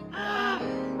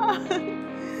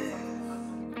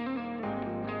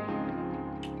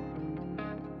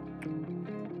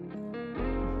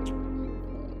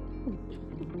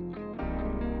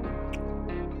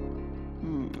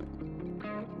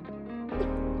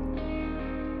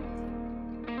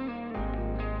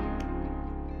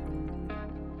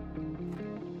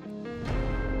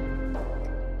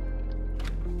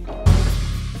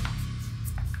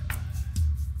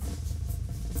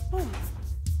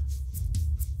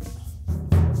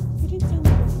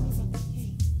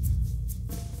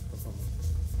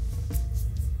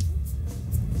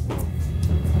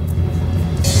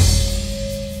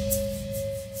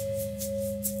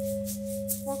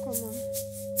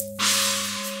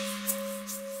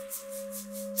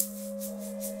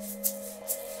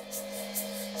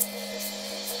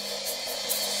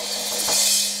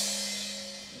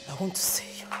 I want to see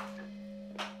you.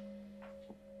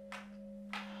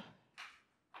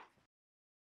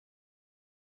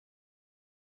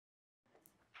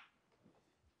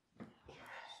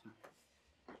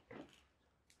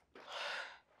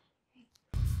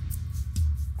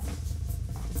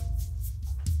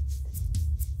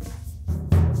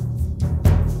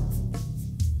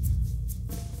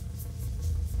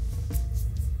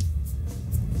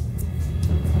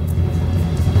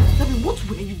 What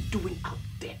were you doing out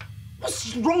there?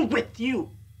 What's wrong with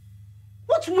you?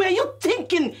 What were you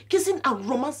thinking, kissing and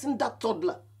romancing that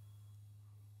toddler?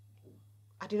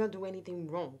 I did not do anything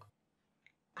wrong.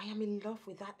 I am in love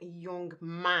with that young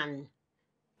man.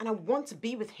 And I want to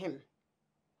be with him.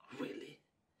 Really?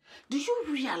 Do you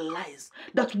realize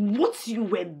that what you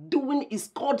were doing is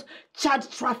called child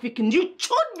trafficking? You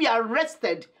should be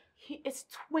arrested. He is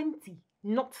 20,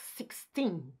 not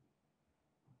 16.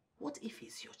 What if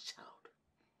he's your child?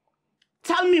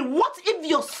 Tell me, what if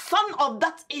your son of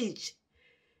that age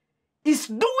is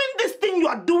doing this thing you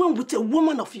are doing with a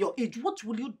woman of your age? What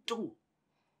will you do?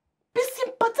 Be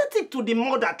sympathetic to the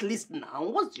mother at least now.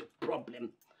 What's your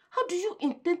problem? How do you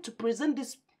intend to present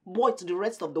this boy to the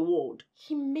rest of the world?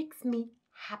 He makes me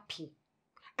happy.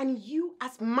 And you,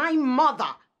 as my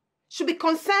mother, should be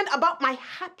concerned about my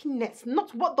happiness,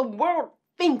 not what the world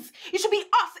thinks. It should be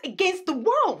us against the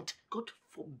world. God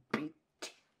forbid.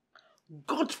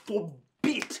 God forbid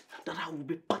that I will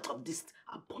be part of this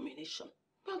abomination.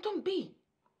 Well, don't be.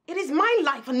 It is my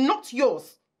life and not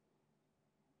yours.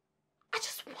 I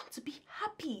just want to be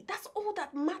happy. That's all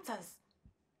that matters.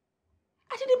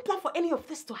 I didn't plan for any of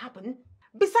this to happen.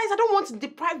 Besides, I don't want to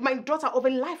deprive my daughter of a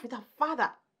life with her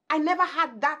father. I never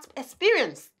had that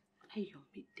experience.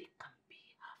 Ayomide can be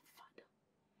her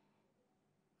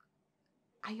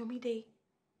father. Ayomide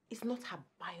is not her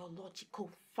biological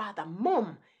father,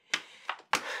 Mom.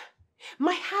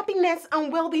 My happiness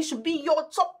and well-being should be your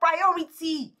top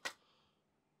priority.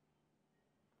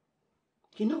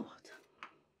 You know what?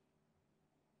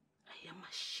 I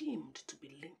ashamed to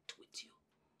be linked with you.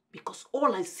 Because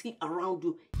all I see around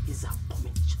you is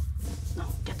abomination. Now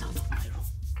get out of my room.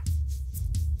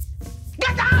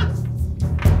 Get out!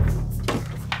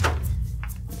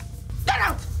 Get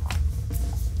out!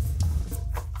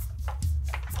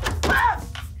 Ah!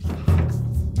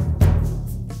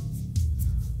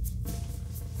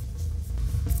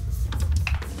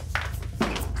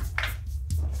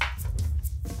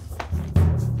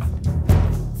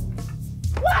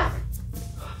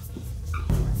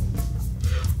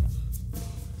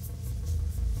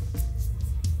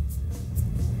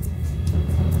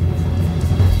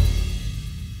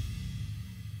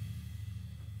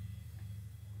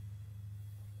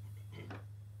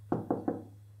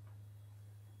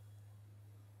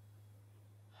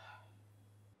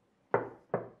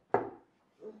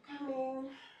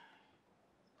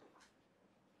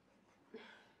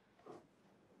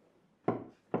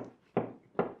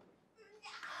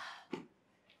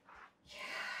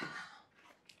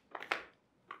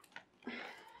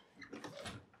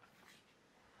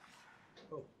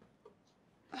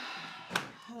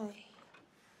 What?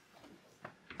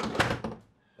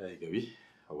 Hey, Gabi.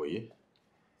 How are you?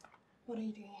 What are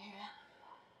you doing here?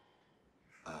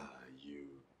 You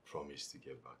promised to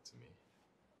get back to me.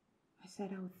 I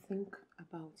said I would think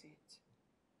about it.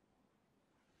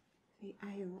 See,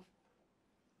 I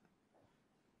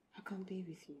can't be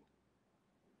with you.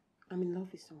 I'm in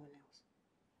love with someone else.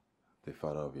 The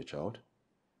father of your child?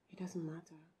 It doesn't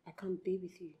matter. I can't be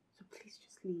with you. So please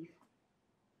just leave.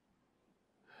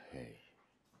 Hey.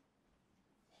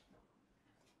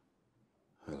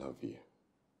 I love you.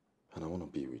 And I want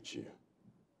to be with you.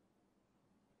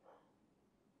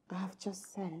 I have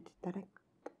just said that I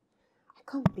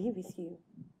can't be with you.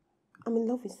 I'm in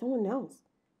love with someone else.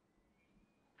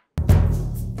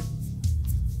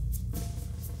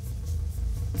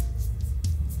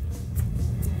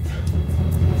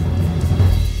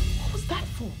 What was that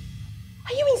for?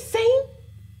 Are you insane?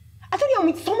 I thought you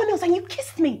were with someone else and you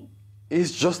kissed me.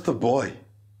 He's just a boy.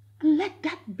 Let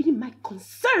that be my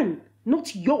concern,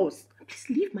 not yours. Please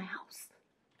leave my house.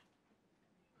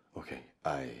 Okay,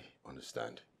 I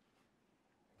understand.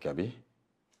 Gabi,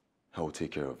 I will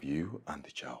take care of you and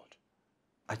the child.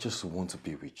 I just want to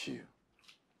be with you.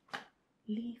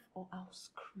 Leave or I'll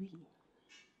scream.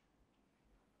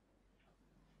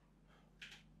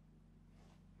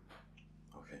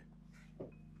 Okay.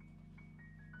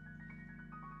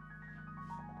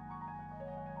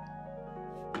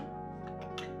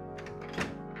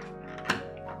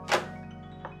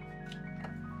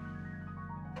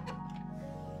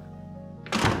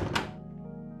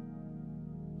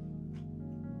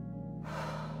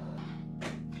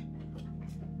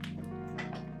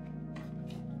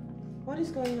 What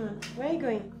is going on? Where are you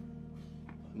going?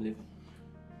 I'm leaving.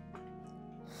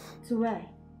 To where?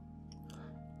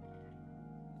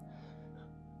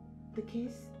 The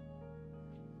kiss?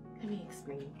 Let me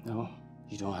explain. No,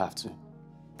 you don't have to.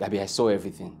 Gabi, I saw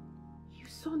everything. You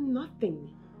saw nothing.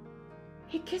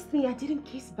 He kissed me, I didn't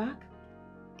kiss back.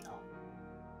 No.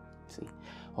 See,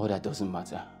 all that doesn't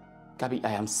matter. Gabi,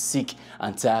 I am sick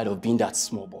and tired of being that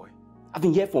small boy. I've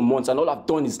been here for months and all I've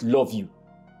done is love you.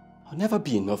 I'll never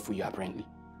be enough for you, apparently.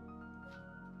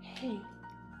 Hey.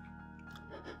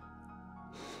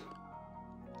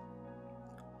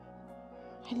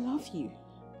 I love you.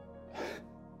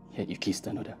 Yeah, you kissed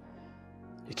another.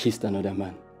 You kissed another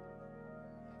man.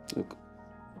 Look,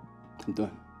 I'm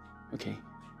done, okay?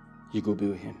 You go be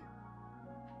with him.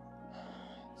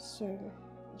 So,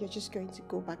 you're just going to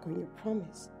go back on your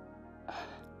promise?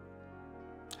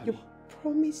 You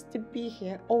promised to be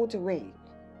here all the way.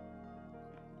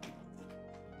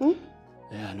 Hmm?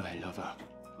 Yeah, I know I love her,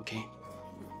 okay?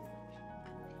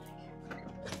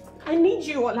 I need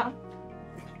you, Ola.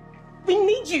 We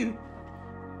need you.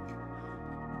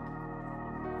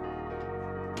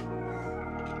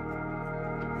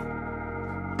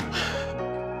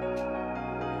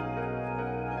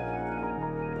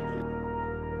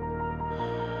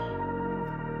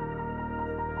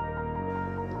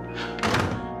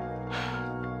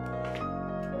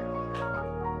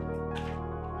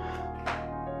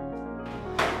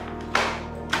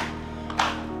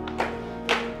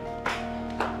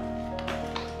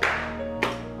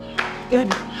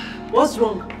 Gabi, what's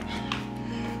wrong?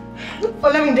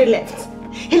 Olamide left.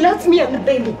 He left me and the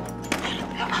baby.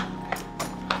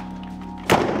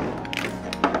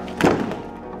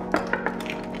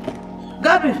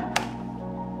 Gabi,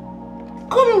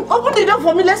 come open the door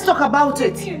for me. Let's talk about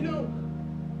it.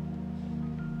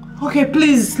 Okay,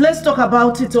 please, let's talk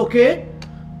about it, okay?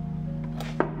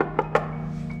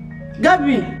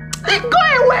 Gabi,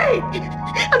 go away.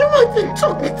 I don't want to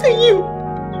talk to you.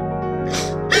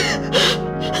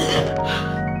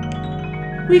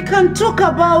 We can talk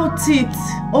about it,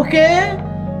 okay?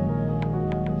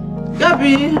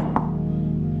 Gabby,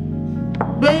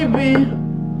 baby.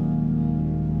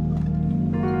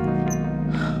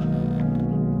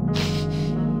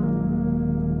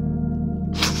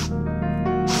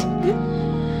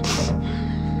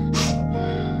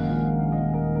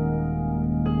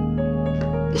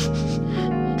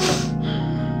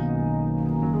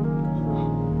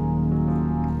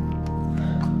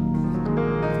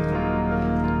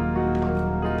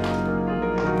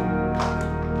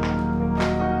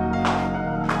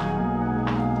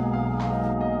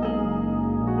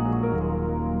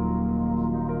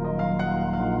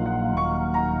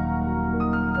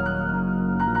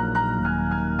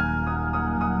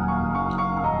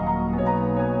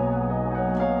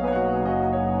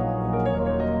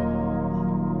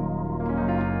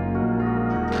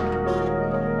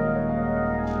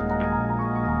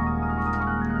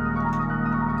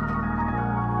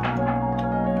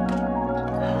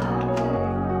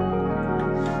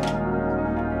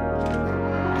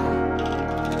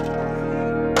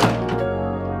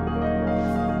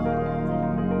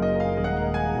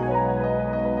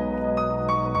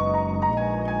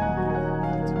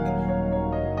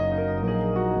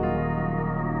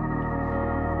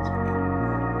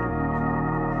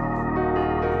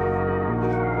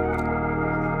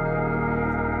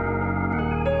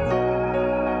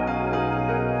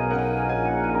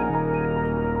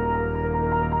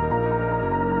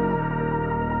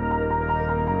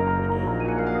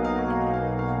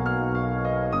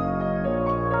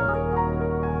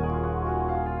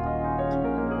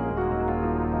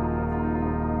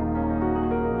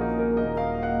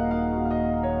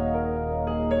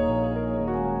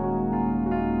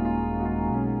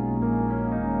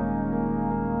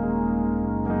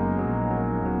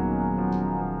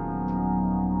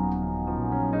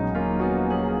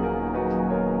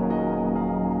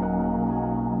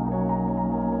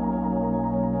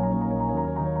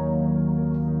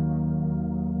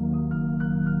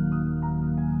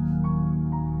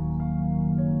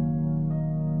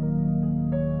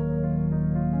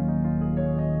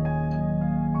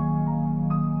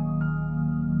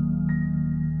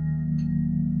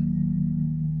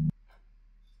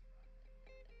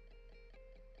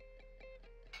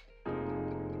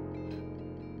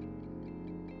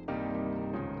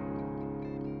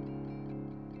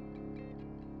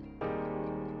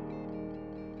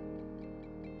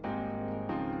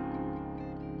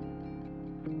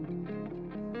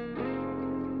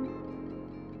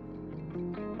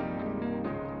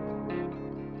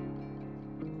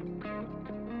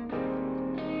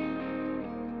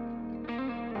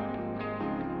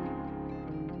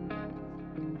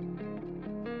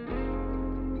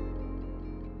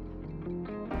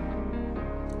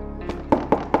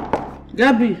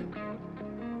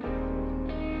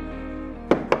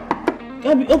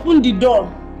 Gabby, open the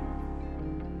door.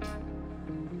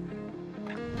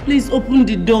 Please open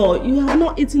the door. You have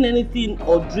not eaten anything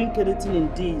or drink anything in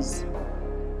days.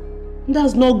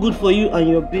 That's not good for you and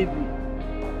your baby.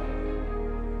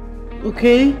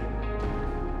 Okay?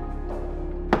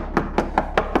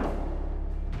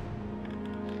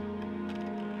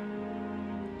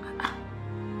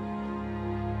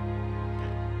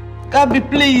 Gabby,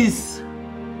 please.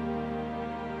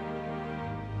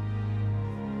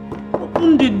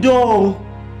 Open the door.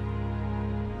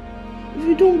 If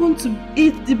you don't want to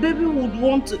eat, the baby would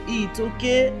want to eat,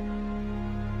 okay?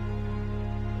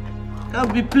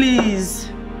 Gabby, please.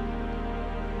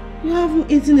 You haven't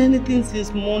eaten anything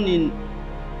since morning.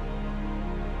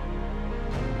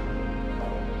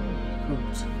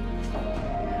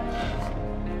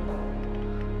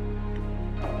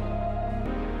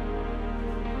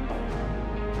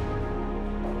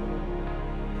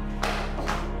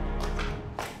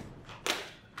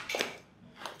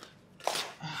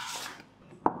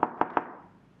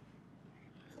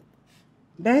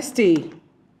 Bestie,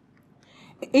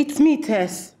 it's me,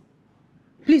 Tess.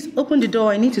 Please open the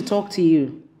door. I need to talk to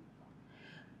you.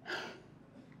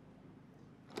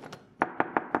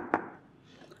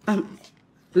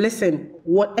 Listen,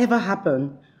 whatever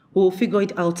happened, we'll figure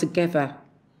it out together,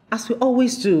 as we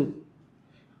always do.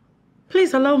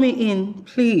 Please allow me in,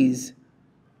 please.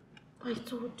 I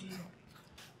told you.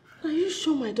 Are you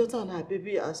sure my daughter and her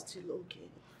baby are still okay?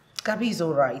 Gabby is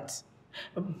all right.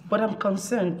 But I'm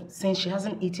concerned since she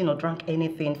hasn't eaten or drank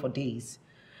anything for days.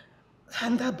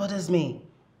 And that bothers me.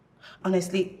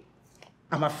 Honestly,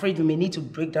 I'm afraid we may need to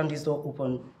break down this door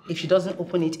open if she doesn't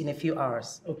open it in a few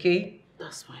hours, okay?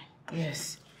 That's fine.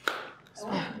 Yes. That's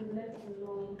fine.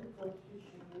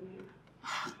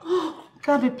 Oh,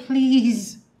 Gabby,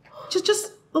 please.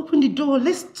 Just open the door.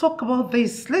 Let's talk about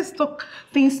this. Let's talk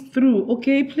things through,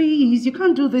 okay? Please, you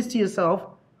can't do this to yourself.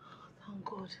 Thank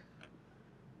God.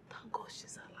 Thank God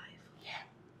she's alive. Yeah.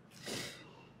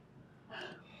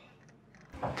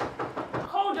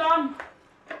 Hold on.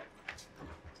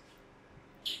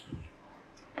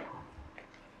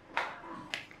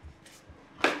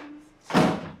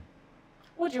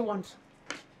 What do you want?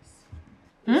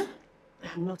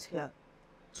 I'm not here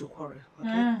to quarrel,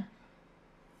 okay?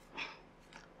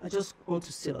 I just want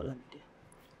to see Olamide.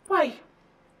 Why?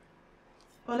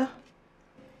 Ola,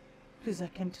 please, I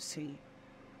came to see you.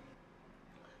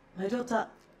 My daughter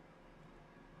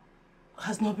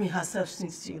has not been herself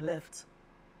since you left.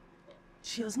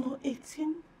 She has not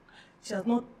eaten. She has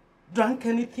not drank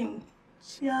anything.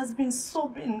 She has been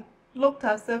sobbing, locked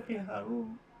herself in her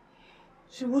room.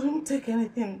 She wouldn't take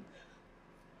anything.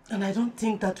 And I don't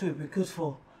think that will be good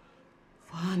for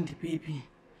her and the baby.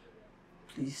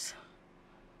 Please.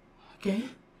 Okay?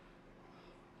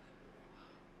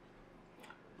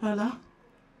 Ola?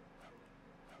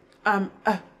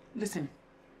 Listen.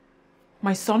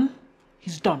 My son,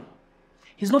 he's done.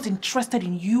 He's not interested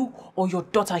in you or your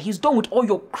daughter. He's done with all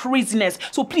your craziness.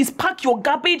 So please pack your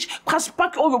garbage,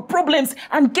 pack all your problems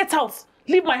and get out.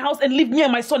 Leave my house and leave me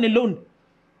and my son alone.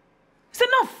 It's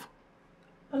enough.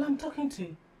 Well, I'm talking to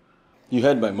you. You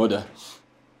heard my mother.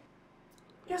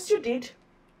 Yes, you did.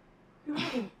 You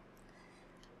heard.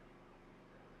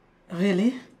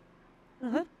 Really?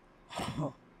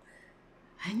 Oh,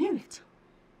 I knew it.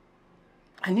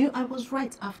 I knew I was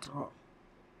right after all.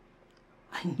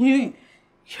 I knew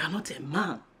you're not a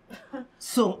man.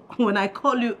 So when I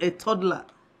call you a toddler,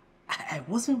 I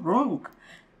wasn't wrong.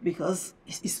 Because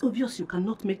it's obvious you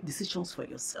cannot make decisions for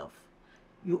yourself.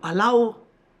 You allow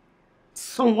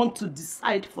someone to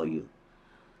decide for you.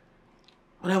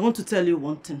 But I want to tell you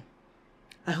one thing.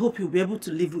 I hope you'll be able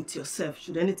to live with yourself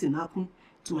should anything happen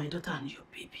to my daughter and your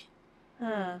baby.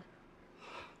 Go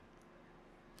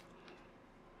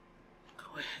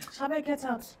ahead. Shall I get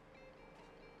out?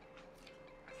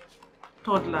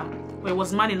 Toddler, well,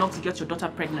 was man enough to get your daughter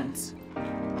pregnant.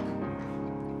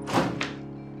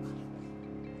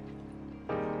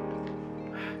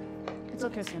 It's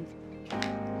okay, Sam.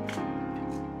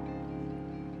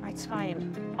 It's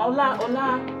fine. Ola.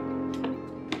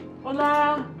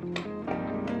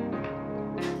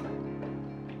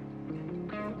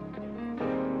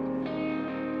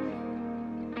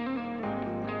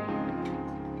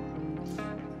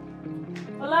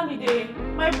 Olamide,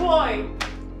 my boy.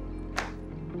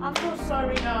 I'm so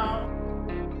sorry now.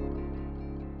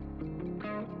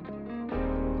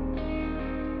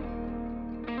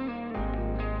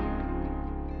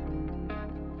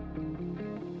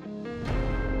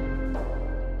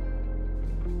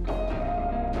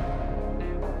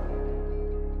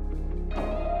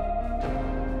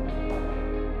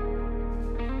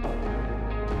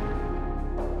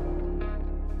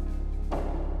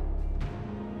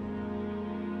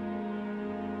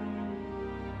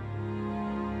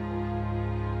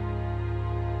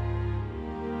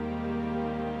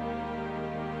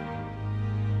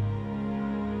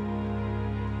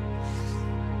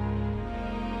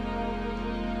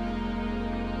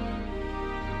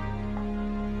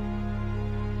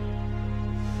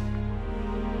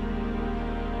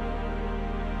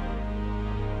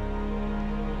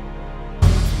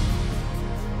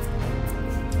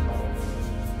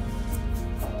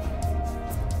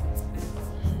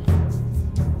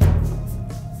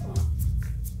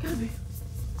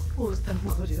 Oh, thank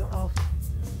God you're off.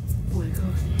 Oh my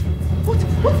God. What?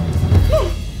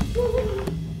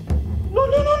 No.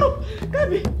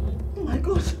 Gabby. Oh my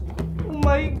God. Oh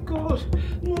my God.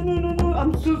 No.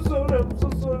 I'm so sorry.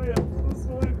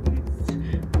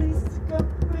 Please,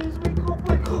 Gabby, please, wake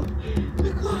up.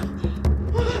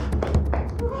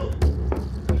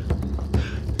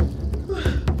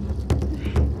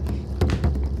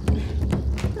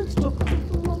 Let's talk. Oh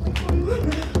my God.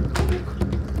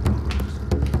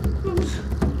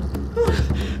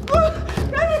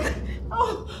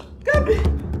 Gabby!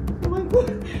 Oh my God!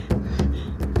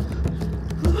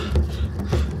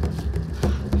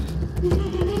 No,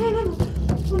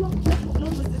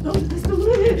 don't do this to me.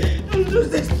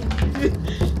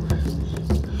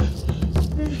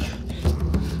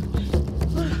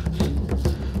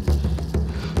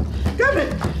 Gabby!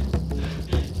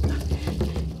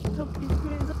 No.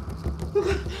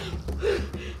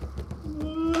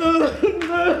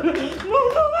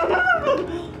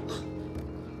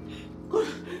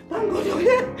 Thank God you're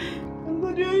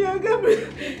here. Gabby.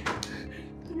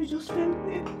 Gabby just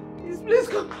fainted. Please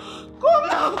come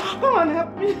now. Come and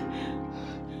help me.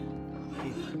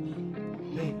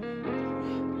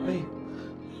 Babe.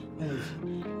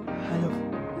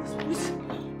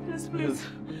 please.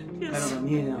 Yes. I'm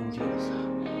here now, James.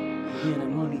 I'm here and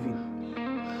I'm not leaving.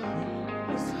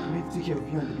 Yes. I'm here to take care of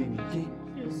you and the baby, okay?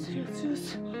 Yes. Yeah.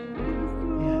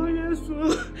 Oh, yes.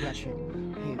 Yeah, sure.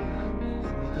 Here.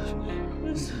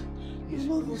 Yes. Yes. I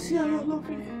love you. See, I love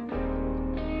you.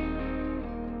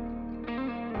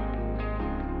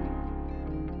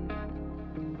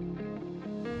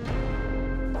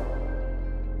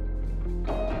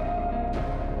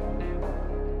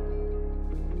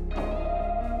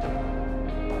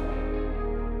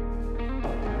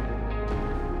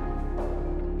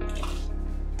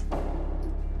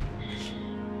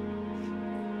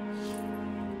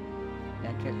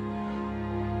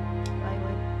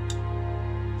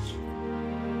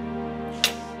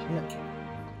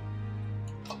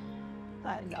 I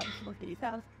love Loki's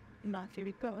house. My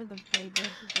favorite girl is the flavor.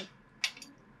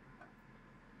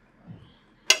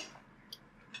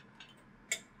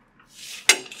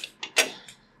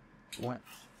 What?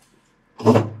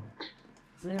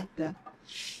 There.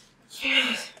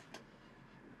 Yes.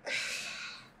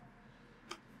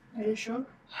 Are you sure?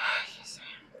 Yes.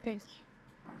 Thanks.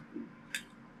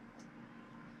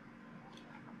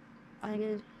 I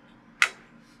did.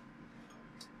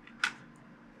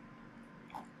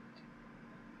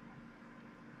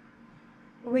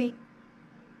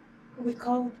 We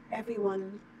called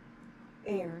everyone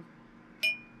here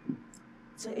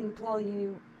to implore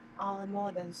you, our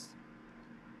mothers,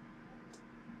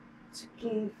 to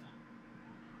give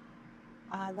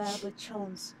our love a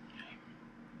chance.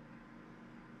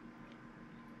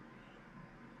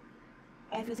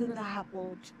 Everything that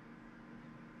happened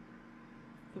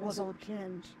was all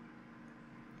planned.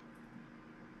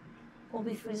 But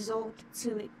we've resolved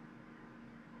to it.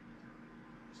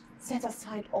 Set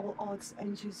aside all odds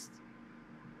and just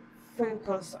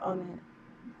focus on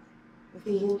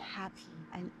being happy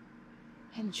and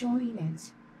enjoying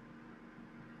it.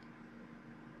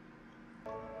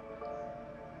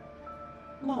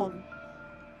 Mom,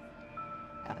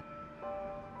 I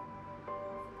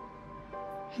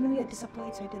know you're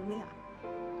disappointed in me.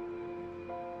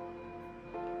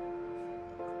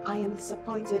 I am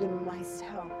disappointed in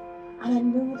myself, and I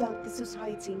know that the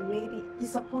society may be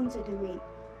disappointed in me.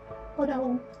 But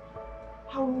I'll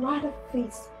rather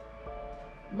face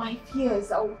my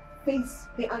fears, I'll face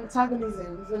the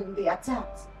antagonisms and the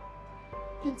attacks,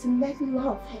 than to let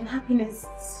love and happiness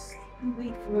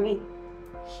wait for me.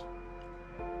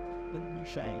 What are you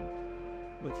saying?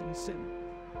 What are you saying?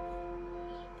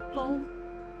 Mom,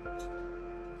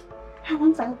 I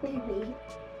want our baby,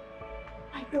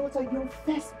 my daughter, your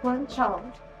first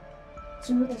grandchild,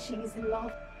 to know that she is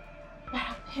loved by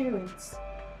her parents.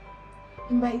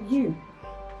 By you.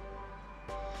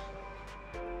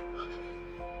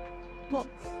 Look,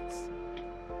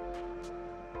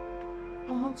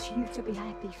 I want you to be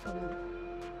happy for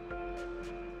me.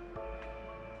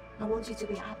 I want you to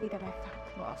be happy that I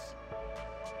found love.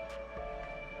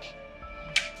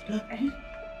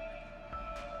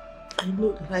 I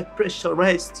know that I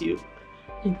pressurized you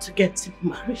into getting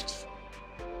married.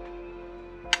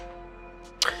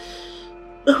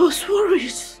 I was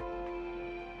worried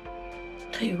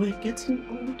that you were getting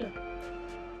older.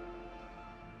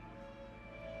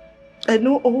 I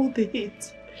know all the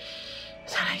hate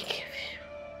that I gave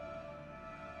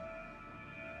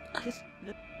you.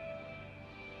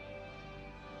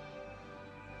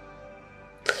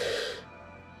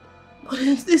 But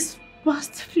in these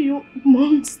past few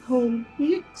months and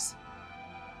weeks,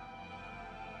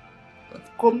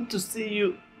 I've come to see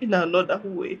you in another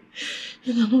way,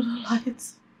 in another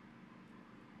light.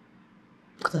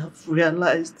 But I've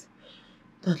realized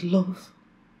that love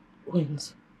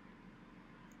wins.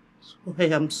 So I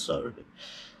am sorry.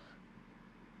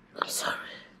 I'm sorry.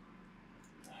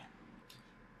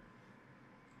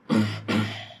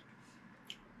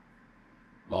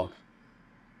 Mark,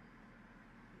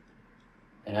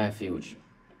 and I failed you.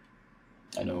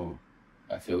 I know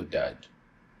I failed Dad.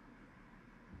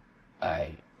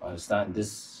 I understand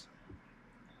this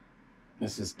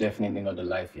is definitely not the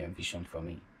life you envisioned for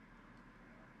me.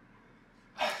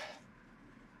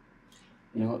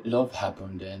 You know, love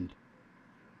happened and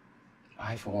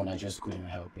I, for one, I just couldn't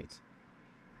help it.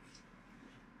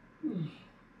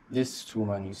 This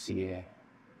woman you see here,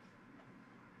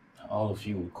 all of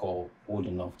you would call old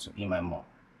enough to be my mom.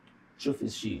 Truth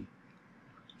is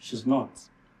she's not.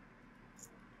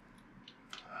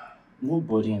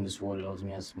 Nobody in this world loves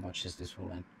me as much as this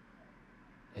woman.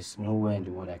 There's nowhere in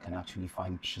the world I can actually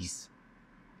find peace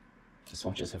as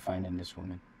much as I find in this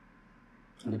woman.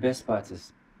 And the best part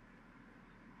is,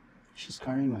 she's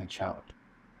carrying my child,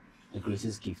 the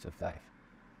greatest gift of life.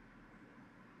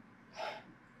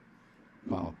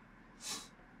 Mom,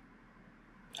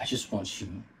 I just want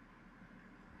you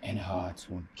and her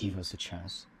to give us a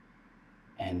chance.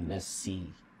 And let's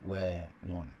see where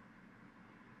we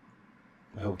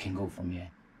can go from here.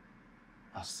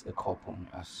 As a couple,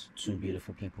 as two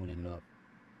beautiful people in love.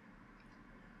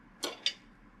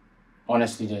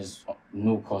 Honestly, there's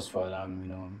no cause for alarm, you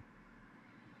know.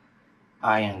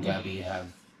 I and Gabby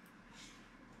have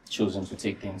chosen to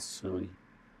take things slowly.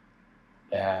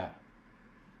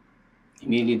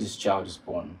 Immediately this child is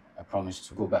born, I promise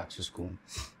to go back to school.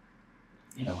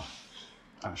 You know,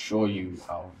 I assure you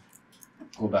I'll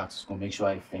go back to school, make sure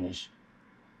I finish,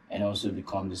 and also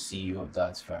become the CEO of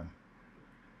that firm.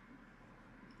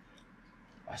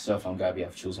 Myself and Gabby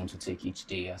have chosen to take each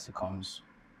day as it comes,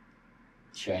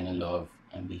 sharing the love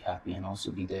and be happy and also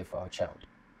be there for our child.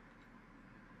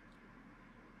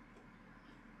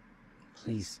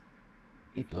 Please,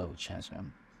 give love a chance,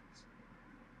 ma'am.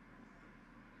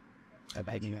 I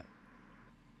beg you.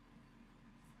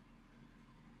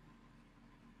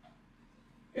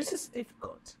 This is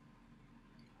difficult.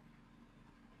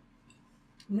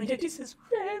 This is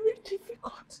very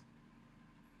difficult.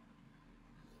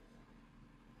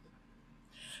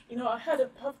 You know, I had a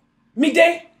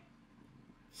midday.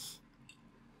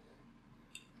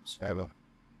 Sorry.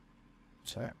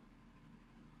 Sorry.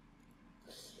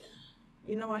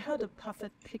 You know, I had a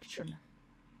perfect picture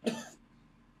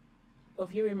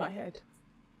of you in my head.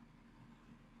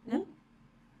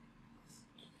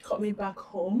 Coming back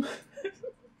home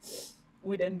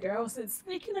with them girls and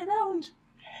sneaking around,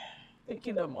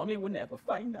 thinking that mommy would never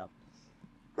find out.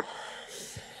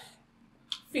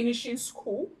 Finishing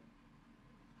school,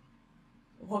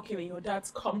 working in your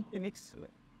dad's company,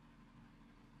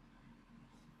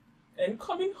 and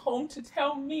coming home to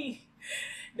tell me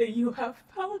that you have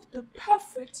found the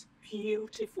perfect,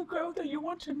 beautiful girl that you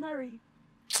want to marry.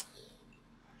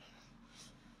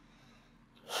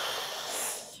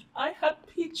 I had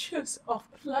pictures of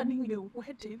planning your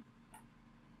wedding.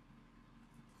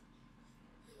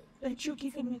 And you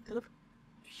giving me the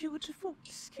beautiful,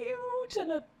 cute,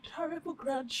 and adorable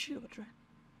grandchildren.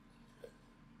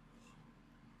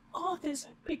 All this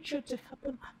picture to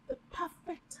happen at the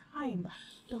perfect time,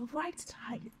 the right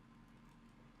time.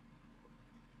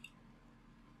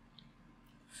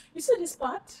 You see this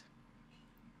part?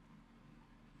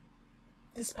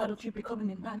 This part of you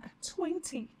becoming a man at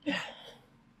 20.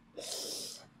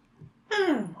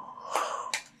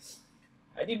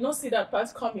 I did not see that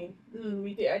part coming.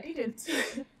 I didn't.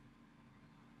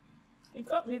 It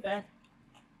got me there.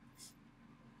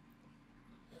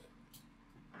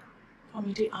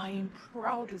 Amide, I am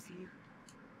proud of you.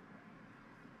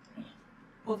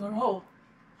 Overall,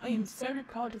 I am very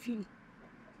proud of you.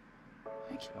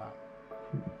 Thank you.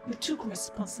 You took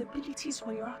responsibilities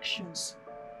for your actions,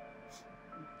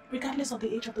 regardless of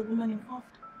the age of the woman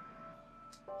involved.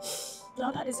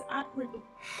 Now that is admirable.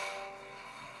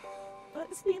 That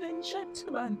is being a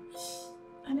gentleman,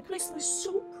 and it makes me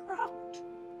so proud.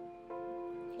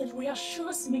 It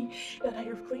reassures me that I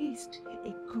have raised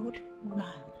a good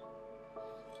man,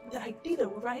 that I did the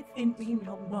right thing being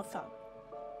your mother.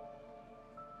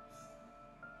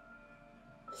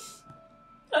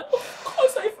 And of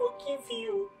course I forgive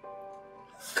you.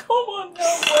 Come on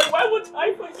now, boy. Why would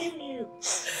I forgive you?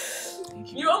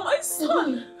 You are my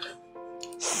son.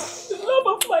 The love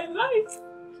of my life.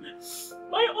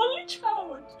 My only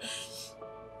child.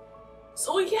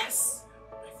 So yes,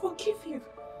 I forgive you.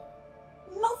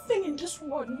 Nothing in this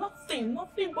world, nothing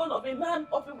born of a man,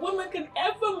 of a woman can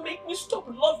ever make me stop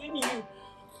loving you.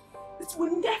 It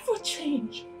will never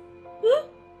change.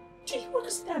 Do you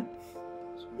understand?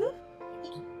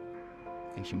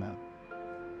 Thank you, ma'am.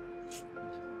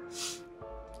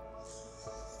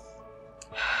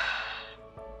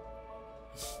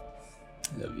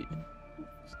 I love you.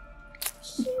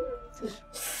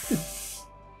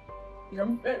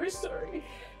 I'm very sorry.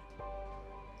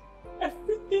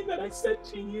 Everything that I said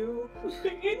to you,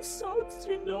 the insults,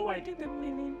 you know I didn't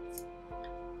mean it.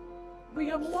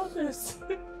 We are mothers.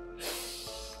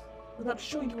 But I'm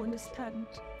sure you understand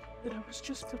that I was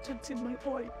just protecting my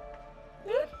boy.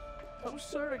 Yeah? I'm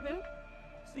sorry, yeah?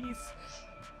 Please.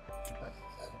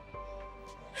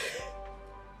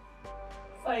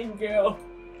 Fine girl.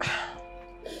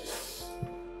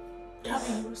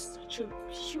 Gabby, you're such a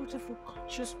beautiful,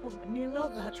 conscious woman. You know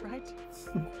that, right?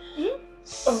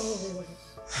 Oh,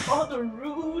 all the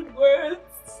rude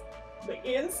words, the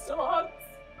insults,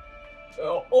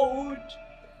 you're old,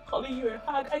 calling you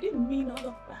a hag. I didn't mean all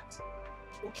of that.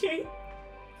 Okay?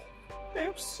 I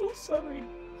am so sorry.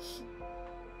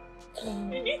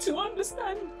 You need to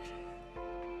understand.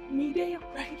 Mide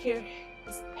right here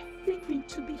is everything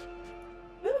to me.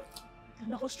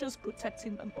 And I was just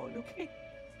protecting them all, okay?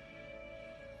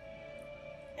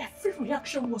 Every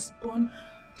reaction was born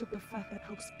to the fact that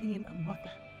I was being a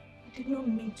mother. I did not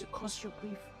mean to cause your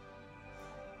grief.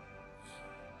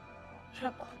 I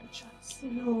apologize.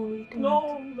 No, you didn't.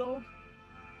 No.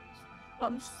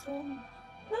 I'm sorry.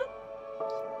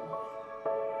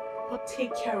 But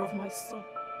take care of my son.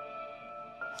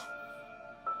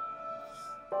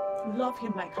 Love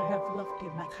him like I have loved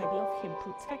him, like I love him.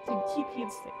 Protect him, keep him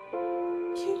safe.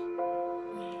 Okay?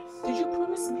 Yes. Did you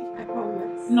promise me? I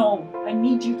promise. No, I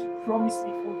need you to promise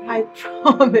me for me. I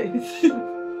promise. I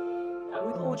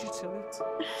will hold you to it.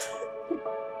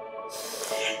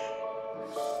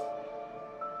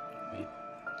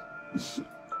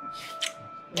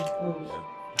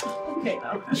 Okay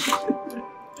now.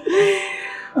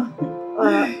 I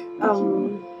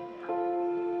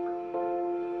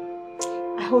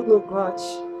hold no grudge.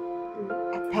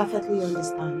 I perfectly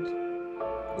understand.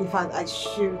 In fact, I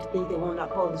should be the one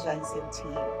apologizing to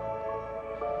you.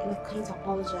 And I can't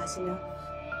apologize enough.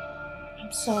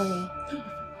 I'm sorry.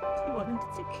 You wanted to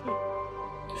take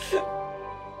it.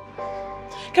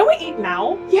 Can we eat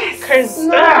now? Yes! Because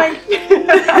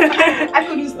I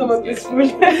couldn't stomach this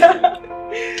food.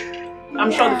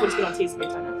 I'm sure the food's gonna taste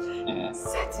better now. Yeah.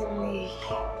 Certainly.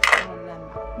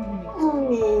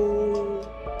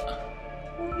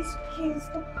 Please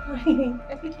stop crying.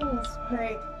 Everything is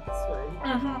great. It's fine.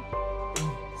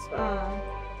 It's fine.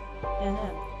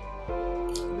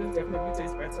 This definitely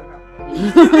tastes better now.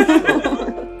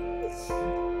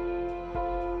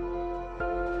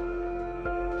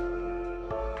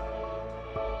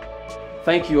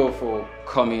 Thank you all for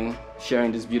coming,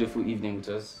 sharing this beautiful evening with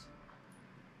us.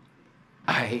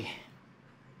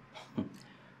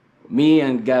 Me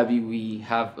and Gabby, we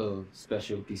have a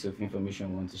special piece of information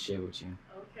we want to share with you.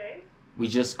 Okay. We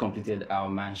just completed our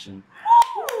mansion.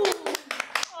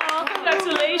 Oh,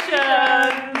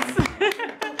 congratulations!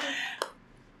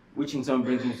 Which in turn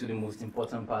brings me to the most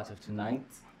important part of tonight.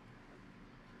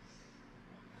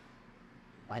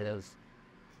 My love.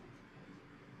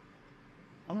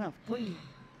 I'm not free.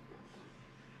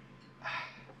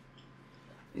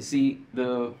 You see,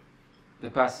 the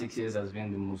past 6 years has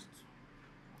been the most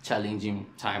challenging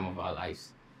time of our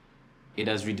lives. It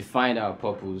has redefined our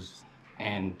purpose,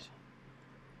 and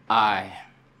I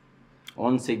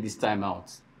want to take this time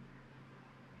out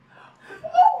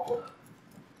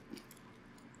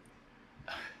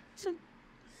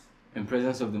in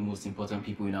presence of the most important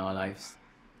people in our lives.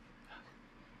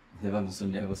 I've never been so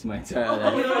nervous in my entire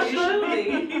life. You should be.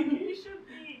 You should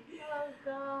be. Oh,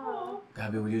 God.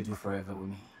 Gabby, will you do forever with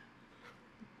me?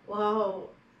 Wow.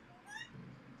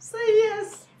 Say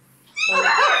yes.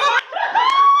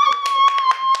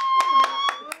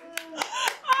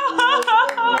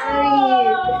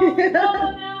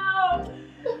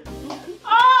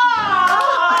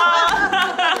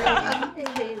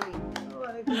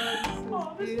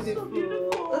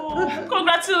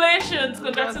 Congratulations,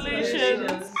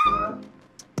 congratulations.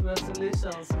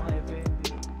 Congratulations, my baby.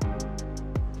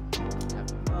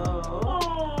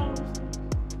 Oh.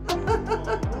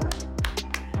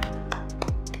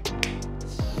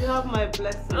 You have my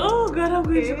blessing. Oh God, I'm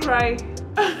going to cry.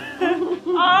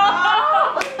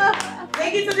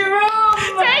 Take it to the room.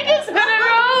 Take it to the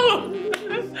room.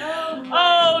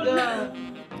 Oh no.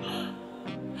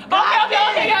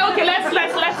 Okay. Let's.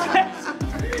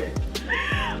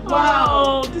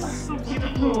 Wow, this is so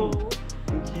beautiful.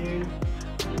 Thank you.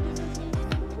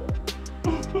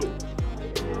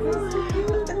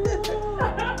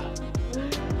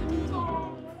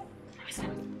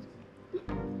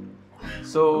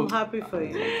 So I'm happy for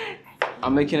you.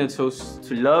 I'm making a toast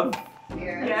to love,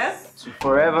 Yes. to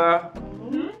forever,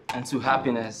 and to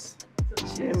happiness.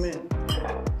 Amen.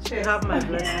 You have my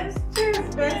blessing.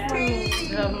 Cheers, bestie.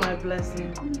 You have my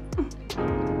blessing.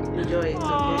 Enjoy it,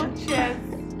 okay? Cheers.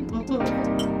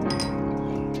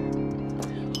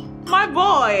 My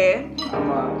boy.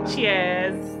 Wow.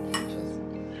 Cheers.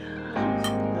 You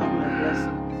have my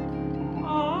blessing.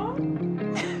 Aww.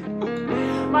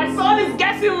 My son is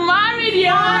getting married,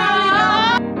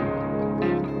 y'all.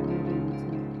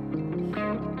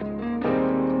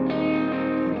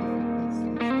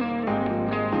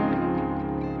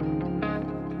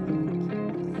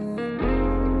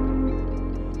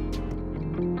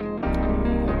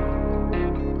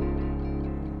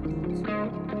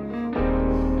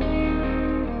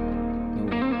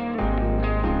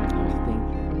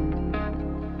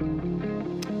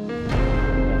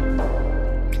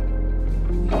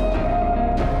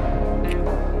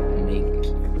 Make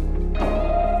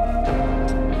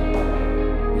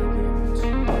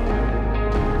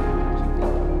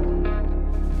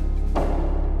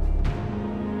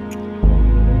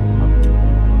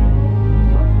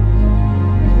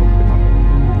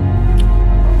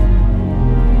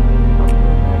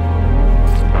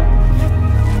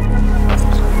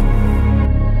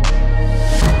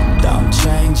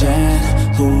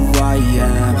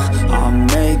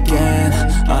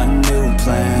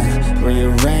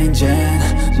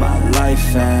my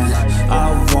life, and I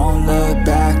won't look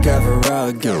back ever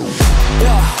again.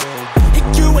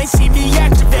 You ain't see me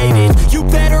activated. You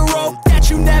better hope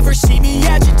that you never see me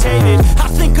agitated. I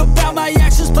think about my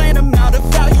actions, plan them out,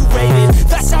 evaluated.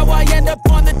 That's how I end up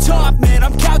on